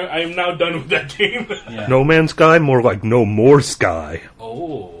 I am now done with that game. Yeah. No Man's Sky, more like No More Sky.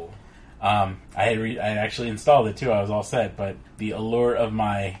 Oh. I had actually installed it too. I was all set, but the allure of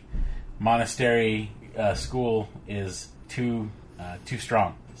my monastery school is too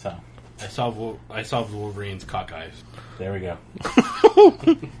strong. So I solved Wolverine's cock eyes. there we go.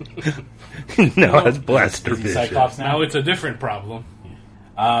 Now it's blaster Is he vision. Cyclops now? Now it's a different problem.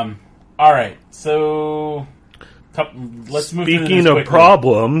 All right, so let's move. Speaking through of this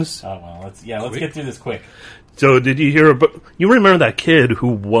problems, oh well, let's get through this quick. so did you hear about... You remember that kid who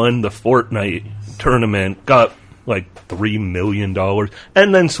won the Fortnite tournament, got like $3 million,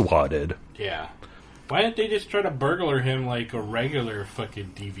 and then swatted? Yeah. Why didn't they just try to burglar him like a regular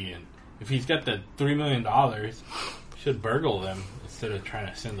fucking deviant? If he's got the $3 million, should burgle them instead of trying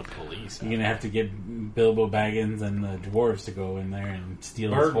to send the police. You're gonna have to get Bilbo Baggins and the dwarves to go in there and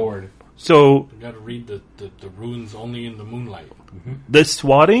steal his hoard. So You gotta read the runes only in the moonlight. this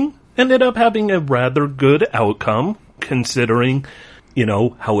swatting ended up having a rather good outcome, considering,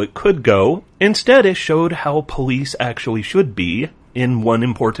 how it could go. Instead, it showed how police actually should be in one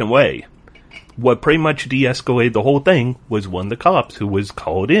important way. What pretty much de-escalated the whole thing was one of the cops who was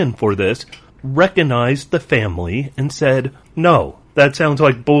called in for this recognized the family and said, "No, that sounds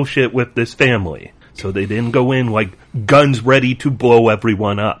like bullshit with this family." So they didn't go in like guns ready to blow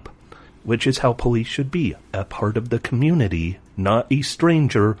everyone up. Which is how police should be, a part of the community, not a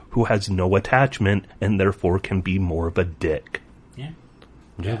stranger who has no attachment and therefore can be more of a dick. Yeah.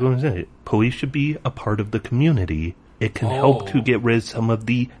 I'm just going to say, police should be a part of the community. It can help to get rid of some of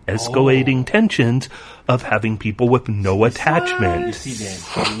the escalating tensions of having people with no attachment. See,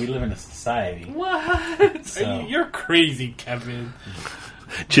 Dan, we live in a society. What? So- You're crazy, Kevin.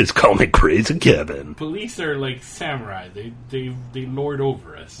 Just call me Crazy Kevin. Police are like samurai. They lord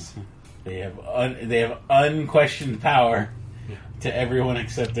over us. They have unquestioned power to everyone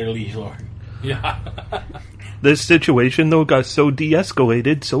except their liege lord. Yeah. This situation, though, got so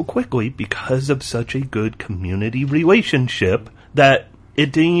de-escalated so quickly because of such a good community relationship that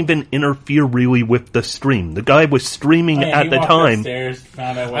it didn't even interfere really with the stream. The guy was streaming at the time. Upstairs,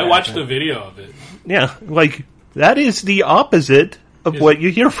 found out what I watched the happened. video of it. Yeah, like, that is the opposite of what you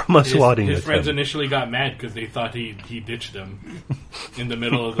hear from us swatting. His friends initially got mad because they thought he ditched them in the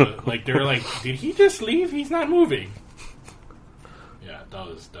middle of the... Like, they were like, did he just leave? He's not moving. Yeah, that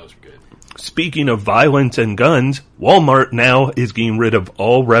was good. Speaking of violence and guns, Walmart now is getting rid of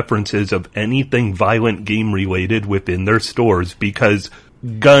all references of anything violent game related within their stores because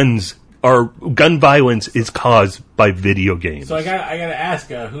gun violence is caused by video games. So I gotta ask,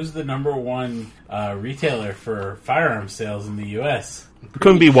 who's the number one retailer for firearms sales in the U.S.? It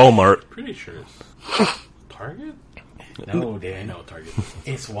couldn't be Walmart. Pretty sure it's Target? No, Dan. No, Target.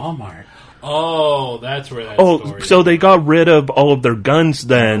 It's Walmart. Oh, that's where that story so they got rid of all of their guns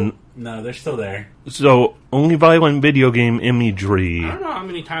then. No, they're still there. So only violent video game imagery. I don't know how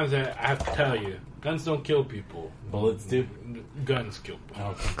many times I have to tell you. Guns don't kill people. Bullets do. Guns kill people.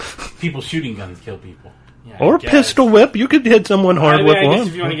 Okay. People shooting guns kill people. Yeah, Or I guess. pistol whip. You could hit someone hard with I guess one.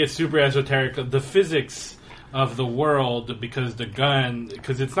 if you want to get super esoteric, the physics of the world because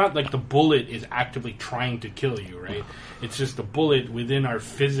it's not like the bullet is actively trying to kill you, right? It's just a bullet within our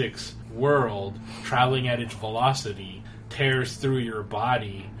physics world traveling at its velocity tears through your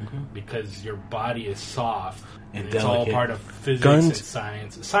body because your body is soft and it's all part of physics and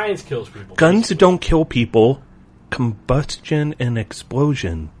science. Science kills people. Guns don't kill people. Combustion and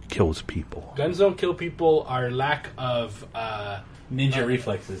explosion kills people. Guns don't kill people. Our lack of ninja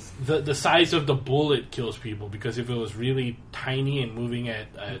reflexes. The size of the bullet kills people, because if it was really tiny and moving at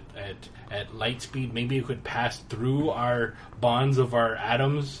light speed, maybe it could pass through our bonds of our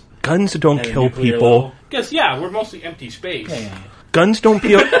atoms. Guns don't kill people. Because, yeah, we're mostly empty space. Yeah. Guns don't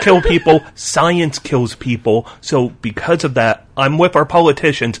kill people. Science kills people. So because of that, I'm with our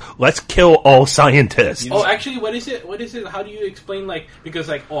politicians. Let's kill all scientists. Oh, actually, what is it? How do you explain, like, because,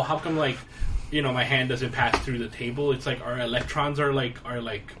 like, oh, how come, like, you know, my hand doesn't pass through the table? It's like our electrons are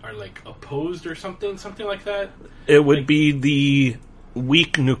opposed or something like that. It would be the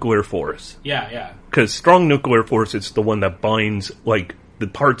weak nuclear force. Yeah. Because strong nuclear force is the one that binds, like, the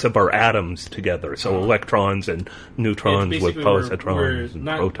parts of our atoms together. So electrons and neutrons with positrons and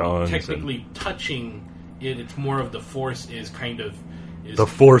protons. Technically touching it, it's more of the force is kind of... the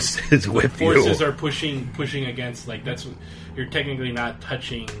force is with you. Forces are pushing against, like, that's... You're technically not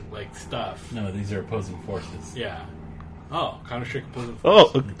touching, like, stuff. No, these are opposing forces. Yeah. Oh, Counter-Strike opposing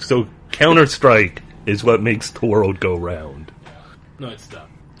forces. Oh, so Counter-Strike is what makes the world go round. Yeah. No, it's dumb.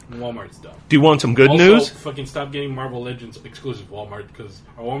 Walmart's dumb. Do you want some good also, news? Fucking stop getting Marvel Legends exclusive Walmart, because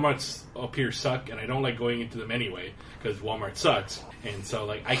our Walmarts up here suck, and I don't like going into them anyway, because Walmart sucks. And so,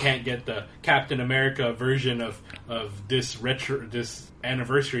 like, I can't get the Captain America version of this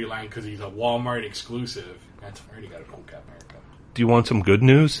anniversary line because he's a Walmart exclusive. I already got a cool Captain America. Do you want some good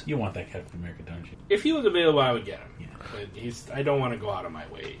news? You want that Captain America, don't you? If he was available, I would get him. Yeah. But I don't want to go out of my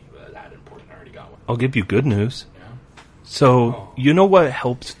way. That important. I already got one. I'll give you good news. Yeah. So, you know what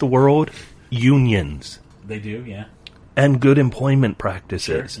helps the world? Unions. They do, yeah. And good employment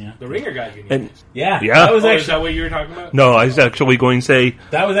practices. Sure, yeah. The Ringer guy unionized. Yeah. That was is that what you were talking about? No, I was actually going to say...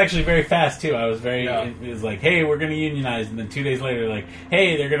 That was actually very fast, too. I was very... Yeah. It was like, hey, we're going to unionize. And then 2 days later, like,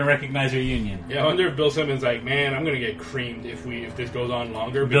 hey, they're going to recognize your union. Yeah, I wonder if Bill Simmons like, man, I'm going to get creamed if this goes on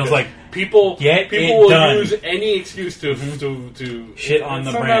longer. Bill's like, people will done. use any excuse to shit on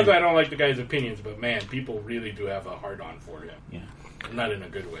the brand. Sometimes I don't like the guy's opinions, but man, people really do have a hard-on for him. Yeah. Not in a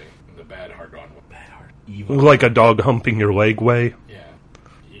good way. In the bad hard-on way. Evil. Like a dog humping your leg way. Yeah.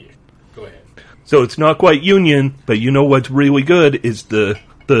 Go ahead. So it's not quite union, but you know what's really good is the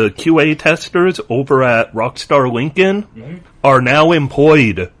QA testers over at Rockstar Lincoln are now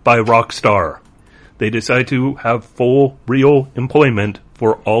employed by Rockstar. They decide to have full, real employment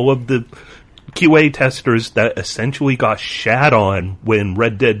for all of the QA testers that essentially got shat on when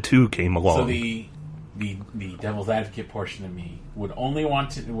Red Dead 2 came along. So the devil's advocate portion of me would only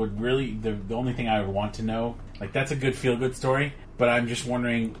the only thing I would want to know, like, that's a good feel-good story, but I'm just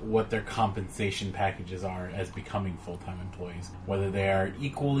wondering what their compensation packages are as becoming full-time employees. Whether they are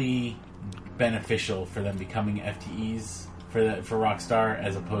equally beneficial for them becoming FTEs for Rockstar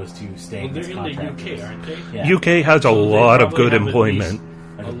as opposed to staying as contractors. They're in the UK, aren't they? Yeah. UK has a lot of good employment.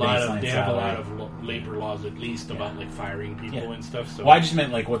 They have a lot of labor laws, at least, about, like, firing people and stuff. So well, I just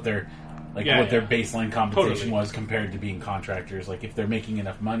meant, like, what their baseline compensation Totally. was compared to being contractors. Like, if they're making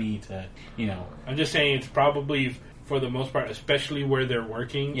enough money to, you know... I'm just saying it's probably, for the most part, especially where they're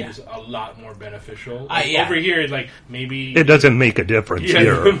working, is a lot more beneficial. Over here, like, maybe... It doesn't make a difference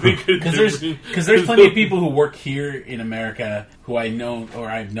here. Because there's plenty of people who work here in America who I've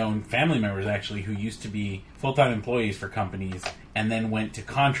known family members, actually, who used to be full-time employees for companies and then went to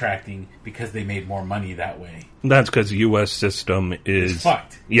contracting because they made more money that way. That's because the U.S. system is... It's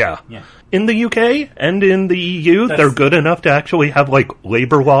fucked. Yeah. In the UK and in the EU, they're good enough to actually have, like,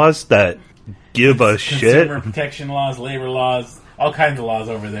 labor laws that give a shit. Consumer protection laws, labor laws, all kinds of laws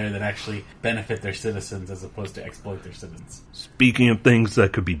over there that actually benefit their citizens as opposed to exploit their citizens. Speaking of things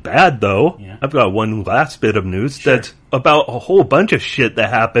that could be bad, though, I've got one last bit of news that's about a whole bunch of shit that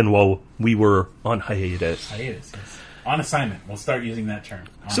happened while we were on hiatus. Yes. On assignment. We'll start using that term.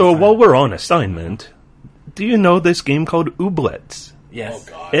 While we're on assignment, do you know this game called Ooblets? Yes.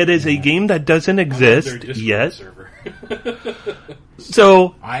 Oh, God. It is a game that doesn't exist yet. Server.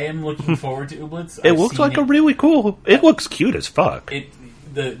 So I am looking forward to Ooblets. It looks like a really cool... It looks cute as fuck. One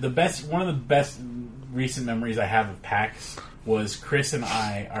of the best recent memories I have of PAX was Chris and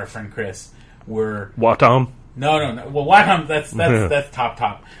I, our friend Chris, were... Watom? No. Well, Watom, that's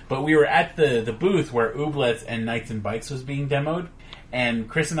top. But we were at the booth where Ooblets and Knights and Bikes was being demoed, and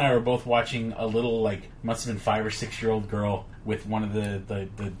Chris and I were both watching a little, like, must have been 5 or 6 year old girl with one of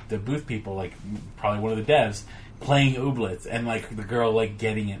the booth people, like probably one of the devs, playing Ooblets, and like the girl like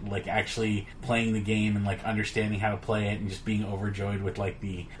getting it, like actually playing the game and like understanding how to play it and just being overjoyed with like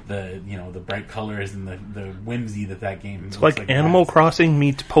the bright colors and the whimsy that game. It's like Animal Crossing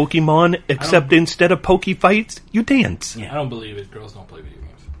meets Pokemon, except instead of Poke Fights, you dance. Yeah. I don't believe it. Girls don't play video games.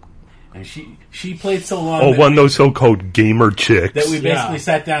 And she played so long. Oh, one of those so-called gamer chicks. That we basically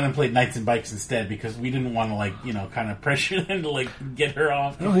sat down and played Knights and Bikes instead because we didn't want to kind of pressure them to get her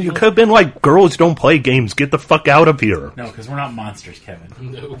off. Oh, you could have been like, girls don't play games. Get the fuck out of here. No, because we're not monsters, Kevin.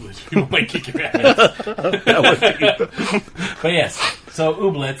 No, people might kick your ass. But yes, so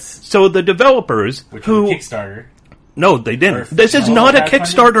Ooblets. So the developers which was a Kickstarter. No, they didn't. This is not a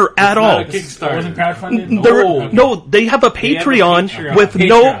Kickstarter at all. It wasn't crowdfunded? No, they have a Patreon with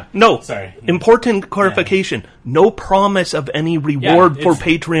no. Sorry. Important clarification. No promise of any reward for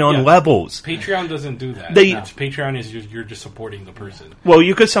Patreon levels. Patreon doesn't do that. Patreon is you're just supporting the person. Well,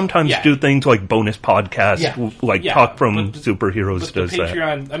 you could sometimes do things like bonus podcasts, Talk from Superheroes does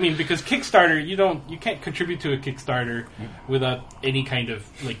Patreon, that. Because Kickstarter, you can't contribute to a Kickstarter without any kind of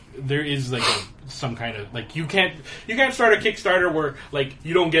there is some kind of you can't start a Kickstarter where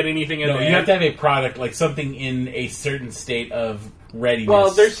you don't get anything. No, you have to have a product something in a certain state of readiness.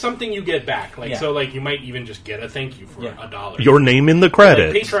 Well, there's something you get back, so you might even just get a thank you for $1. Your name in the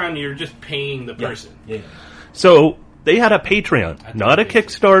credits. Patreon, you're just paying the person. Yeah. So they had a Patreon, not a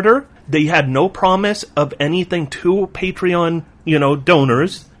Kickstarter. They had no promise of anything to Patreon,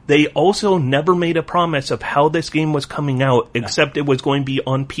 donors. They also never made a promise of how this game was coming out, except it was going to be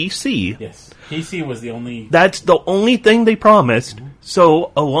on PC. Yes. PC was the only... That's the only thing they promised. Mm-hmm.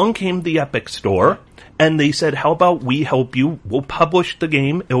 So along came the Epic Store, and they said, how about we help you? We'll publish the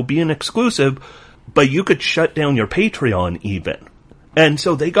game. It'll be an exclusive, but you could shut down your Patreon even. And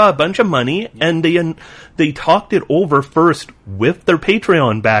so they got a bunch of money, and they talked it over first with their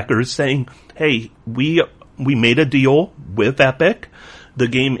Patreon backers, saying, hey, we made a deal with Epic. The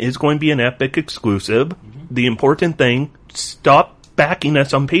game is going to be an Epic exclusive. Mm-hmm. The important thing, stop backing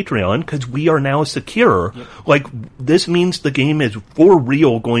us on Patreon because we are now secure. Yep. This means the game is for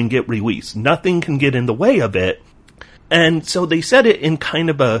real going to get released. Nothing can get in the way of it. And so they said it in kind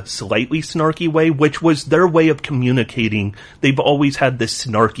of a slightly snarky way, which was their way of communicating. They've always had this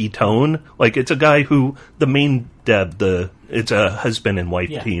snarky tone. It's a guy who, the main dev, it's a husband and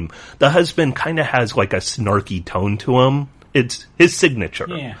wife team. The husband kind of has a snarky tone to him. It's his signature.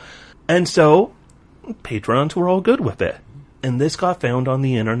 Yeah. And so, Patrons were all good with it. And this got found on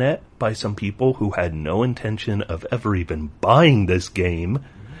the internet by some people who had no intention of ever even buying this game.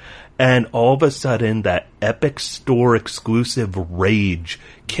 Mm-hmm. And all of a sudden, that Epic Store exclusive rage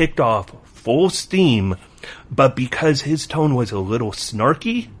kicked off full steam. But because his tone was a little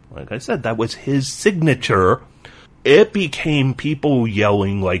snarky, like I said, that was his signature, it became people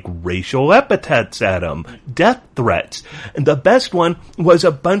yelling racial epithets at him, death threats. And the best one was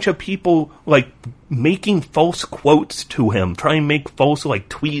a bunch of people making false quotes to him, trying to make false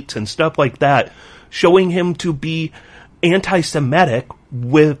tweets and stuff like that, showing him to be anti-Semitic,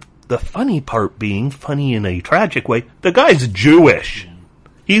 with the funny part being, funny in a tragic way, the guy's Jewish.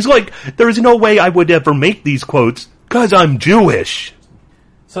 He's there's no way I would ever make these quotes because I'm Jewish.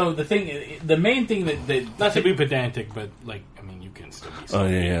 So the main thing that not to be pedantic, but you can still be. Oh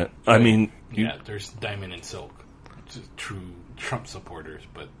yeah. There's Diamond and Silk, true Trump supporters,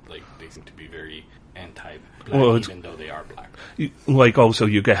 but they seem to be very anti-black, even though they are black. Also,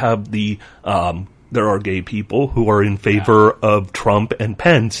 you could have the there are gay people who are in favor of Trump and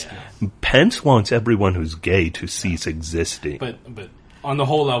Pence. Yeah. Pence wants everyone who's gay to cease existing. But on the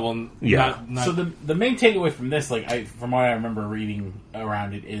whole level, not so the main takeaway from this, from what I remember reading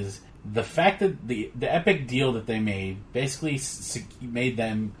around it, is the fact that the Epic deal that they made basically made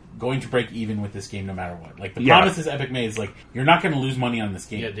them going to break even with this game no matter what. The promises Epic made is you're not going to lose money on this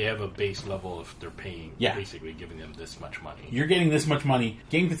game. Yeah, they have a base level if they're paying, basically giving them this much money. You're getting this much money.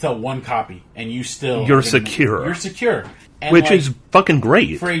 Game can sell one copy, and you're secure. You're secure, and which is fucking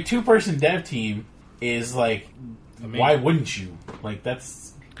great for a 2-person dev team. Is why wouldn't you?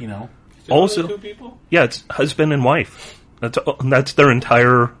 That's also 2 people. Yeah, it's husband and wife. That's their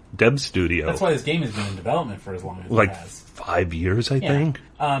entire dev studio. That's why this game has been in development for as long as it has. 5 years, I think.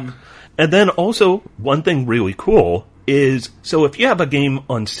 And then also, one thing really cool is, so if you have a game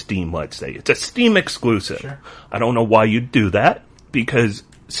on Steam, let's say, it's a Steam exclusive. Sure. I don't know why you'd do that, because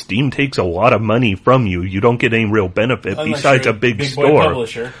Steam takes a lot of money from you. You don't get any real benefit besides a big store.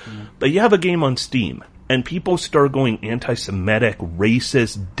 Publisher. Mm-hmm. But you have a game on Steam, and people start going anti-Semitic,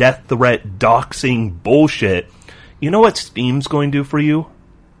 racist, death threat, doxing bullshit. You know what Steam's going to do for you?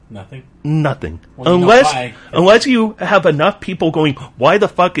 Nothing. Well, unless you have enough people going, why the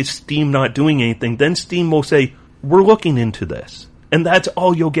fuck is Steam not doing anything? Then Steam will say, we're looking into this. And that's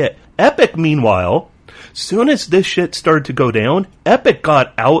all you'll get. Epic, meanwhile, soon as this shit started to go down, Epic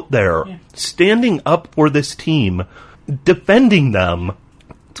got out there, standing up for this team, defending them.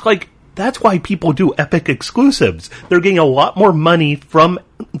 It's like, that's why people do Epic exclusives. They're getting a lot more money from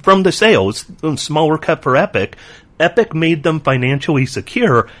the sales, smaller cut for Epic. Epic made them financially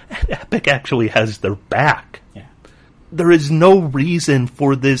secure, and Epic actually has their back. Yeah. There is no reason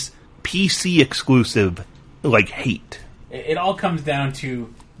for this PC exclusive, hate. It all comes down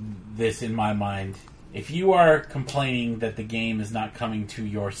to this in my mind. If you are complaining that the game is not coming to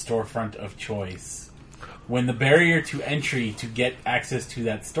your storefront of choice, when the barrier to entry to get access to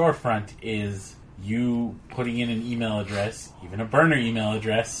that storefront is you putting in an email address, even a burner email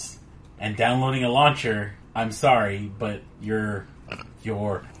address, and downloading a launcher, I'm sorry, but your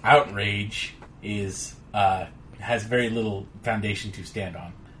outrage has very little foundation to stand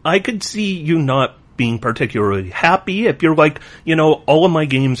on. I could see you not being particularly happy if you're like, all of my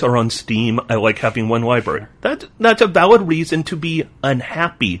games are on Steam, I like having one library. That's a valid reason to be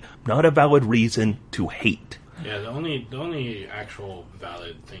unhappy, not a valid reason to hate. Yeah, the only actual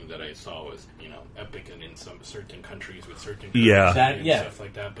valid thing that I saw was, Epic and in some certain countries with certain and stuff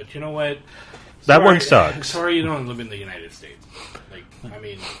like that. But you know what? That one sucks. Sorry you don't live in the United States.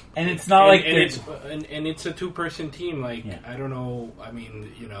 And it's not and it's a 2-person team. I don't know.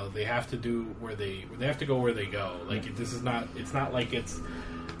 They have to do they have to go where they go. This is not. It's not like it's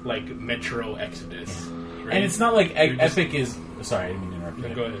like Metro Exodus. Right? And it's not like Epic is. Sorry, I didn't mean to interrupt you.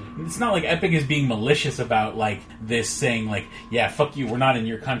 No, go ahead. It's not like Epic is being malicious about this, saying yeah, fuck you, we're not in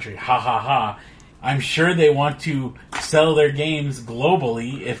your country, ha ha ha. I'm sure they want to sell their games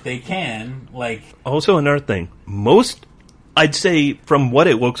globally if they can. Also, another thing, I'd say from what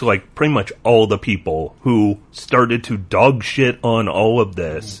it looks like, pretty much all the people who started to dog shit on all of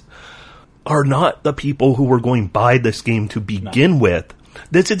this are not the people who were going to buy this game to begin with.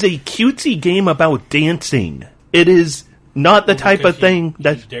 This is a cutesy game about dancing. It is not the type of thing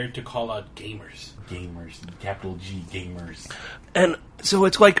that he dared to call out gamers, capital G gamers. And so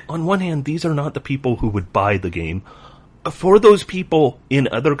it's on one hand, these are not the people who would buy the game. For those people in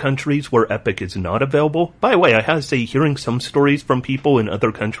other countries where Epic is not available, by the way, I have to say, hearing some stories from people in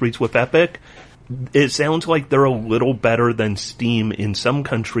other countries with Epic, it sounds like they're a little better than Steam in some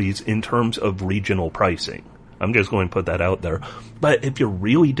countries in terms of regional pricing. I'm just going to put that out there. But if you're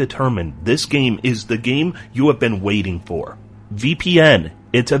really determined, this game is the game you have been waiting for. VPN,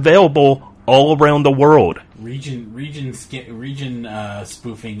 it's available all around the world. Region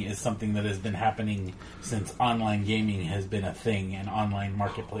spoofing is something that has been happening since online gaming has been a thing and online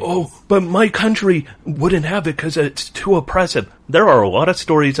marketplaces. Oh, but my country wouldn't have it because it's too oppressive. There are a lot of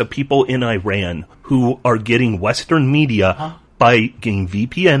stories of people in Iran who are getting Western media by getting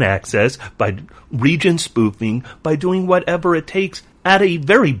VPN access, by region spoofing, by doing whatever it takes at a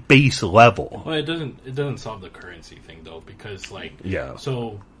very base level. Well, it doesn't solve the currency thing though, because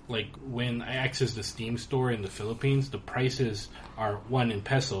when I access the Steam store in the Philippines, the prices are one in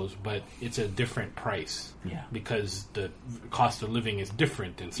pesos, but it's a different price. Yeah. Because the cost of living is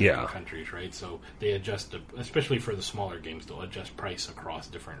different in certain countries, right? So they adjust, especially for the smaller games, they'll adjust price across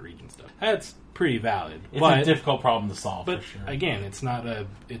different regions. Stuff that's pretty valid. It's a difficult problem to solve. But for sure. Again, it's not a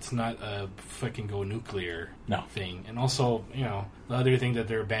fucking go nuclear thing. And also, the other thing that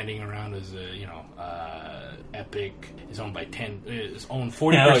they're banding around is Epic is owned by 40%,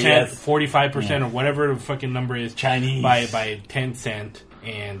 45% or whatever the fucking number is Chinese by Tencent,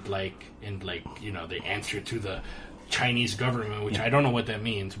 and they answer to the Chinese government, which I don't know what that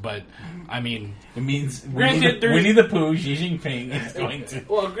means, but it means Winnie the Pooh, Xi Jinping is going to.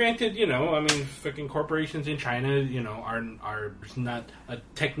 Well, granted, fucking corporations in China, are not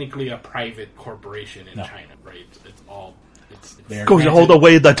technically a private corporation in China, right? It's all. Goes all the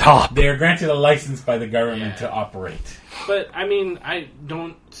way to the top. They are granted a license by the government to operate. But I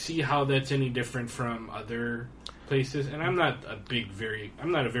don't see how that's any different from other places. And I'm not a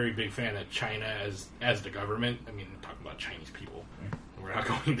very big fan of China as the government. I'm talking about Chinese people. We're not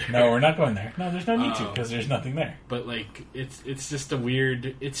going there. No, we're not going there. No, there's no need to because there's nothing there. But it's just a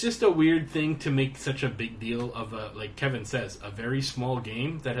weird thing to make such a big deal of like Kevin says, a very small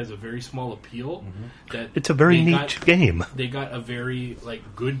game that has a very small appeal. Mm-hmm. That it's a very niche game. They got a very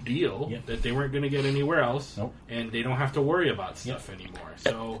good deal that they weren't going to get anywhere else, and they don't have to worry about stuff anymore.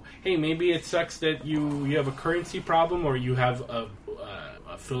 So hey, maybe it sucks that you have a currency problem or you have a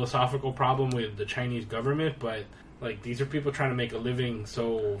philosophical problem with the Chinese government, but Like, these are people trying to make a living,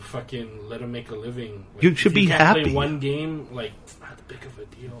 so fucking let them make a living. Like, you should be happy. Play one game, like, it's not that big of a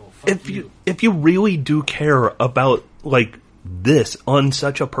deal. Fuck if you really do care about, like, this on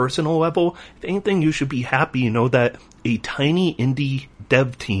such a personal level, if anything, you should be happy, you know, that a tiny indie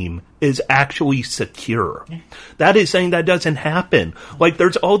dev team is actually secure. That is saying that doesn't happen. Like,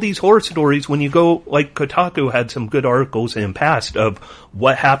 there's all these horror stories when you go, like, Kotaku had some good articles in the past of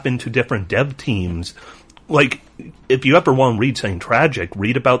what happened to different dev teams. Like, if you ever want to read something tragic,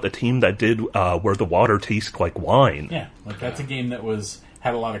 read about the team that did Where the Water Tastes Like Wine. Yeah, like, that's a game that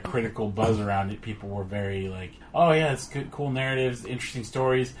had a lot of critical buzz around it. People were very like, oh yeah, it's good, cool narratives, interesting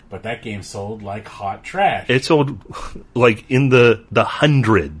stories, but that game sold like hot trash. It sold like in the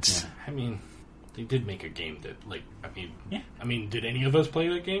hundreds. Yeah, I mean, they did make a game that, like, I mean, did any of us play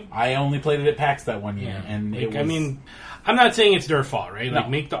that game? I only played it at PAX that one year, and like, it was... I mean, I'm not saying it's their fault, right? No. Like,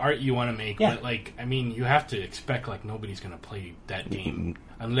 make the art you want to make, but, like, I mean, you have to expect, like, nobody's going to play that game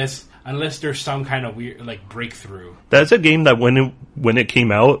unless there's some kind of weird, like, breakthrough. That's a game that when it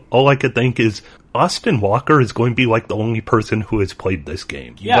came out, all I could think is Austin Walker is going to be, like, the only person who has played this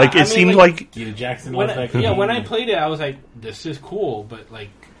game. Yeah, like, it seemed like Gita Jackson when loves that game. Yeah, when I played it, I was like, this is cool, but, like,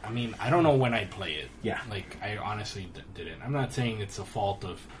 I mean, I don't know when I'd play it. Yeah. Like, I honestly didn't. I'm not saying it's a fault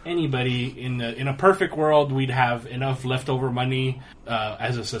of anybody. In a perfect world, we'd have enough leftover money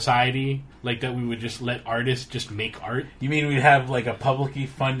as a society, like, that we would just let artists just make art. You mean we'd have, like, a publicly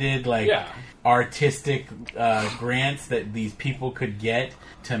funded, like, artistic grants that these people could get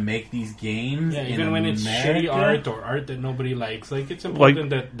to make these games? Yeah, even when it's shitty art or art that nobody likes, like, it's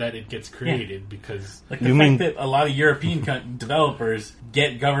important that it gets created because... Like, the fact that a lot of European developers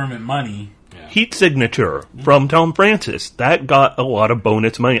get government money... Yeah. Heat Signature from Tom Francis. That got a lot of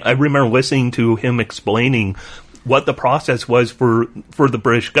bonus money. I remember listening to him explaining what the process was for the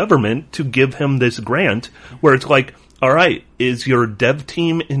British government to give him this grant, where it's like, all right, is your dev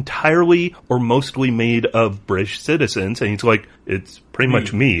team entirely or mostly made of British citizens? And he's like, it's pretty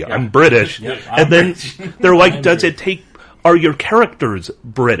much me. Yeah. I'm British. And then they're like, are your characters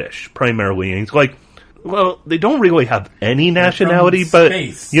British primarily? And he's like, well, they don't really have any nationality,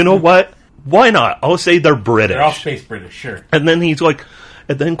 but you know what? Why not? I'll say they're British. They're all space British, sure. And then he's like,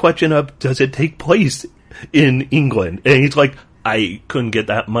 question of, does it take place in England? And he's like, I couldn't get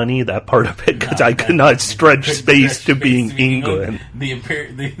that money, that part of it, because I could not stretch space to being England.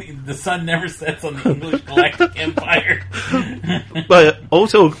 The sun never sets on the English Galactic Empire. But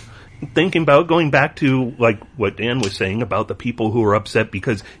also, thinking about going back to, like, what Dan was saying about the people who are upset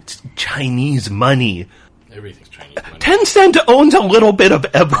because it's Chinese money. Everything's Chinese money. Tencent owns a little bit of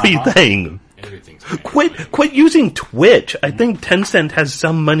everything. Everything's Quit using Twitch. I think Tencent has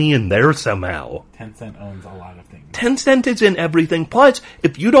some money in there somehow. Tencent owns a lot of things. Tencent is in everything. Plus,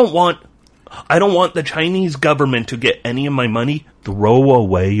 if you I don't want the Chinese government to get any of my money, throw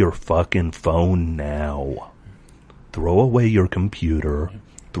away your fucking phone now. Throw away your computer.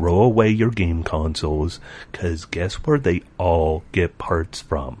 Throw away your game consoles. Because guess where they all get parts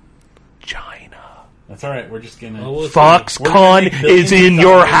from? China. That's all right. We're just gonna. Foxconn is in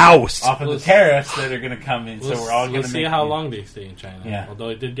your house. Off of the tariffs that are gonna come in, so we're all gonna see how long they stay in China. Yeah. Although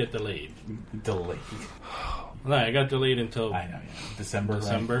it did get delayed. Delayed. No, it got delayed until December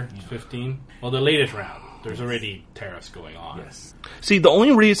right? 15. Well, the latest round. There's already tariffs going on. Yes. See, the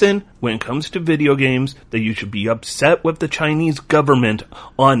only reason when it comes to video games that you should be upset with the Chinese government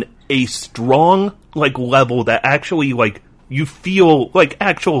on a strong, like, level that actually, like, you feel like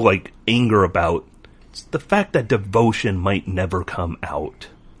actual, like, anger about. It's the fact that Devotion might never come out.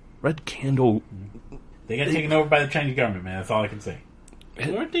 Red Candle... They got taken over by the Chinese government, man. That's all I can say.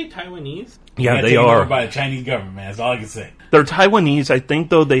 Weren't they Taiwanese? Yeah, they are. Over by the Chinese government, man. That's all I can say. They're Taiwanese. I think,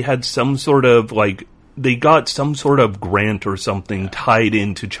 though, they had some sort of, like... They got some sort of grant or something tied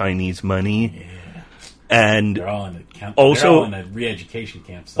into Chinese money. Yeah. And they're all in a re-education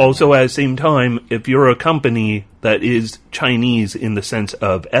camp. Somewhere. Also, at the same time, if you're a company that is Chinese in the sense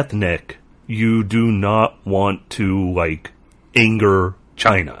of ethnic... You do not want to, like, anger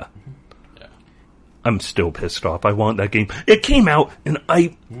China. Yeah. I'm still pissed off. I want that game. It came out, and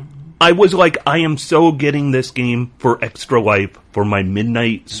I was like, I am so getting this game for Extra Life for my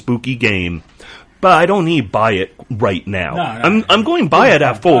midnight spooky game. But I don't need to buy it right now. I'm going to buy it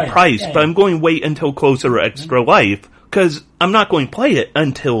at full price, but I'm going to wait until closer to Extra Life, because I'm not going to play it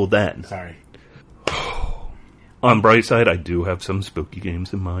until then. Sorry. On bright side, I do have some spooky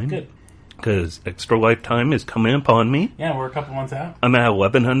games in mind. Good. Because Extra Lifetime is coming upon me. Yeah, we're a couple months out. I'm at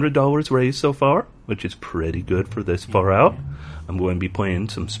 $1,100 raised so far, which is pretty good for this far out. I'm going to be playing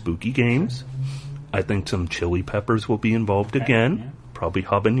some spooky games. I think some Chili Peppers will be involved again. Probably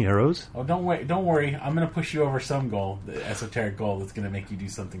habaneros. Oh, don't worry. I'm going to push you over some goal, the esoteric goal that's going to make you do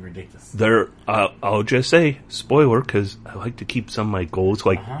something ridiculous. I'll just say, spoiler, because I like to keep some of my goals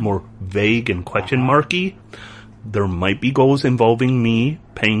more vague and question marky. There might be goals involving me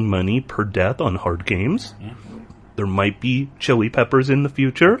paying money per death on hard games. Yeah. There might be chili peppers in the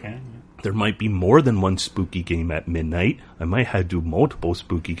future. Okay. There might be more than one spooky game at midnight. I might have to do multiple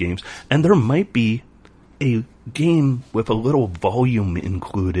spooky games. And there might be a game with a little volume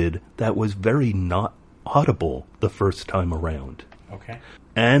included that was very not audible the first time around. Okay.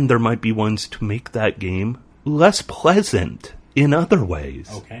 And there might be ones to make that game less pleasant in other ways.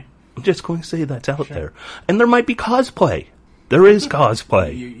 Okay. I'm just going to say that's out there. And there might be cosplay. There is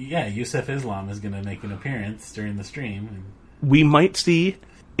cosplay. Yusuf Islam is going to make an appearance during the stream. We might see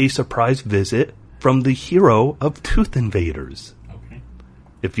a surprise visit from the hero of Tooth Invaders. Okay.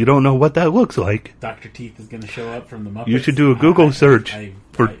 If you don't know what that looks like, Dr. Teeth is going to show up from the Muppets. You should do a Google search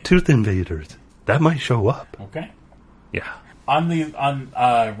for Tooth Invaders. That might show up. Okay. Yeah. On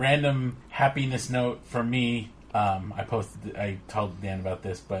random happiness note from me, I told Dan about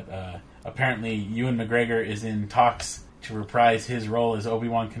this, but apparently Ewan McGregor is in talks to reprise his role as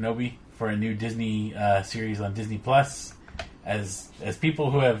Obi-Wan Kenobi for a new Disney series on Disney Plus. As people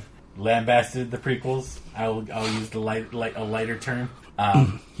who have lambasted the prequels, I'll use a lighter term.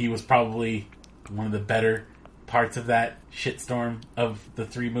 He was probably one of the better parts of that shitstorm of the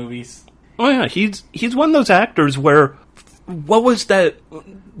 3 movies. Oh yeah, he's one of those actors where. What was the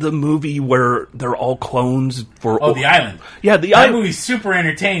movie where they're all clones for... Oh, The Island. Yeah, That movie's super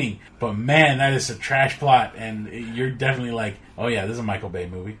entertaining, but man, that is a trash plot, and you're definitely like, oh yeah, this is a Michael Bay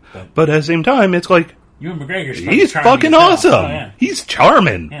movie. But at the same time, it's like... Ewan McGregor's he's fucking awesome! Oh, yeah. He's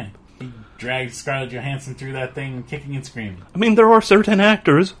charming! Yeah. He dragged Scarlett Johansson through that thing, kicking and screaming. I mean, there are certain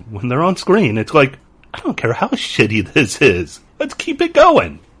actors, when they're on screen, it's like, I don't care how shitty this is. Let's keep it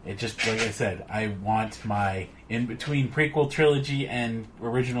going. It just, like I said, I want my in-between prequel trilogy and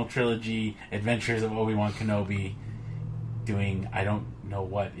original trilogy Adventures of Obi-Wan Kenobi doing, I don't know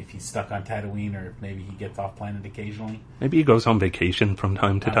what, if he's stuck on Tatooine or if maybe he gets off planet occasionally. Maybe he goes on vacation from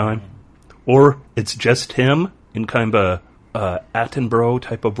time to time. Or it's just him in kind of a Attenborough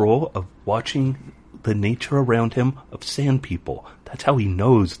type of role of watching the nature around him of sand people. That's how he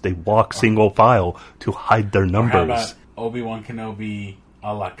knows they walk single file to hide their numbers. Or how about Obi-Wan Kenobi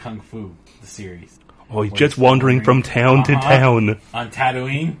a la Kung Fu, the series? Oh, he's just wandering from town to town. On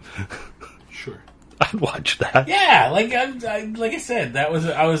Tatooine? Sure. I'd watch that. Yeah, like I said,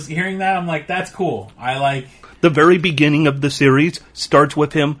 I was hearing that, I'm like, that's cool. I like... The very beginning of the series starts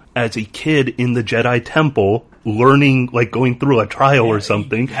with him as a kid in the Jedi Temple, learning, like going through a trial or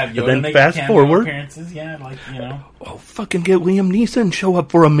something. And then fast forward. Appearances, yeah, like, you know. Oh, fucking get Liam Neeson show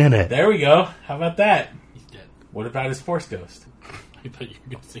up for a minute. There we go. How about that? He's dead. What about his Force Ghost? I thought you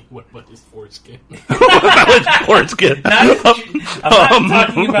were going to say, what about his foreskin? What about his foreskin? I'm not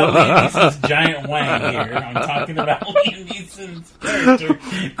talking about Liam Neeson's giant wang here. I'm talking about Liam Neeson's character,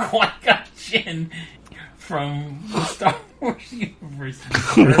 Qui-Gon Jinn, from the Star Wars universe.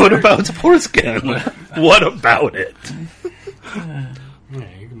 What about his foreskin? What about it? Yeah,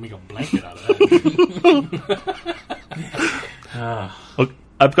 you can make a blanket out of that. Look,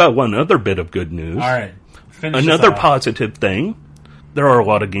 I've got one other bit of good news. All right. Another positive thing. There are a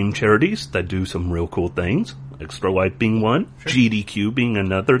lot of game charities that do some real cool things. Extra Life being one. Sure. GDQ being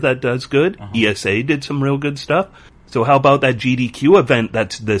another that does good. ESA did some real good stuff. So how about that GDQ event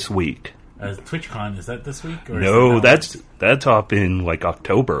that's this week? TwitchCon, is that this week? Or no, that's off in like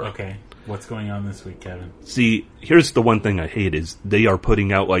October. Okay. What's going on this week, Kevin? See, here's the one thing I hate is they are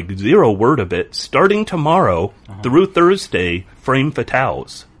putting out like zero word of it starting tomorrow through Thursday, Frame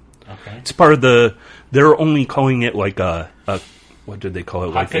Fatales. Okay. It's part of they're only calling it like a what did they call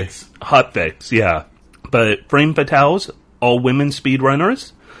it? Hot fix, yeah. But Frame Fatales, all women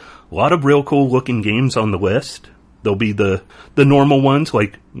speedrunners. A lot of real cool looking games on the list. There'll be the normal ones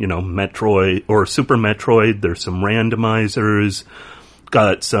like, you know, Metroid or Super Metroid. There's some randomizers.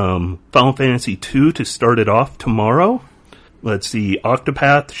 Got some Final Fantasy 2 to start it off tomorrow. Let's see,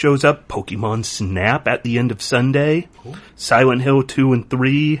 Octopath shows up. Pokemon Snap at the end of Sunday. Cool. Silent Hill 2 and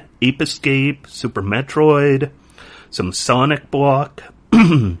 3. Ape Escape. Super Metroid. Some Sonic Block.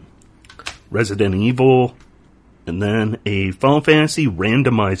 Resident Evil. And then a Final Fantasy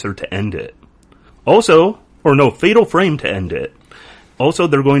randomizer to end it. Also, Fatal Frame to end it. Also,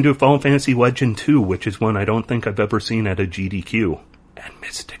 they're going to do Final Fantasy Legend 2, which is one I don't think I've ever seen at a GDQ. And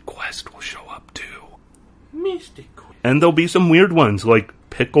Mystic Quest will show up too. Mystic Quest. And there'll be some weird ones, like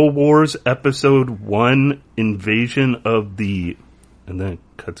Pickle Wars Episode 1, Invasion of the... And then it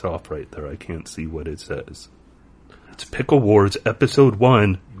cuts off right there. I can't see what it says. It's Pickle Wars, Episode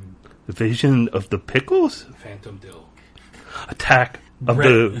 1. Vision of the Pickles? Phantom Dill. Attack of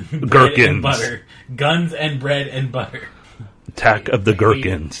Bread, the bread Gherkins. and butter. Guns and bread and butter. Attack of the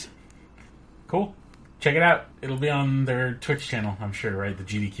Gherkins. Cool. Check it out. It'll be on their Twitch channel, I'm sure, right? The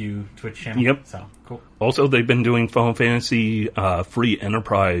GDQ Twitch channel? Yep. So, cool. Also, they've been doing Final Fantasy Free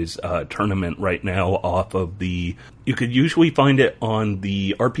Enterprise tournament right now off of the... You could usually find it on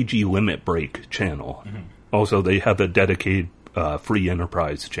the RPG Limit Break channel. Mm-hmm. Also, they have a dedicated Free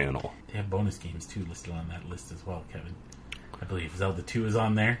Enterprise channel. They have bonus games, too, listed on that list as well, Kevin. I believe Zelda 2 is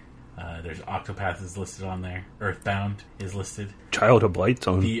on there. There's Octopath is listed on there. Earthbound is listed. Child of Light's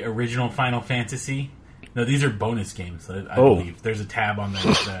on. The original Final Fantasy. No, these are bonus games, I believe. There's a tab on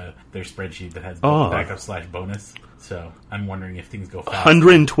their spreadsheet that has backup/bonus. So I'm wondering if things go fast.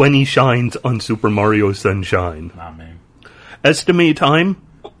 120 shines on Super Mario Sunshine. Aw, man. Estimate time,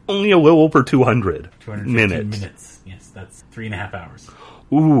 only a little over 200 minutes. Yes, that's 3.5 hours.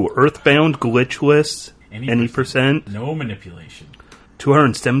 Ooh, Earthbound glitchless. Any percent? No manipulation.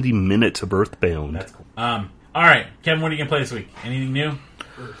 270 minutes of Earthbound. That's cool. Alright, Kevin, what are you going to play this week? Anything new?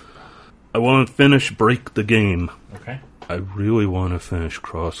 I want to finish Break the Game. Okay. I really want to finish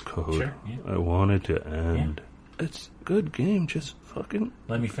Crosscode. Sure, yeah. I want it to end. Yeah. It's a good game, just fucking...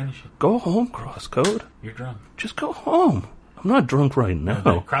 Let me finish it. Go home, Crosscode. You're drunk. Just go home. I'm not drunk right now.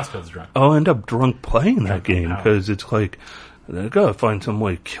 No, Crosscode's drunk. I'll end up drunk playing that game, because it's like, I gotta find some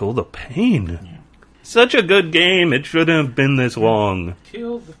way to kill the pain. Yeah. Such a good game, it shouldn't have been this long.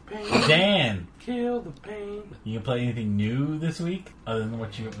 Kill the pain. Dan! Kill the pain. You gonna play anything new this week, other than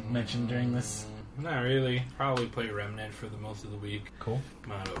what you mentioned during this? Not really. Probably play Remnant for the most of the week. Cool.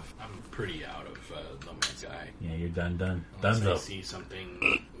 I'm pretty out of No Man's Sky. Yeah, you're done. Unless I see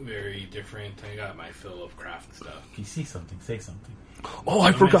something very different. I got my fill of craft stuff. If you see something, say something. Oh,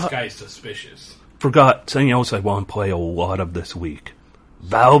 I forgot. No Man's Sky is suspicious. Forgot something else I want to play a lot of this week.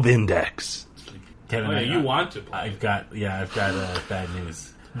 Valve Index. Kevin, you want to play? I've got bad news.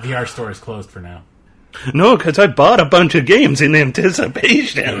 VR store is closed for now. No, because I bought a bunch of games in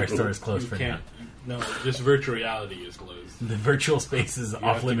anticipation. VR store is closed for now. No, just virtual reality is closed. The virtual space is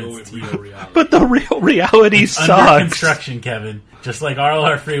off limits to you. But the real reality sucks. Under construction, Kevin. Just like all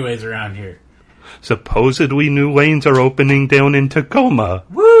our freeways around here. Supposedly new lanes are opening down in Tacoma.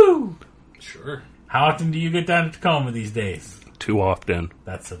 Woo! Sure. How often do you get down to Tacoma these days? Too often.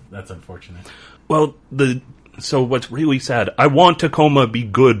 That's unfortunate. Well, so what's really sad, I want Tacoma to be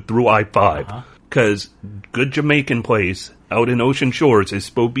good through I-5. Because good Jamaican place out in Ocean Shores is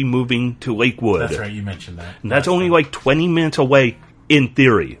supposed to be moving to Lakewood. That's right, you mentioned that. And that's only like 20 minutes away in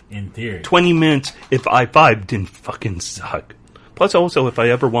theory. 20 minutes if I-5 didn't fucking suck. Plus also, if I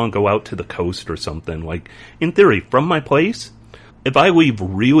ever want to go out to the coast or something, like, in theory, from my place, if I leave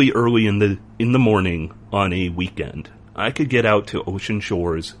really early in the morning on a weekend, I could get out to Ocean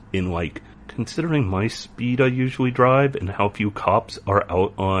Shores in, like, considering my speed I usually drive and how few cops are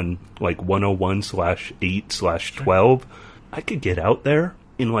out on, like, 101/8/12, I could get out there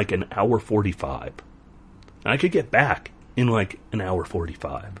in, like, an hour 45. I could get back in, like, an hour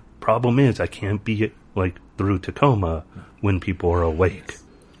 45. Problem is, I can't be, like, through Tacoma when people are awake.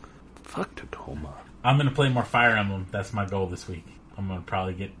 Fuck Tacoma. I'm going to play more Fire Emblem. That's my goal this week. I'm going to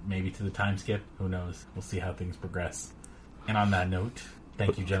probably get maybe to the time skip. Who knows? We'll see how things progress. And on that note,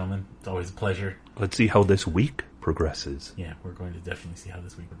 thank you, gentlemen. It's always a pleasure. Let's see how this week progresses. Yeah, we're going to definitely see how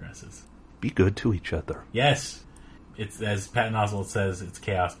this week progresses. Be good to each other. Yes. It's, as Patton Oswalt says, it's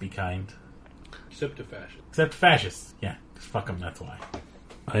chaos, be kind. Except to fascists. Except fascists. Yeah, just fuck them, that's why.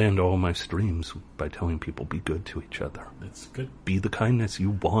 I end all my streams by telling people be good to each other. That's good. Be the kindness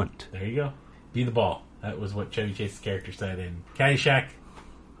you want. There you go. Be the ball. That was what Chevy Chase's character said in Caddyshack.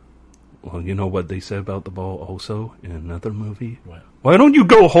 Well, you know what they said about the ball also in another movie? What? Why don't you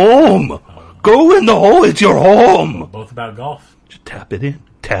go home? Go in the hole, it's your home! Both about golf. Just tap it in.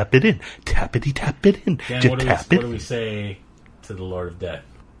 Tap it in. Tappity tap it in. Dan, just what do we say to the Lord of Death?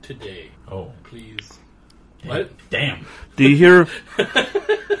 Today. Oh. Please. What? Damn. Do you hear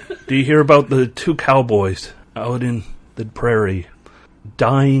about the two cowboys out in the prairie,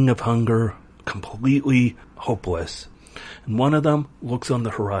 dying of hunger, completely hopeless? And one of them looks on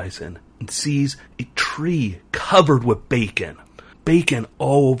the horizon and sees a tree covered with bacon. Bacon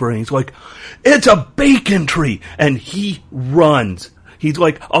all over it. And he's like, it's a bacon tree! And he runs. He's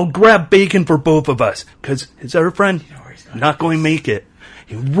like, I'll grab bacon for both of us. Because his other friend, not going to make it.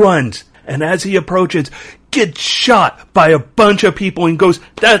 He runs. And as he approaches, gets shot by a bunch of people and goes,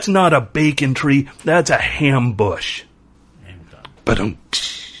 that's not a bacon tree. That's a ham bush. But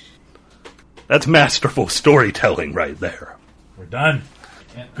that's masterful storytelling right there. We're done.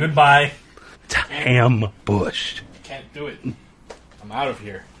 Goodbye. It's a ham bush. can't do it. I'm out of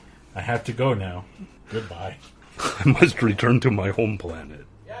here. I have to go now. Goodbye. I must return to my home planet.